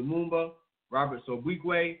 Patrice Lumumba, Robert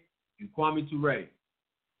Sobukwe, and Kwame Ture.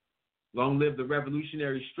 Long live the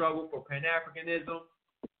revolutionary struggle for Pan-Africanism,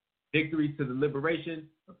 victory to the liberation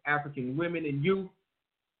of African women and youth,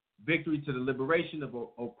 victory to the liberation of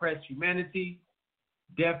oppressed humanity,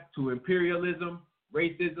 death to imperialism,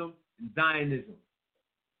 racism, and Zionism.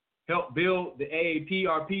 Help build the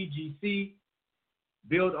AAPRPGC,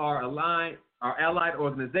 build our allied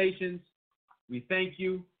organizations. We thank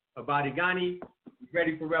you. Abadi Ghani,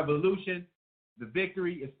 ready for revolution. The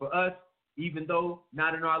victory is for us, even though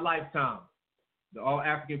not in our lifetime. The All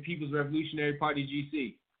African People's Revolutionary Party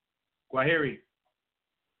GC. Kwaheri.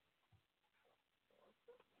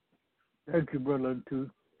 Thank you, Brother Ntu.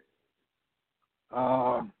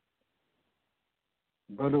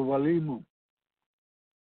 Brother Walimu,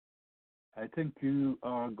 I think you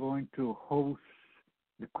are going to host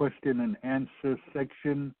the question and answer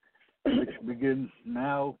section, which begins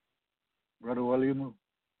now. Brother Walimu.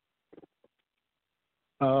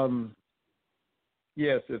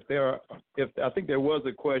 Yes, if I think there was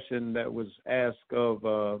a question that was asked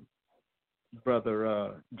of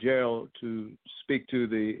Brother Gerald to speak to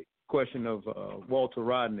the question of Walter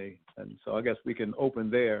Rodney, and so I guess we can open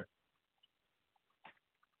there.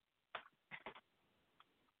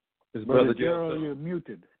 Is Brother Gerald, you're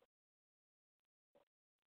muted.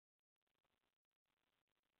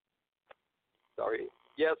 Sorry.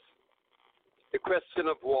 Yes, the question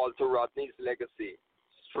of Walter Rodney's legacy,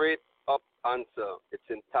 straight up answer. It's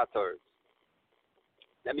in tatters.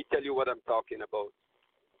 Let me tell you what I'm talking about.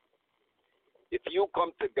 If you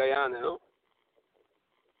come to Guyana,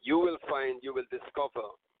 you will discover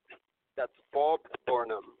that Forbes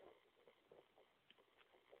Burnham,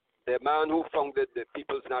 the man who founded the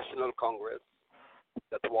People's National Congress,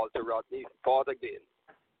 that Walter Rodney fought against,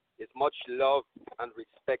 is much loved and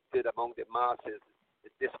respected among the masses, the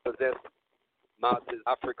dispossessed masses,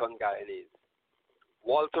 African Guyanese.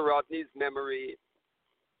 Walter Rodney's memory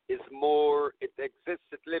is more, it exists,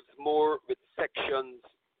 it lives more with sections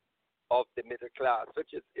of the middle class,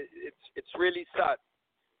 which is, it's really sad.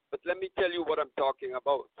 But let me tell you what I'm talking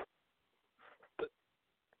about.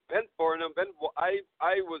 When Burnham, when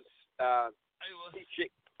I was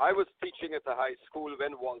teaching at a high school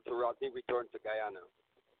when Walter Rodney returned to Guyana.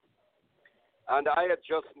 And I had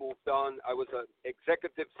just moved on. I was an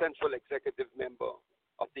central executive member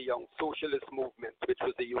of the Young Socialist Movement, which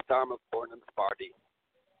was the youth arm of Burnham's party.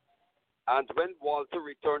 And when Walter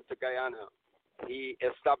returned to Guyana, he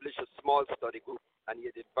established a small study group, and he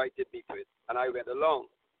had invited me to it. And I went along,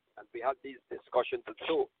 and we had these discussions and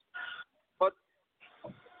so. But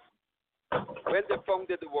when they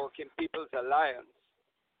founded the Working People's Alliance,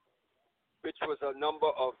 which was a number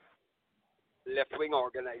of left-wing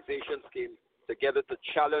organizations came together to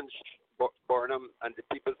challenge Burnham and the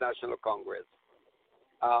People's National Congress,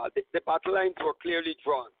 the battle lines were clearly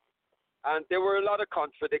drawn. And there were a lot of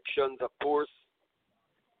contradictions, of course,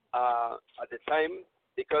 at the time,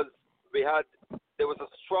 because there was a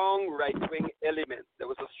strong right-wing element. There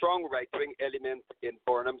was a strong right-wing element in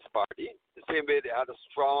Burnham's party, the same way they had a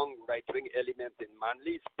strong right-wing element in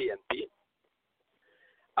Manley's PNP.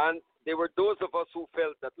 And there were those of us who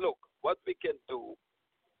felt that, look, what we can do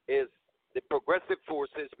is the progressive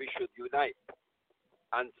forces, we should unite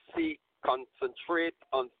and concentrate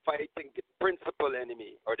on fighting the principal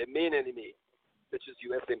enemy or the main enemy, which is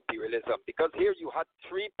U.S. imperialism. Because here you had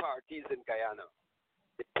three parties in Guyana,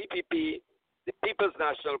 the PPP, the People's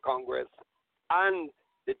National Congress, and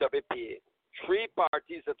the WPA. Three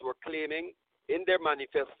parties that were claiming in their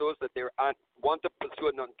manifestos that they want to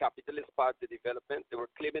pursue a non-capitalist path to development. They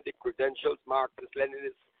were claiming the credentials, Marxist,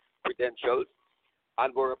 Leninist credentials,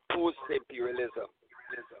 and were opposed to imperialism.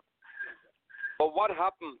 But what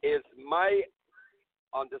happened is my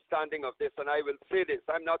understanding of this, and I will say this,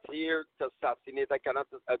 I'm not here to assassinate. I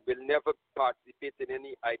will never participate in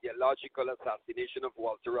any ideological assassination of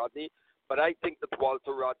Walter Rodney, but I think that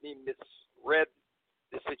Walter Rodney misread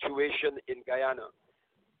the situation in Guyana,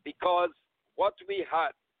 because what we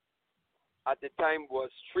had at the time was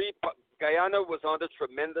Guyana was under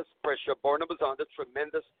tremendous pressure. Burnham was under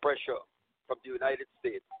tremendous pressure from the United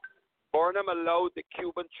States. Burnham allowed the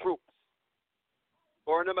Cuban troops.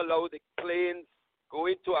 Burnham allowed the planes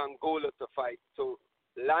going to Angola to fight, to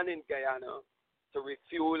land in Guyana, to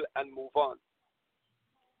refuel and move on.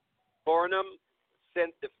 Burnham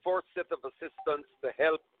sent the first set of assistance to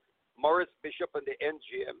help Maurice Bishop and the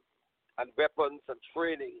NGM and weapons and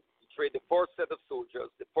training. He trained the first set of soldiers,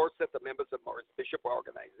 the first set of members of Maurice Bishop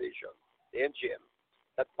organization, the NGM,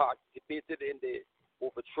 that participated in the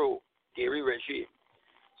overthrow Gary regime.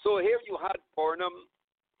 So here you had Burnham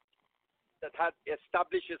that had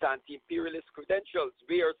established his anti-imperialist credentials.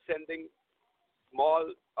 We are sending small,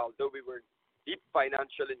 although we were in deep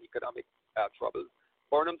financial and economic trouble,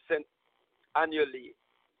 Burnham sent annually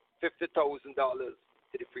 $50,000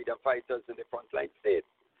 to the freedom fighters in the frontline states.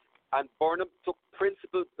 And Burnham took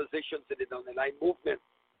principal positions in the non-aligned movement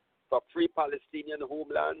for free Palestinian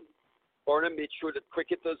homeland. Burnham made sure that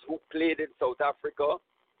cricketers who played in South Africa,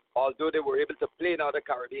 although they were able to play in other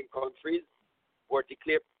Caribbean countries, were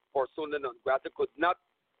declared persona non grata, could not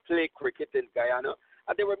play cricket in Guyana.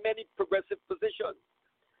 And there were many progressive positions.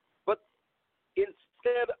 But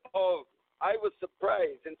I was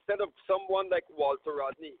surprised, instead of someone like Walter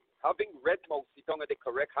Rodney having read Mao Zedong and the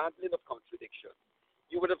correct handling of contradiction,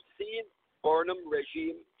 you would have seen Burnham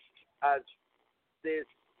regime as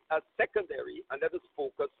secondary, and let us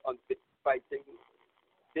focus on fighting,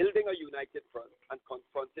 building a united front, and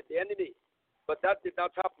confronting the enemy. But that did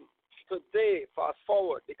not happen. Today, fast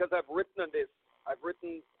forward, because I've written on this, I've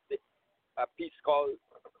written a piece called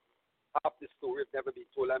Half the Story of Never Been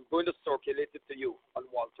Told. congratulated to you on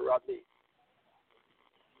Walter Rodney.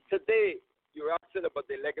 Today, you're asking about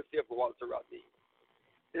the legacy of Walter Rodney.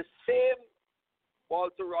 The same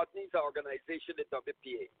Walter Rodney's organization, the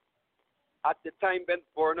WPA, at the time when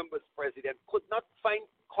Burnham was president, could not find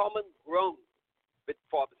common ground with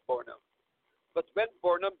Forbes Burnham. But when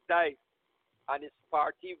Burnham died and his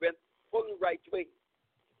party went full right wing,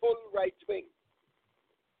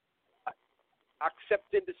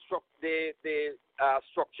 accepting the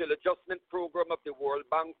structural adjustment program of the World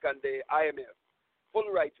Bank and the IMF, full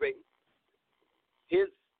right wing, his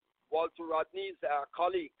Walter Rodney's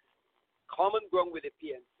colleagues, common ground with the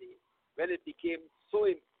PNC, when it became so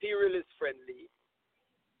imperialist friendly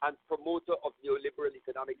and promoter of neoliberal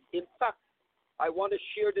economics. In fact, I want to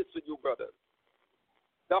share this with you, brothers.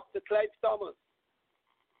 Dr. Clive Thomas,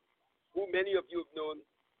 who many of you have known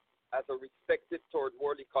as a respected third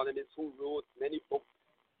world economist who wrote many books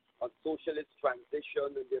on socialist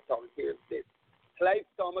transition and the authoritarian state, Clive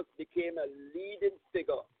Thomas became a leading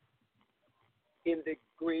figure in the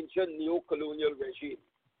Granger neo-colonial regime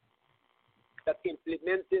that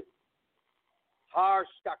implemented harsh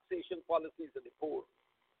taxation policies of the poor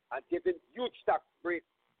and given huge tax breaks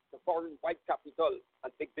to foreign white capital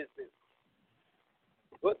and big business.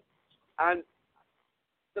 Good. And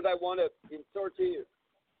that I want to insert here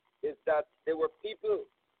is that there were people,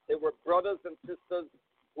 there were brothers and sisters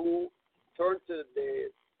who turned to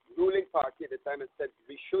the ruling party at the time and said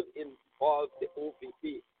we should involve the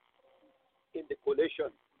OVP in the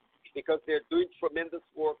coalition because they're doing tremendous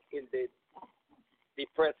work in the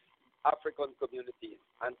depressed African communities.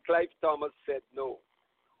 And Clive Thomas said no.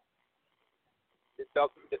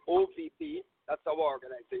 The OVP, that's our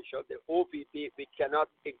organization, the OVP, we cannot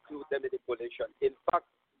include them in the coalition. In fact,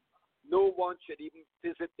 no one should even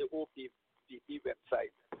visit the OVP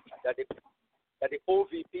website. That the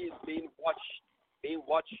OVP is being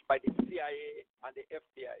watched by the CIA and the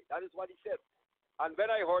FBI. That is what he said. And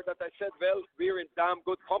when I heard that, I said, well, we're in damn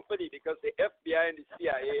good company because the FBI and the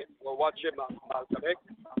CIA were watching Malcolm X.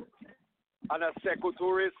 And as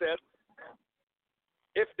Ture said,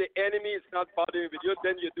 if the enemy is not bothering with you,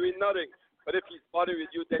 then you're doing nothing. But if he's bothering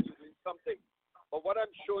with you, then you're doing something. But what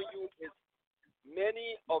I'm showing you is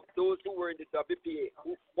many of those who were in the WPA,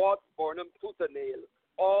 who fought Burnham tooth and nail,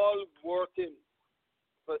 all working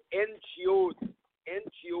for NGOs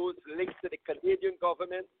linked to the Canadian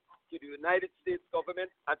government, to the United States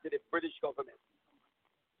government, and to the British government.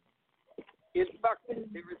 In fact,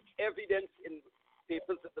 there is evidence in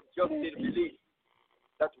papers that have just been released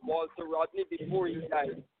that Walter Rodney, before he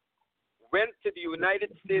died, went to the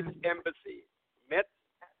United States Embassy, met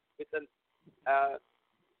with an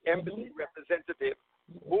embassy representative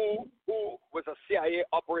who was a CIA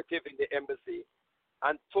operative in the embassy,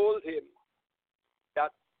 and told him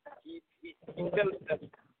that he felt that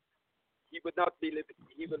he would not be living,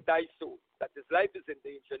 he will die soon, that his life is in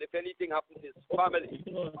danger, and if anything happens to his family,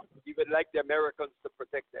 he would like the Americans to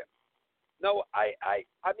protect them. Now, I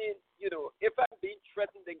mean, you know, if I'm being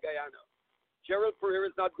threatened in Guyana, Gerald Pereira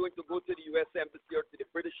is not going to go to the U.S. Embassy or to the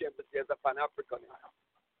British Embassy as a Pan-Africanist.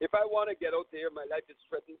 If I want to get out there, my life is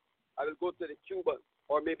threatened, I will go to the Cubans,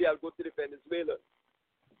 or maybe I'll go to the Venezuelans.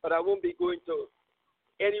 But I won't be going to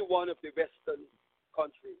any one of the Western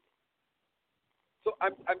countries. So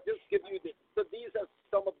I'm just giving you this. So these are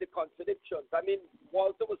some of the contradictions. I mean,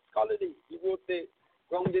 Walter was scholarly. He wrote the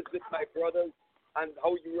Grounded with My Brothers and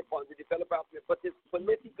How Europe on the Developed Africa. But his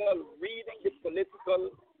political, reading the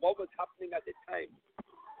political, what was happening at the time,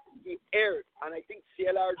 he erred. And I think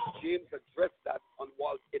C.L.R. James addressed that on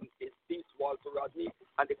in his piece, Walter Rodney,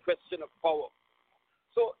 and the question of power.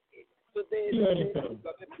 So today, the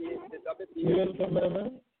WPA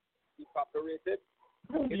evaporated.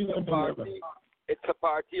 It's a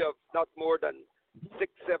party of not more than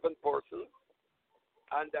 6-7 persons,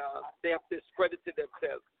 and they have discredited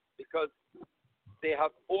themselves because they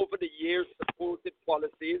have over the years supported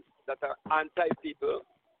policies that are anti-people,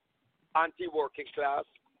 anti-working class,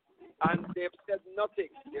 and they have said nothing.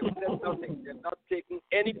 They have said nothing. They have not taken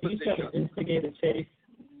any position. Instigate a chase.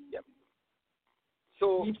 Yep.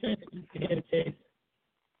 So. Instigate a chase.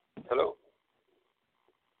 Hello.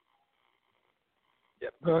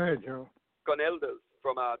 Yep. Go ahead, Joe. Elders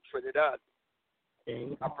from Trinidad,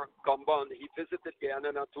 Combon, he visited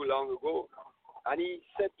Guyana not too long ago, and he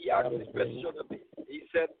asked this question of me. He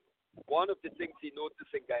said, one of the things he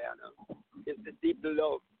noticed in Guyana is the deep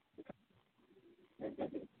love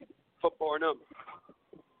for Burnham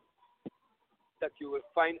that you will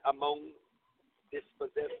find among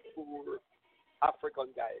dispossessed poor African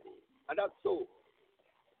Guyanese. And that's so.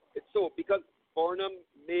 It's so because Burnham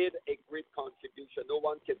made a great contribution. No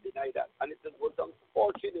one can deny that. And it was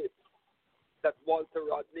unfortunate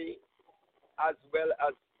Rodney, as well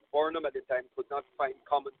as Burnham at the time, could not find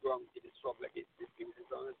common ground in the struggle against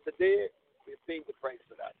imperialism. Today, we're paying the price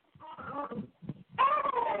for that.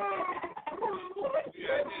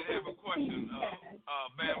 Yeah, I did have a question,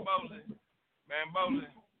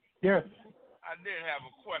 Bambozi. Yes. I did have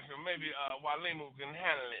a question. Maybe Walimu can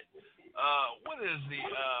handle it. What is the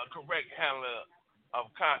correct handling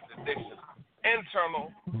of contradiction,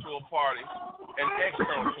 internal to a party and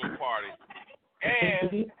external to a party?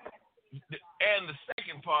 And the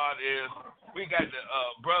second part is we got the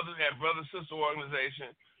brother-sister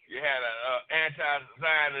organization. You had an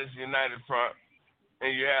anti-Zionist United Front,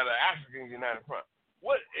 and you had an African United Front.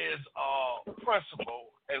 What is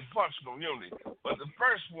principle and functional unity? But the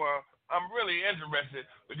first one, I'm really interested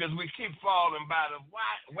because we keep falling by the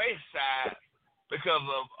wayside because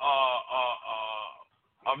of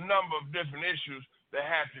a number of different issues that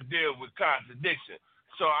have to deal with contradiction.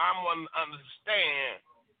 So I want to understand,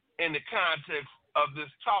 in the context of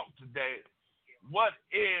this talk today, what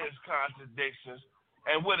is contradictions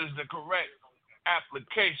and what is the correct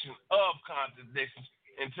application of contradictions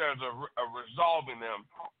in terms of resolving them,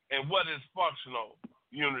 and what is functional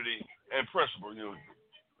unity and principle unity?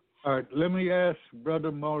 All right, let me ask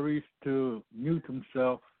Brother Maurice to mute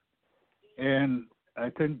himself, and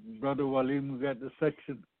I think Brother Walimu got the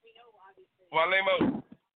section. Walimu.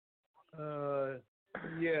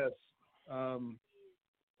 Yes.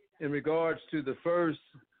 In regards to the first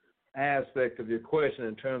aspect of your question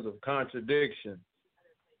in terms of contradiction,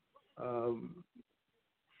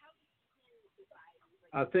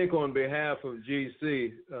 I think on behalf of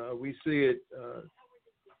GC, we see it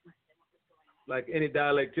like any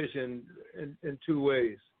dialectician in two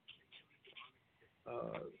ways.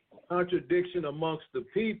 Contradiction amongst the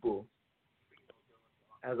people,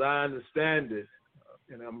 as I understand it,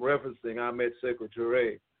 and I'm referencing Ahmed Sekou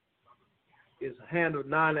Ture, is handled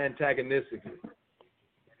non-antagonistically.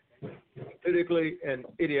 Politically and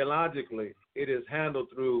ideologically, it is handled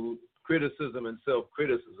through criticism and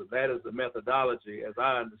self-criticism. That is the methodology, as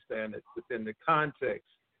I understand it, within the context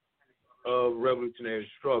of revolutionary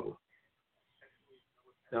struggle.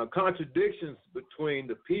 Now, contradictions between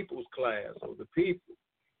the people's class or the people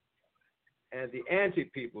and the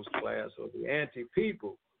anti-people's class or the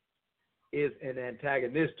anti-people is an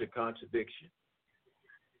antagonistic contradiction.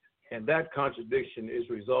 And that contradiction is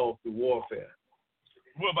resolved through warfare.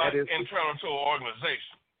 What about internal to an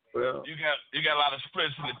organization? Well, you got a lot of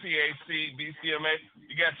splits in the PAC, BCMA.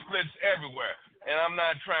 You got splits everywhere, and I'm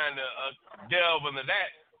not trying to delve into that,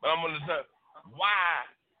 but I'm going to say why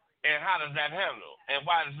and how does that handle, and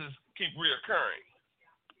why does this keep reoccurring?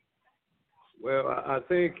 Well, I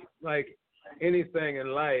think like anything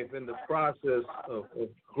in life, in the process of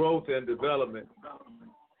growth and development,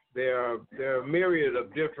 there are a myriad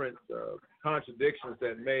of different contradictions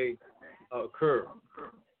that may occur.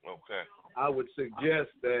 Okay. I would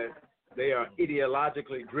suggest that they are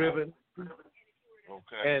ideologically driven.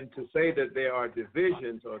 Okay. And to say that there are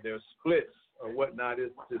divisions or there are splits or whatnot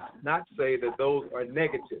is to not say that those are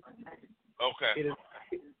negative. Okay. It is,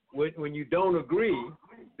 when you don't agree,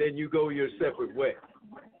 then you go your separate way.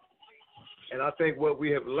 And I think what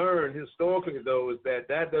we have learned historically, though, is that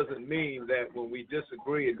doesn't mean that when we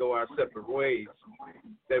disagree and go our separate ways,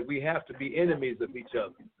 that we have to be enemies of each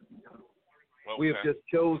other. Okay. We have just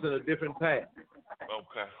chosen a different path.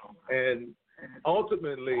 Okay. And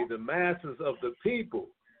ultimately, the masses of the people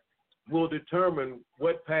will determine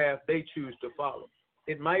what path they choose to follow.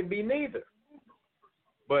 It might be neither.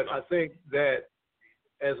 But I think that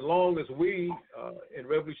as long as we, in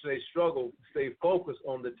revolutionary struggle, stay focused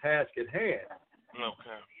on the task at hand,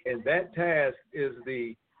 okay, and that task is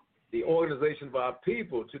the organization of our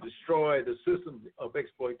people to destroy the system of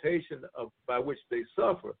exploitation by which they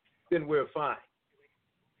suffer, then we're fine.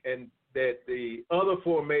 And that the other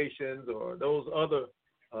formations or those other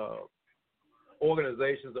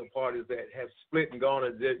organizations or parties that have split and gone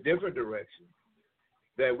in different directions,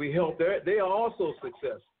 that we help, they are also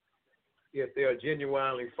successful if they are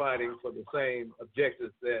genuinely fighting for the same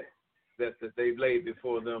objectives that they've laid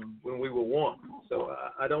before them when we were one. So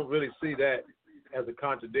I don't really see that as a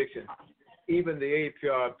contradiction. Even the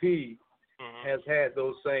APRP has had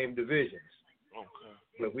those same divisions. Okay.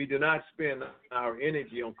 But we do not spend our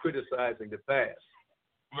energy on criticizing the past.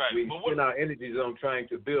 Right. We spend our energies on trying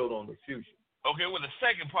to build on the future. Okay, well, the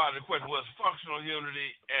second part of the question was functional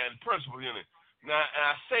unity and principle unity. Now, and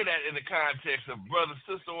I say that in the context of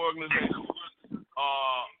brother-sister organizations,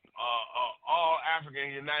 all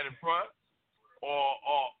African United Front, or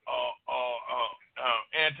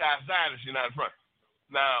anti-Zionist United Front.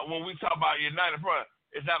 Now, when we talk about United Front,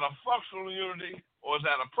 is that a functional unity or or is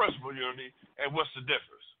that a principal unity, and what's the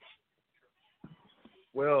difference?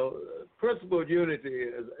 Well, principled unity,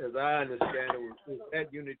 as I understand it, is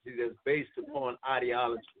that unity that's based upon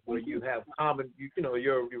ideology, where you have common,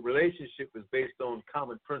 your relationship is based on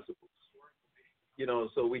common principles.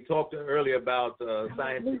 So we talked earlier about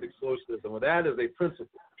scientific socialism. Well, that is a principle.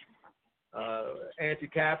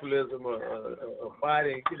 Anti-capitalism or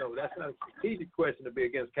fighting, that's not a strategic question to be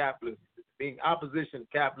against capitalism. Being opposition to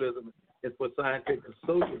capitalism is for scientific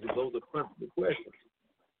socialism. Those are principal questions.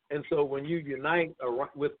 And so when you unite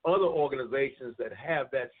with other organizations that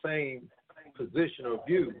have that same position or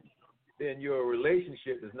view, then your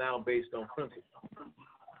relationship is now based on principle.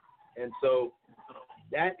 And so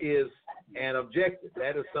that is an objective.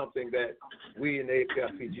 That is something that we in the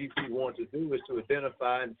APRPGC want to do, is to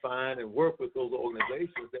identify and find and work with those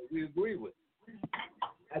organizations that we agree with.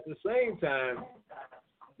 At the same time,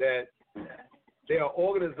 that there are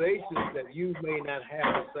organizations that you may not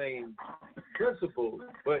have the same principles,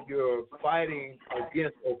 but you're fighting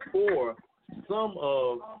against or for some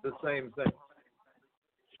of the same things.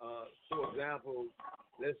 For example,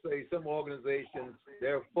 let's say some organizations,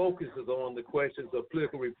 their focus is on the questions of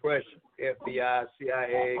political repression, FBI,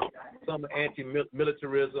 CIA, some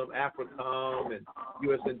anti-militarism, AFRICOM, and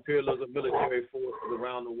U.S. imperialism, military forces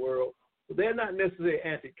around the world. So they're not necessarily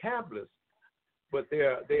anti-capitalist, but they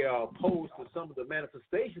are opposed to some of the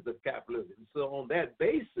manifestations of capitalism. So on that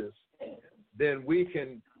basis, then we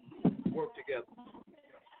can work together.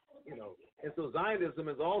 And so Zionism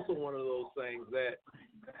is also one of those things that,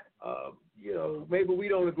 maybe we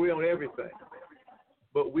don't agree on everything,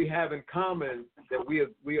 but we have in common that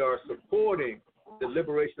we are supporting the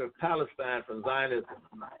liberation of Palestine from Zionism,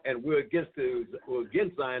 and we're against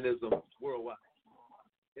Zionism worldwide.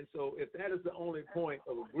 And so if that is the only point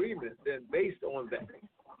of agreement, then based on that,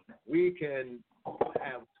 we can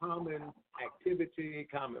have common activity,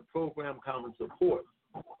 common program, common support.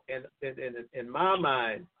 And in my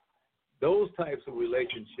mind, those types of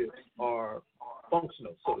relationships are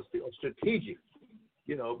functional, so to speak, or strategic,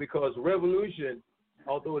 because revolution,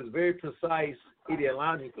 although it is very precise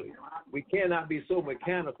ideologically, we cannot be so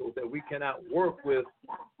mechanical that we cannot work with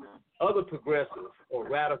other progressive or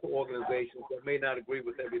radical organizations that may not agree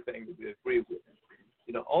with everything that we agree with.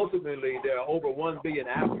 Ultimately, there are over 1 billion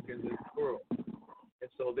Africans in the world. And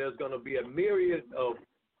so there's going to be a myriad of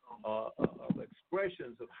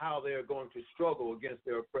expressions of how they're going to struggle against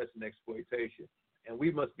their oppression and exploitation. And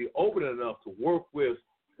we must be open enough to work with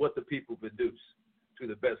what the people produce to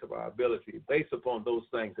the best of our ability, based upon those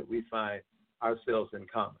things that we find ourselves in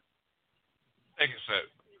common. Thank you, sir.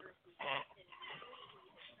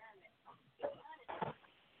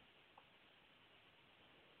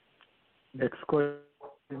 Next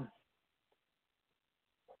question.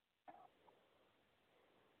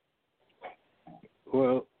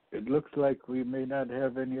 Well, it looks like we may not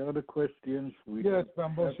have any other questions. We Yes,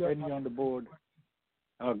 don't have any on the board.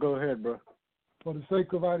 Go ahead, bro. For the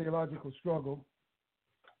sake of ideological struggle,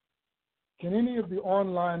 can any of the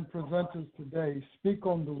online presenters today speak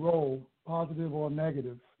on the role, positive or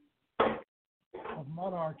negative, of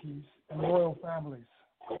monarchies and royal families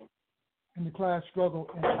in the class struggle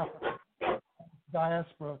in Africa,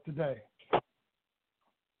 diaspora today?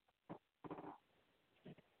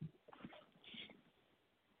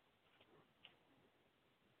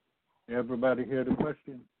 Everybody hear the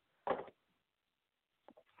question?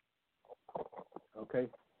 Okay.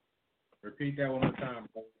 Repeat that one more time.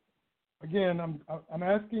 Again, I'm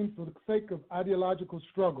asking for the sake of ideological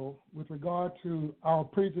struggle with regard to our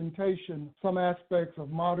presentation, some aspects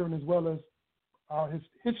of modern as well as our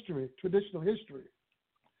history, traditional history.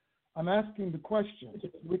 I'm asking the question, so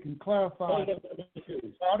we can clarify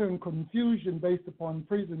modern confusion based upon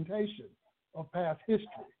presentation of past history.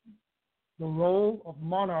 The role of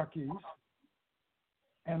monarchies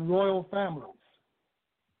and royal families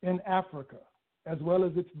in Africa, as well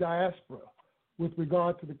as its diaspora, with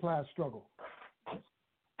regard to the class struggle.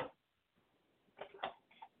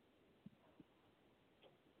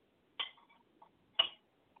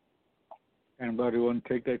 Anybody want to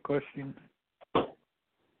take that question?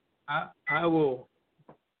 I will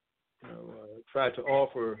try to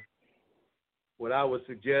offer what I would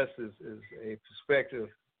suggest is a perspective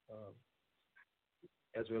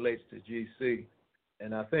as it relates to GC.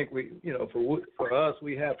 And I think for us,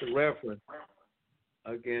 we have to reference,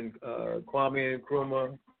 again, Kwame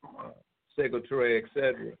Nkrumah, Sekou Ture,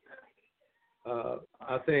 etc.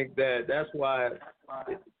 I think that's why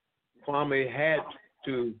Kwame had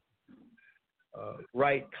to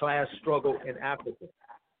write Class Struggle in Africa,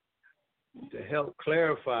 to help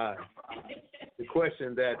clarify the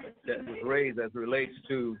question that was raised as it relates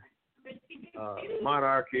to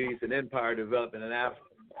monarchies and empire development in Africa.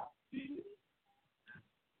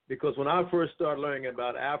 Because when I first started learning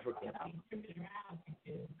about Africa,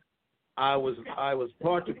 I was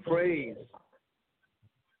taught to praise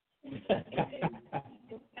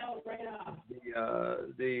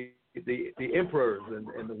the emperors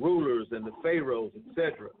and the rulers and the pharaohs,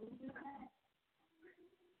 etc.,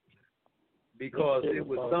 because it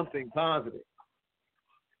was something positive.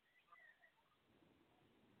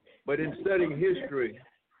 But in studying history,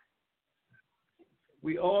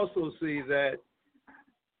 we also see that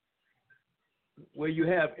where you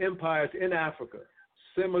have empires in Africa,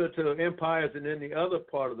 similar to empires in any other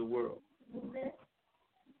part of the world,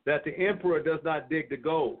 that the emperor does not dig the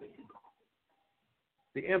gold.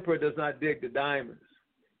 The emperor does not dig the diamonds.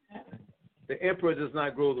 The emperor does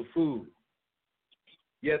not grow the food.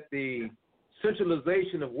 Yet the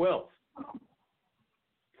centralization of wealth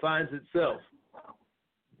finds itself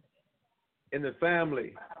in the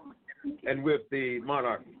family and with the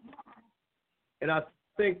monarchy. And I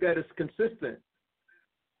think that is consistent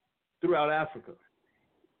throughout Africa.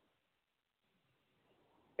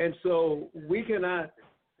 And so we cannot,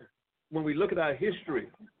 when we look at our history,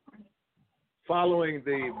 following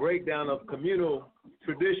the breakdown of communal,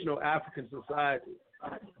 traditional African society,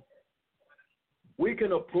 we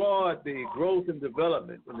can applaud the growth and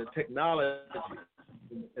development in the technology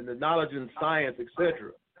and the knowledge and science,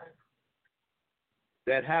 etc.,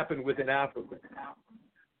 that happened within Africa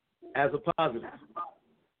as a positive.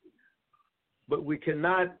 But we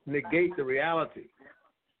cannot negate the reality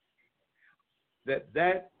that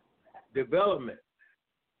that development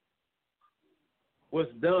was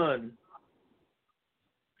done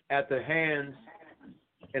at the hands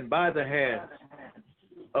and by the hands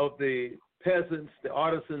of the peasants, the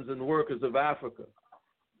artisans and workers of Africa.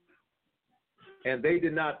 And they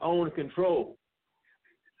did not own and control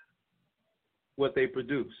what they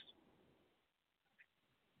produced.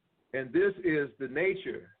 And this is the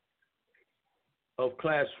nature of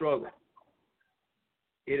class struggle.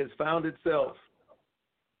 It has found itself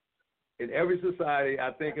in every society,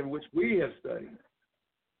 I think, in which we have studied,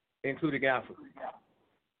 including Africa.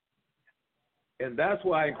 And that's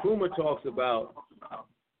why Nkrumah talks about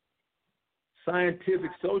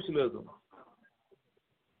scientific socialism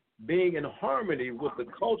being in harmony with the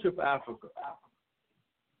culture of Africa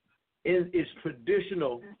in its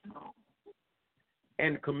traditional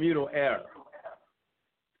and communal era.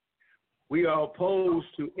 We are opposed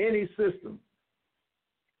to any system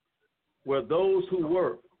where those who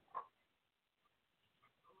work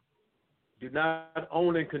do not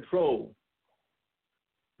own and control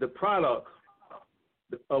the product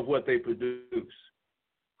of what they produce.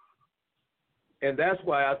 And that's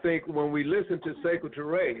why I think when we listen to Sekou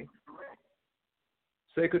Ture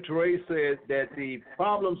said that the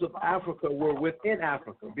problems of Africa were within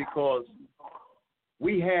Africa because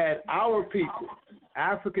we had our people,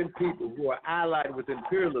 African people, who are allied with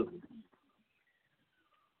imperialism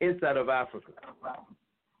inside of Africa.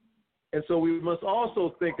 And so we must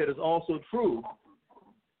also think that it's also true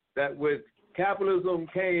that when capitalism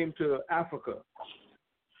came to Africa,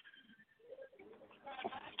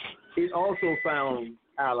 it also found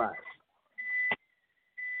allies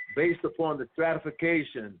based upon the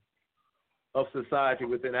stratification of society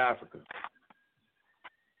within Africa.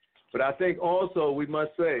 But I think also we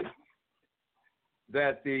must say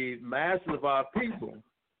that the masses of our people,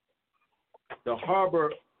 the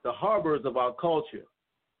harbors of our culture,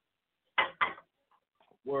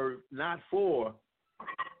 were not for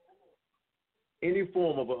any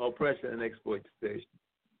form of oppression and exploitation.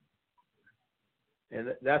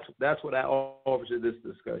 And that's what I offer to this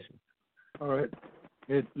discussion. All right.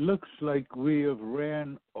 It looks like we have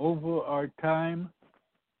ran over our time,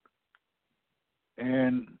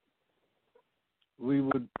 and we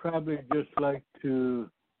would probably just like to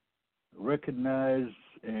recognize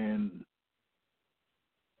and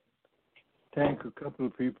thank a couple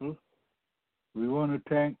of people. We want to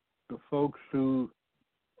thank the folks who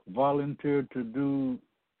volunteered to do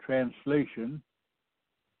translation,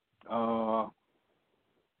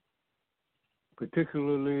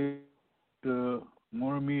 particularly the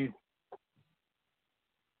Mormi,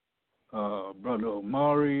 Brother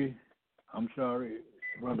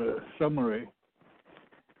Brother Summary,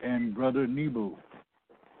 and Brother Nebu.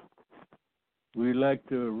 We'd like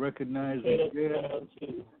to recognize again.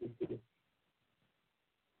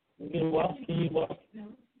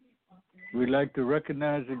 We'd like to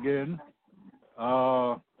recognize again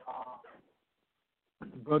Brother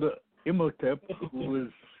Imhotep, who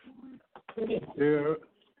is there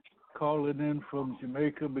calling in from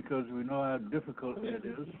Jamaica because we know how difficult it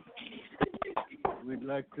is. we'd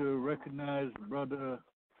like to recognize Brother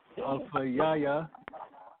Alpha Yaya,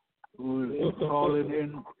 who's calling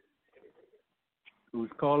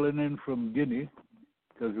in from Guinea,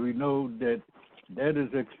 because we know that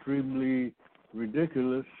is extremely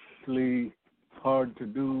ridiculously hard to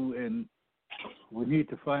do, and we need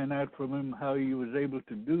to find out from him how he was able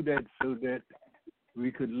to do that so that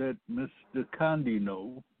we could let Mr. Kandi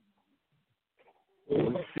know.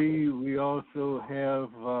 We also have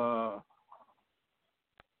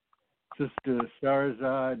Sister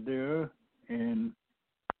Sarazad there, and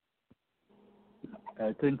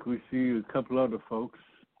I think we see a couple other folks.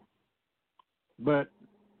 But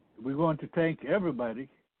we want to thank everybody,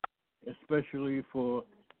 especially for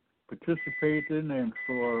participating and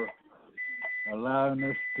for allowing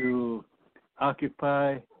us to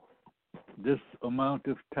occupy this amount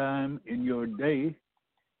of time in your day.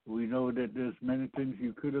 We know that there's many things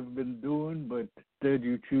you could have been doing, but instead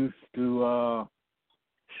you choose to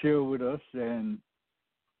share with us and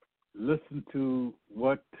listen to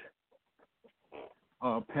what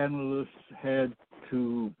our panelists had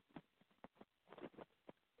to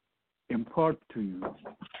impart to you.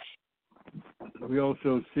 We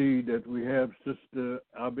also see that we have Sister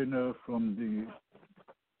Abina from the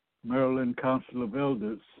Maryland Council of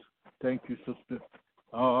Elders. Thank you, Sister.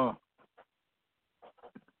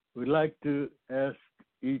 We'd like to ask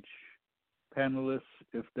each panelist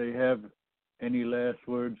if they have any last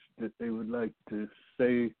words that they would like to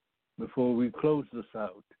say before we close this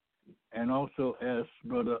out. And also ask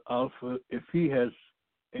Brother Alpha if he has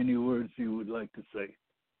any words he would like to say.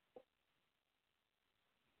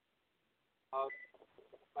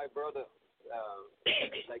 My brother,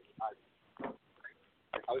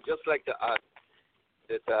 I would just like to add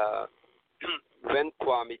that when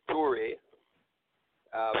Kwame Ture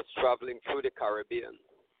was traveling through the Caribbean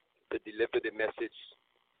to deliver the message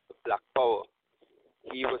of Black Power,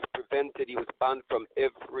 he was banned from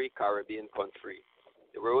every Caribbean country.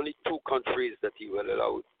 There were only 2 countries that he was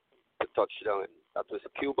allowed to touch down in. That was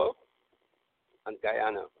Cuba and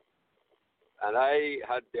Guyana. And I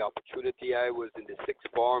had the opportunity. I was in the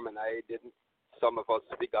 6th form, and some of us,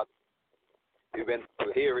 we went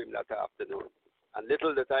to hear him that afternoon. And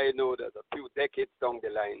little that I know that a few decades down the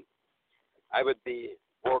line, I would be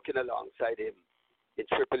working alongside him in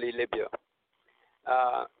Tripoli, Libya.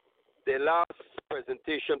 The last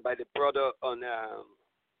presentation by the brother on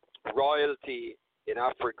royalty in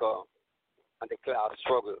Africa and the class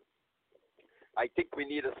struggle, I think we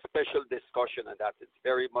need a special discussion on that. It's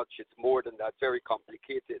more than that, very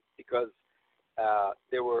complicated, because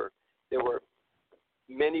there were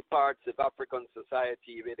many parts of African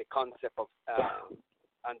society where the concept of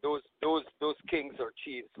and those kings or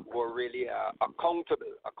chiefs were really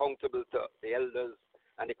accountable to the elders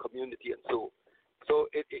and the community, and so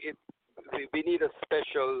we need a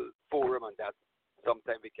special forum on that.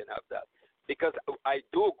 Sometime we can have that, because I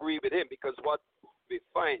do agree with him, because what we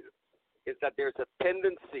find is that there's a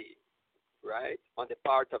tendency, right, on the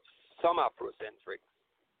part of some Afrocentrics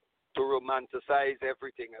to romanticize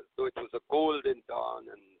everything as though it was a golden dawn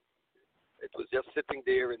and it was just sitting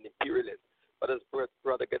there in imperialism. But as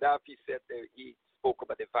Brother Gaddafi said there, he spoke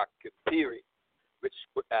about the vacuum theory, which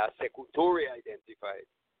Sekou Touré identified,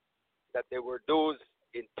 that there were those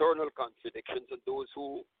internal contradictions and those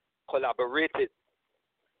who collaborated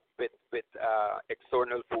with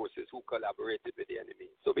external forces, who collaborated with the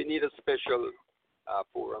enemy. So we need a special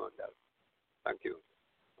forum on that. Thank you.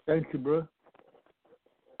 Thank you, bro.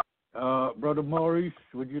 Brother Maurice,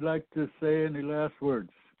 would you like to say any last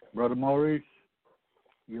words? Brother Maurice,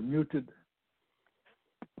 you're muted.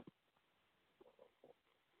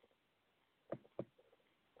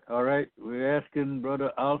 All right, we're asking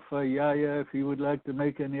Brother Alpha Yaya if he would like to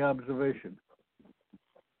make any observation.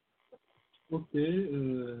 Okay.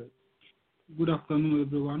 Good afternoon,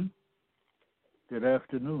 everyone. Good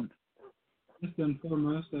afternoon. First and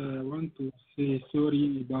foremost, I want to say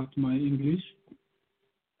sorry about my English,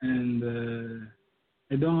 and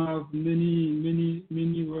I don't have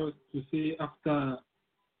many words to say after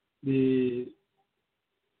the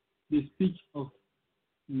speech of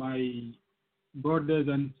my brothers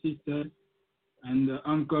and sisters and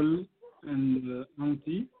uncle and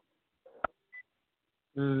auntie.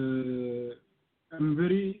 I'm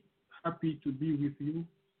very happy to be with you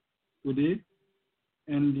today,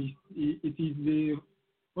 and it is the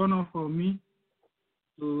honor for me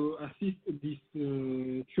to assist this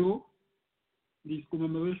show, this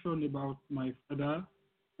commemoration about my father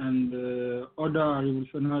and other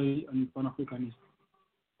revolutionary and Pan-Africanists.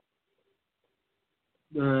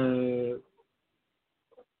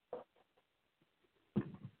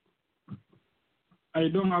 I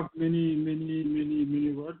don't have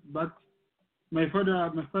many words, but my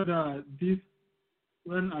father did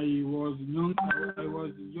when I was young. I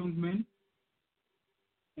was a young man,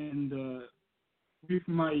 and with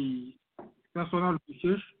my personal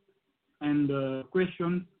research and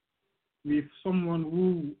questions with someone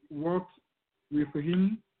who worked with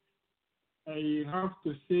him, I have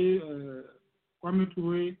to say Kwame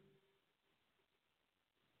Ture,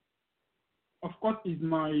 of course,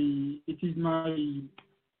 it is my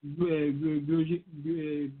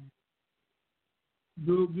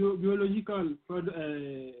biological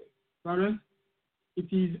parents.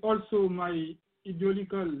 It is also my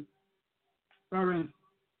ideological parents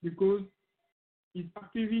because his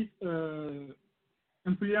activities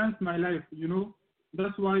influenced my life.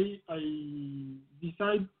 That's why I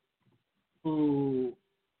decide to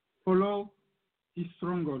follow his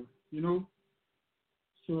struggle.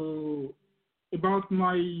 So about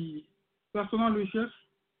my personal research,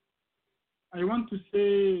 I want to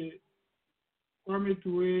say Kwame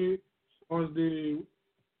Ture was the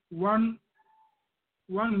one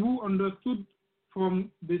who understood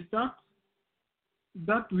from the start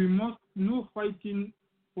that we must no fighting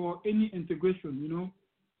for any integration,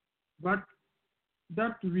 but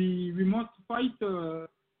that we must fight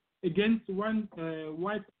against one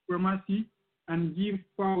white supremacy and give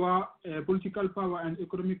power, political power and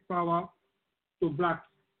economic power to blacks.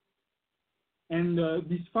 And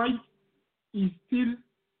this fight is still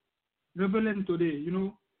relevant today,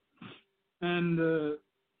 and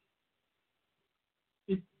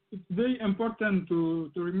it's very important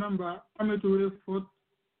to remember Kwame Ture fought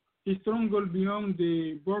his struggle beyond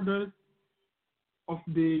the borders of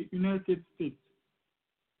the United States.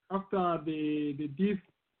 After the death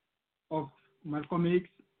of Malcolm X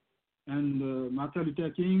and Martin Luther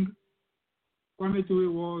King, Kwame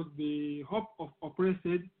Ture was the hope of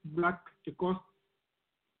oppressed black across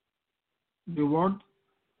the world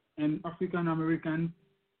and African Americans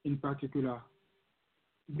in particular.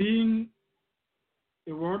 Being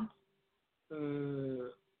aware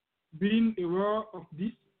of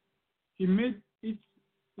this, he made it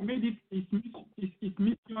his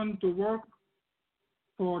mission to work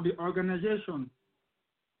for the organization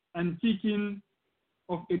and seeking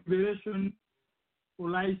of a liberation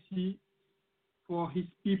policy for his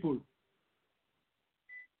people,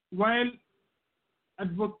 while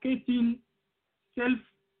advocating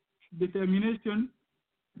self-determination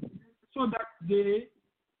so that they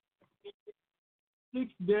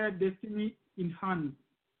take their destiny in hand.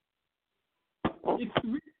 It's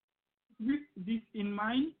with this in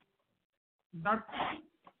mind that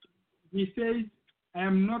he says, I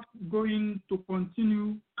am not going to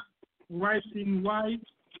continue writing why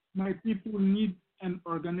my people need an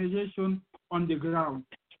organization on the ground,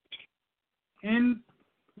 and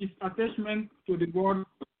his attachment to the world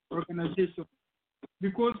organization.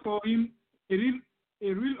 Because for him, a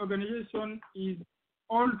real organization is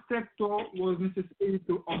all sector was necessary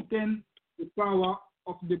to obtain the power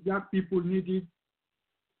of the black people needed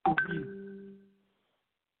to be.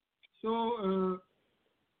 So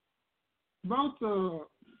about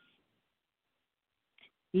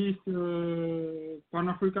his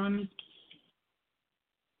Pan-Africanism,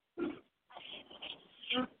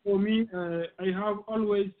 for me, I have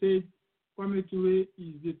always said Kwame Ture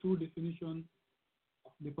is the true definition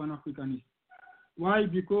of the Pan-Africanist. Why?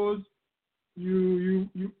 Because you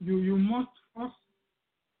must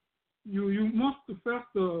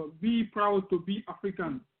first be proud to be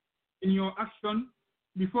African in your action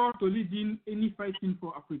before to lead in any fighting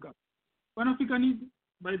for Africa. Pan-Africanism,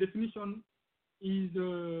 by definition, is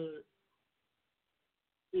the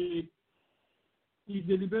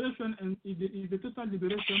liberation and is the total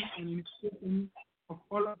liberation and unification of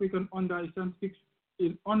all African under a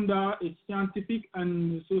scientific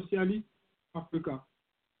and socialist Africa.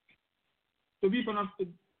 For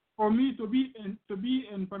me to be an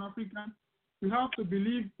Pan-African, you have to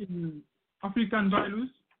believe in African values,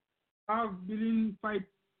 have believe fight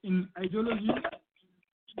in ideology.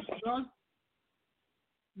 Because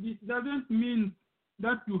this doesn't mean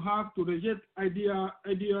that you have to reject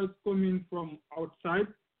ideas coming from outside,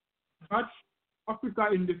 but Africa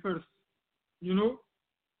in the first.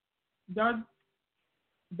 That's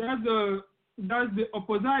the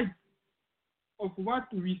opposite of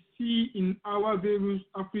what we see in our various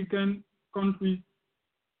African countries.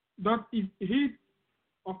 That is hate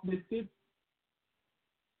of the state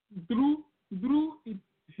through its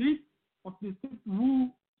hate of the state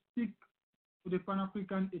who stick to the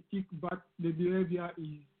Pan-African ethic, but the behavior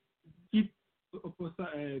is keep to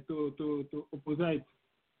opposite.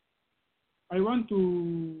 I want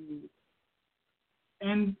to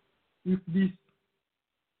end with this.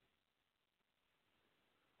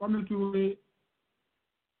 Kwame Ture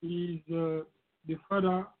is the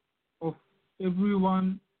father of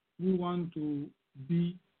everyone who want to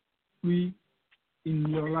be free in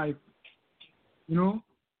your life. You know,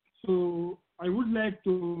 so I would like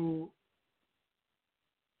to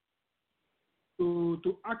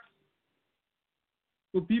ask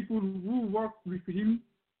the people who work with him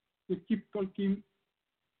to keep talking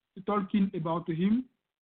about him,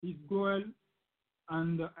 his goal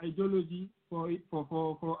and ideology for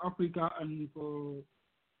Africa, and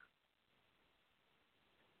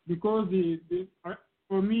because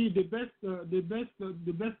for me the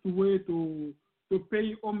best way to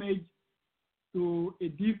pay homage to a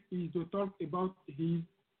deep is to talk about his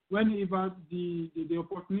whenever the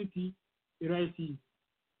opportunity arises.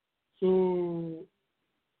 So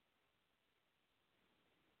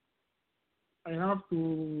I have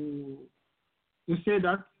to say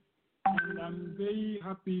that, and I'm very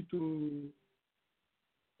happy to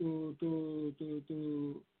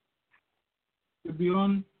be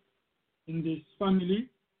on in this family,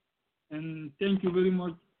 and thank you very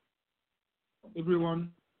much,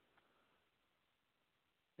 everyone.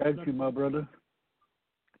 Thank you, my brother.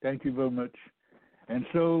 Thank you very much. And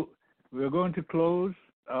so we're going to close.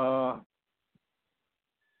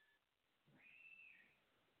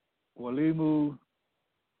 Walimu,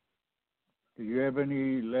 do you have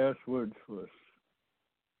any last words for us?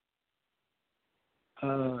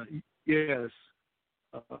 Yes.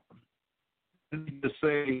 I need to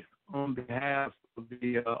say on behalf of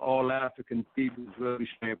the All African People's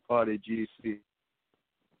Revolutionary Party, GC,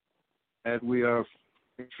 that we are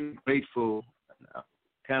extremely grateful,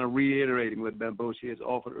 kind of reiterating what Bamboshi has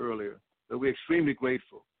offered earlier, that we're extremely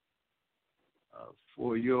grateful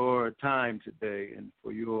for your time today and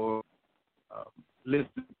for your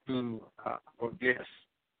listening to our guests.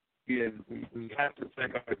 Again, we have to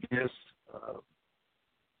thank our guests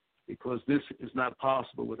because this is not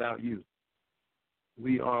possible without you.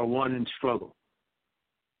 We are one in struggle.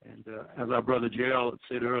 And as our brother Gerald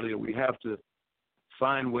said earlier, we have to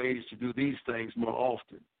find ways to do these things more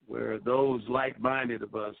often, where those like-minded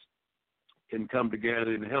of us can come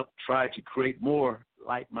together and help try to create more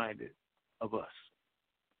like-minded of us.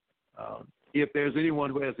 If there's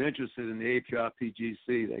anyone who has interest in the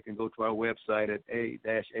APRPGC, they can go to our website at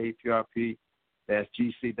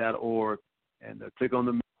a-aprp-gc.org and click on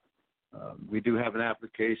the. We do have an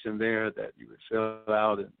application there that you would fill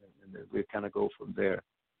out, and we kind of go from there.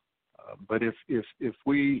 But if you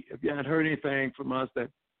haven't heard anything from us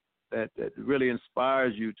that really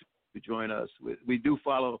inspires you to join us, we do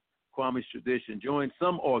follow Kwame's tradition. Join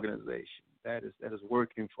some organization that is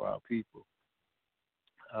working for our people.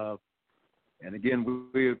 And again,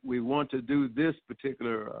 we want to do this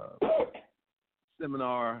particular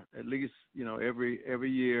seminar at least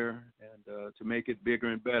every year, and to make it bigger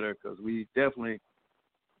and better, because we definitely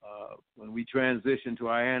when we transition to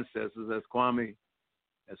our ancestors, as Kwame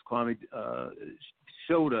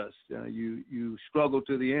showed us, you struggle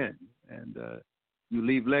to the end, and you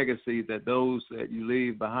leave legacy that those that you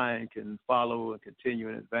leave behind can follow and continue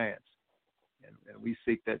and advance. And we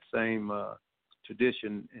seek that same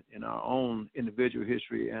tradition in our own individual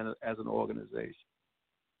history and as an organization.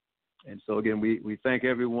 And so again, we thank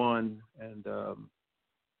everyone, and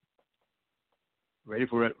ready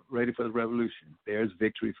for the revolution. There's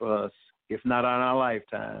victory for us, if not on our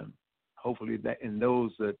lifetime, hopefully that in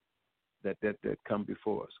those that come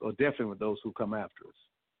before us, or definitely with those who come after us.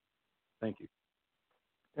 Thank you.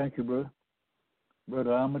 Thank you, brother.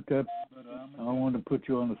 Brother Amatep, I don't want to put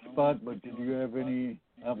you on the spot, but did you have any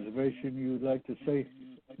observation you'd like to say?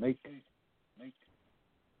 Make.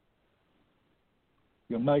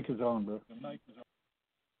 Your mic is on, bro.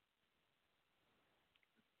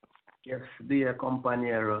 Yes, dear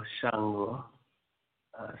compañero Shango,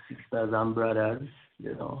 sisters and brothers,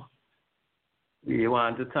 we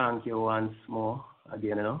want to thank you once more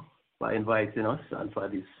again, for inviting us and for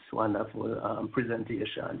this wonderful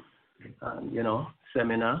presentation and,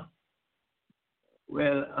 seminar.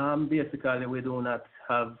 Well, basically, we do not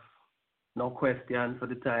have no question for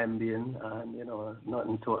the time being, and,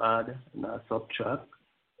 nothing to add, no subtract.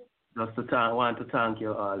 Just want to thank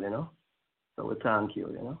you all, So we thank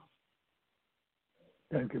you,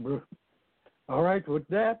 Thank you, bro. All right, with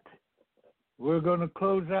that, we're going to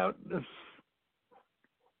close out this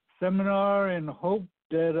seminar and hope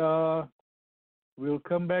that we'll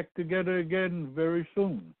come back together again very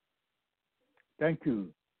soon. Thank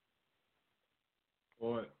you.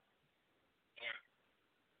 All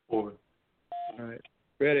right.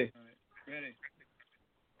 Ready.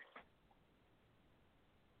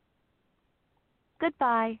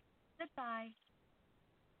 Goodbye.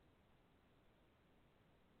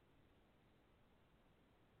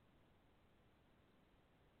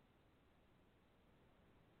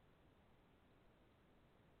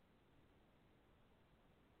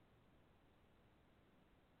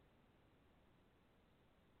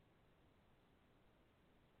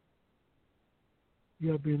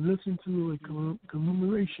 You have been listening to a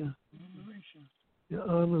commemoration in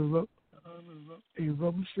honor of a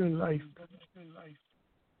revolutionary life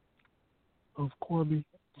of Kwame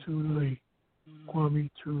Ture.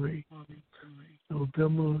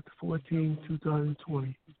 November 14,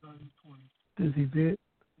 2020. This event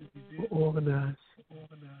was organized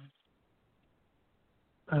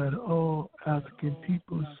by the All African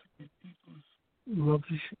People's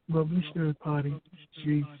Revolutionary Party,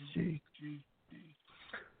 GC.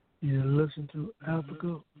 You listen to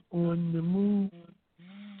Africa on the Move,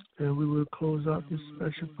 and we will close out this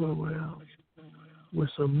special program with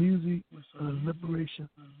some music of liberation.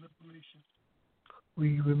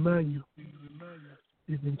 We remind you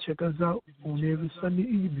can check us out on every Sunday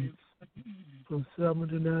evening from 7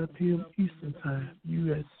 to 9 p.m. Eastern Time,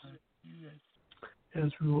 U.S.,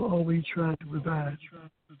 as we will always try to provide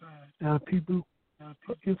our people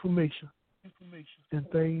information and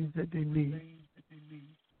things that they need.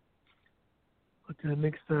 Until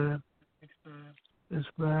next time, let's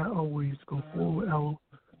ride always, go forward ever,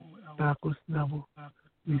 backwards never.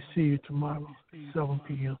 We see you tomorrow, 7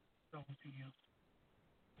 p.m.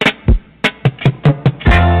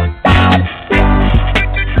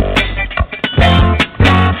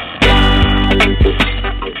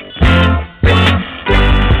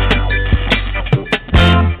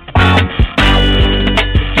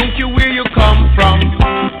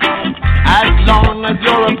 As long as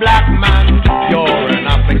you're a black man, you're an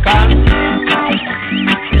African.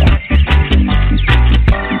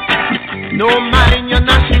 No mind your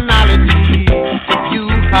nationality, you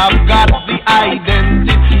have got the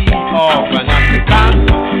identity of an African.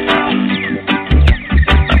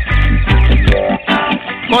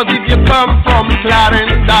 Cause if you come from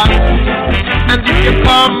Clarendon, and if you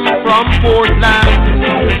come from Portland,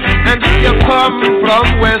 and if you come from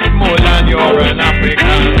Westmoreland, you're an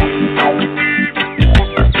African.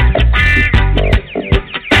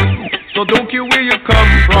 So don't care where you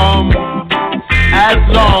come from, as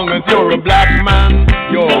long as you're a black man,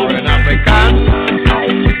 you're an African.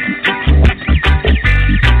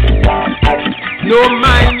 No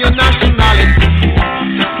mind your nationality,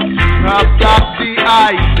 you have got the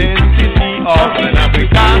identity of an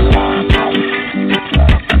African.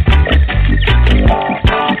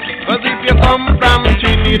 Cause if you come from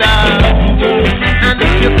Trinidad, and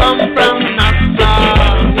if you come from Nassau,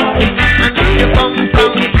 and if you come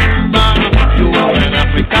from Cuba, you're an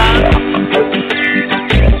African.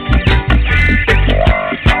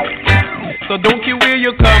 So don't care where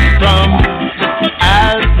you come from,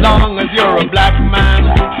 as long as you're a black man,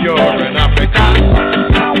 you're an African.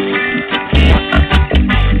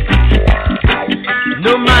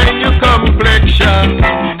 No mind your complexion,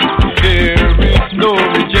 there is no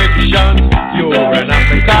rejection, you're an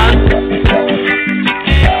African.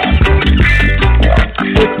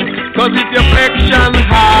 Cause if your flexion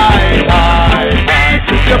high,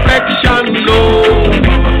 if your flexion low,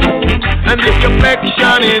 and if your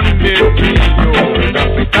flexion in between, you're an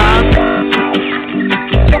African.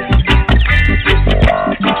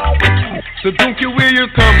 So don't care where you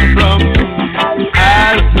come from,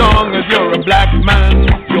 as long as you're a black man,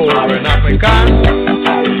 you're an African.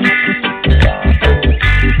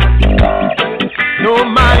 No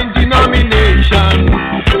mind denomination,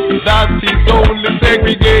 that is only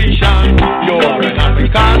segregation, you're an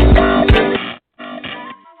African.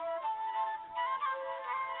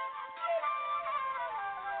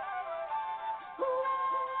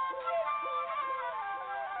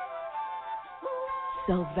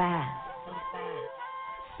 So vast,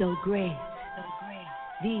 so great,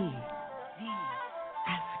 the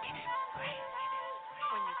African embrace,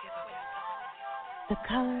 the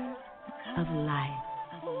color of life,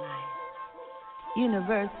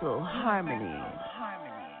 universal harmony.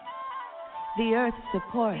 The earth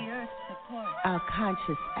supports our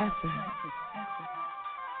conscious effort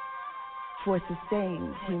for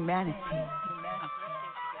sustained humanity.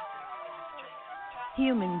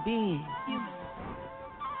 Human beings,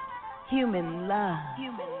 human love,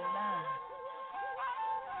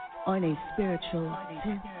 on a spiritual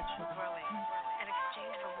tip.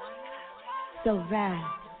 So vast,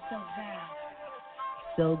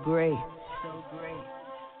 so great.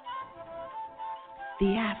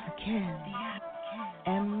 The African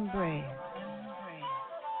embrace.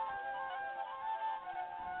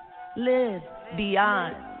 Live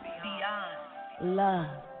beyond, love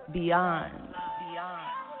beyond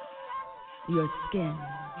your skin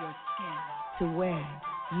to where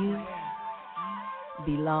you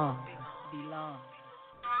belong.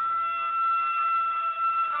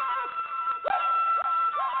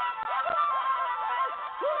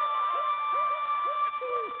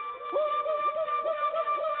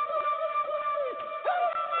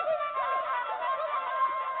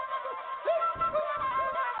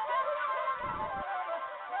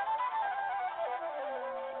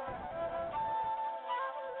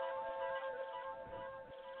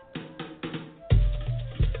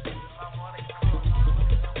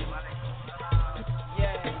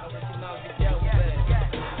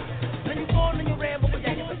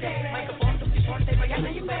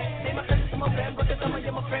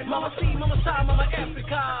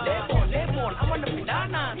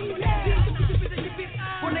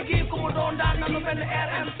 and the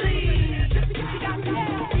RMC.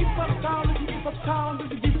 Keep up town, do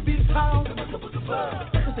you give this town?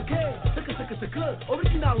 It's a good,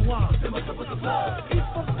 original one. Keep up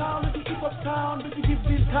town, do you give this town? It's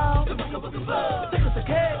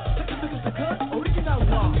a good, original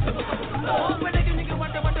one. Oh, when they nigga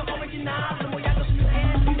want the original, the more y'all listen to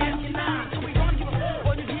so we don't give a fuck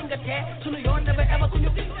when you hear the tag, so you never ever could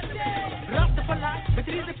you rock the life, but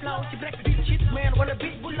it is a flow, she break beat shit, man, what a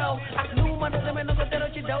beat below. I knew one of them and over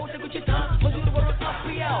there, you know, take what you done, but you were up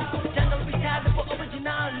for you. Jungle be tired for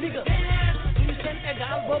original nigga. You send a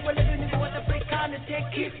guy, but when you want to break on and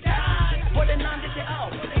take it down, what a non to say, oh,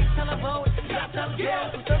 it's all about, got some jail,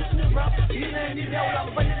 for searching the rock, you ain't need no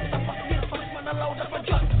love, but it's a fuck man, I load up a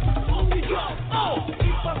drop. Oh,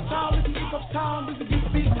 keep up town, this is this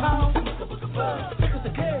big town.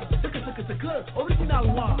 It's a good,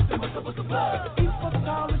 original one. Keep up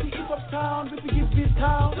town, this is this big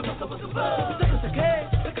town. It's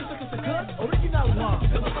a good, original one.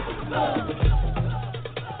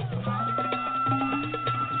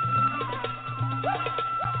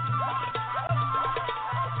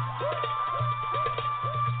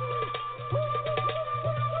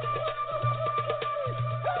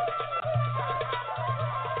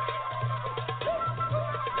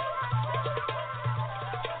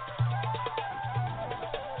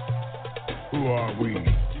 Who are we?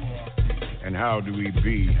 And how do we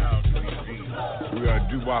be? We are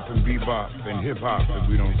doo-wop and bebop and hip-hop, and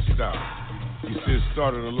we don't stop. You see, it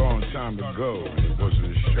started a long time ago, and it wasn't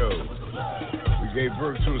a show. We gave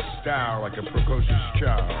birth to a style like a precocious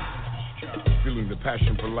child, feeling the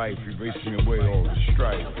passion for life, erasing away all the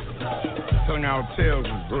strife. Telling our tales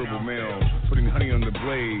with verbal mail, putting honey on the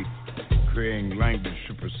blade, creating language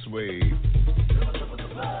to persuade.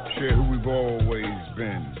 Share who we've always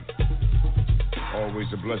been. Always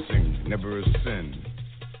a blessing, never a sin.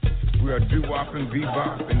 We are doo-wop and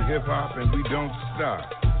bebop and hip-hop, and we don't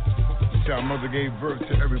stop. It's our mother gave birth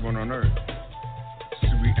to everyone on earth, so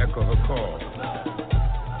we echo her call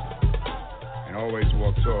and always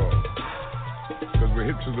walk tall. Because we're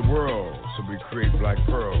hip to the world, so we create black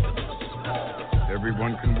pearls that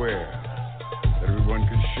everyone can wear, that everyone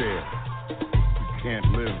can share. We can't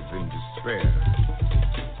live in despair,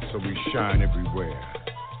 so we shine everywhere.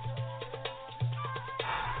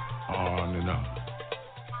 On and on.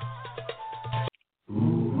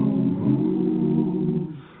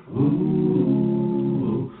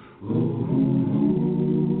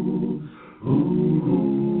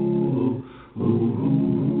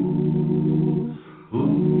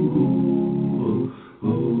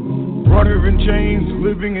 Brought her in chains,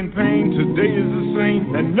 living in pain. Today is the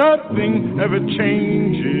same, and nothing ever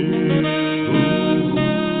changes.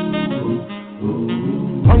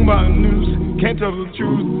 Hung by a noose, can't tell the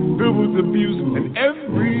truth, filled with abuse, and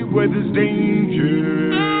everywhere there's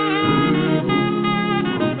danger.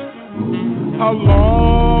 How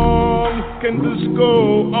long can this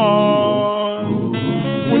go on?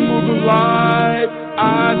 When will the light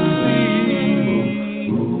I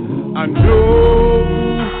see? I know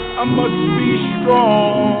I must be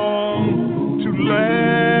strong to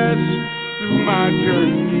last through my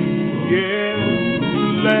journey, yeah, to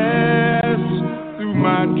last through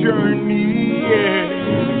my journey, yeah.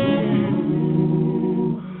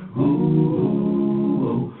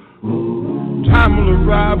 Time will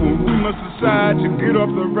arrive when we must decide to get off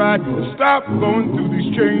the ride and stop going through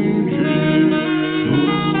these changes.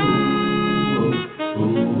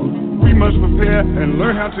 We must prepare and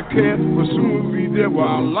learn how to care, for soon we'll be there where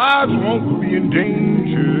our lives won't be in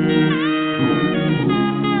danger.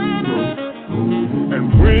 And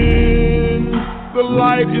when the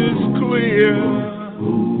light is clear,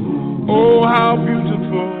 oh, how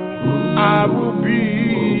beautiful I will be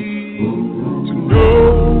to know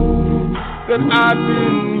that I've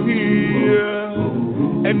been here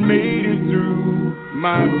and made it through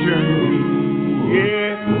my journey,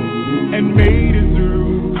 yeah, and made it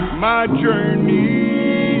through my journey,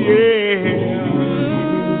 yeah,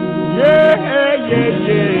 yeah, yeah,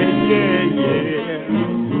 yeah, yeah, yeah.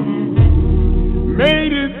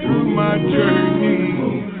 Made it through my journey,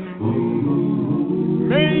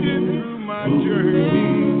 made it through my journey.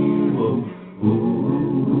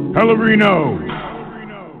 Pellerino,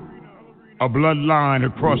 a bloodline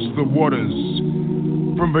across the waters,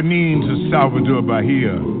 from Benin to Salvador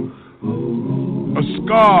Bahia, a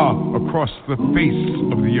scar across the face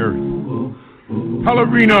of the earth.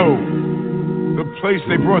 Pellerino, the place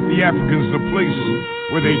they brought the Africans, the place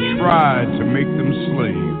where they tried to make them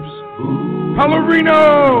slaves. Pellerino,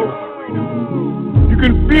 you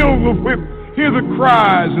can feel the whip, hear the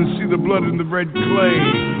cries, and see the blood in the red clay,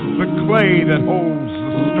 the clay that holds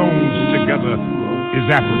the stones together. is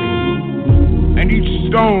African, and each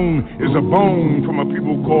stone is a bone from a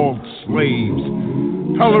people called slaves.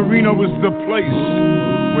 Pellerino is the place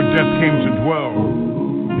where death came to dwell.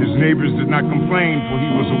 His neighbors did not complain, for he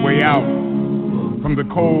was a way out. From the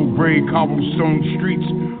cold gray cobblestone streets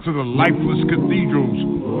to the lifeless cathedrals,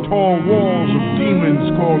 tall walls of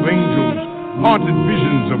demons called angels, haunted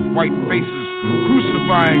visions of white faces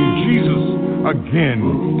crucifying Jesus again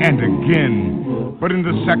and again. But in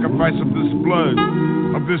the sacrifice of this blood,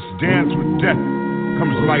 of this dance with death,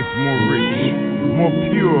 comes life more rich, more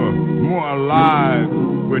pure, more alive,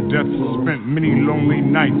 where death spent many lonely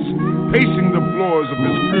nights pacing the floors of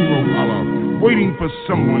his funeral parlor, waiting for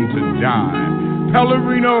someone to die.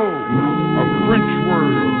 Pellerino, a French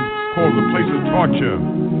word called the place of torture,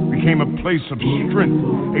 became a place of strength,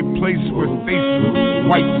 a place where faces of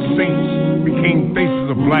white saints became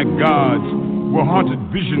faces of black gods, where haunted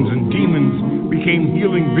visions and demons became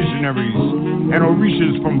healing visionaries and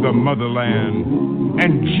orishas from the motherland.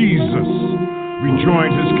 And Jesus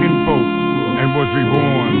rejoined his kinfolk and was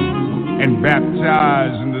reborn and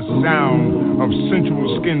baptized in the sound of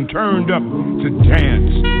sensual skin turned up to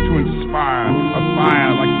dance, to inspire a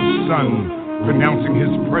fire like the sun, pronouncing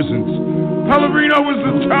his presence. Pellerino was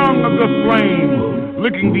the tongue of the flame,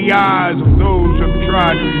 licking the eyes of those who have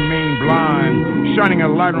tried to remain blind, shining a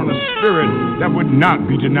light on a spirit that would not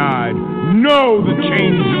be denied. No, the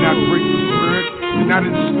chains did not break the spirit, did not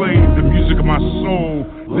enslave the music of my soul,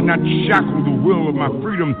 did not shackle the will of my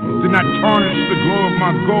freedom, did not tarnish the glow of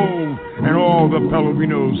my gold. And all the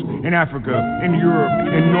Pellerinos in Africa, in Europe,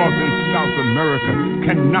 in North and South America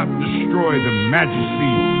cannot destroy the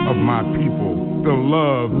majesty of my people, the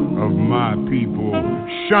love of my people,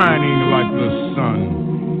 shining like the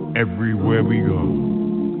sun everywhere we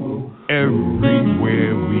go,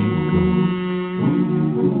 everywhere we go.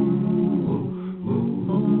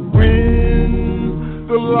 When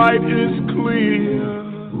the light is clear,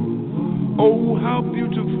 oh, how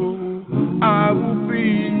beautiful I will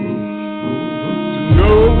be.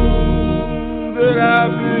 Know that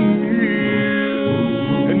I've been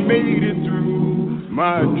here and made it through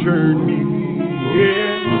my journey,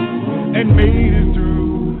 yeah, and made it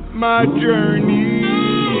through my journey,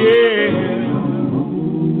 yeah,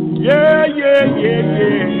 yeah, yeah, yeah,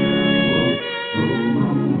 yeah.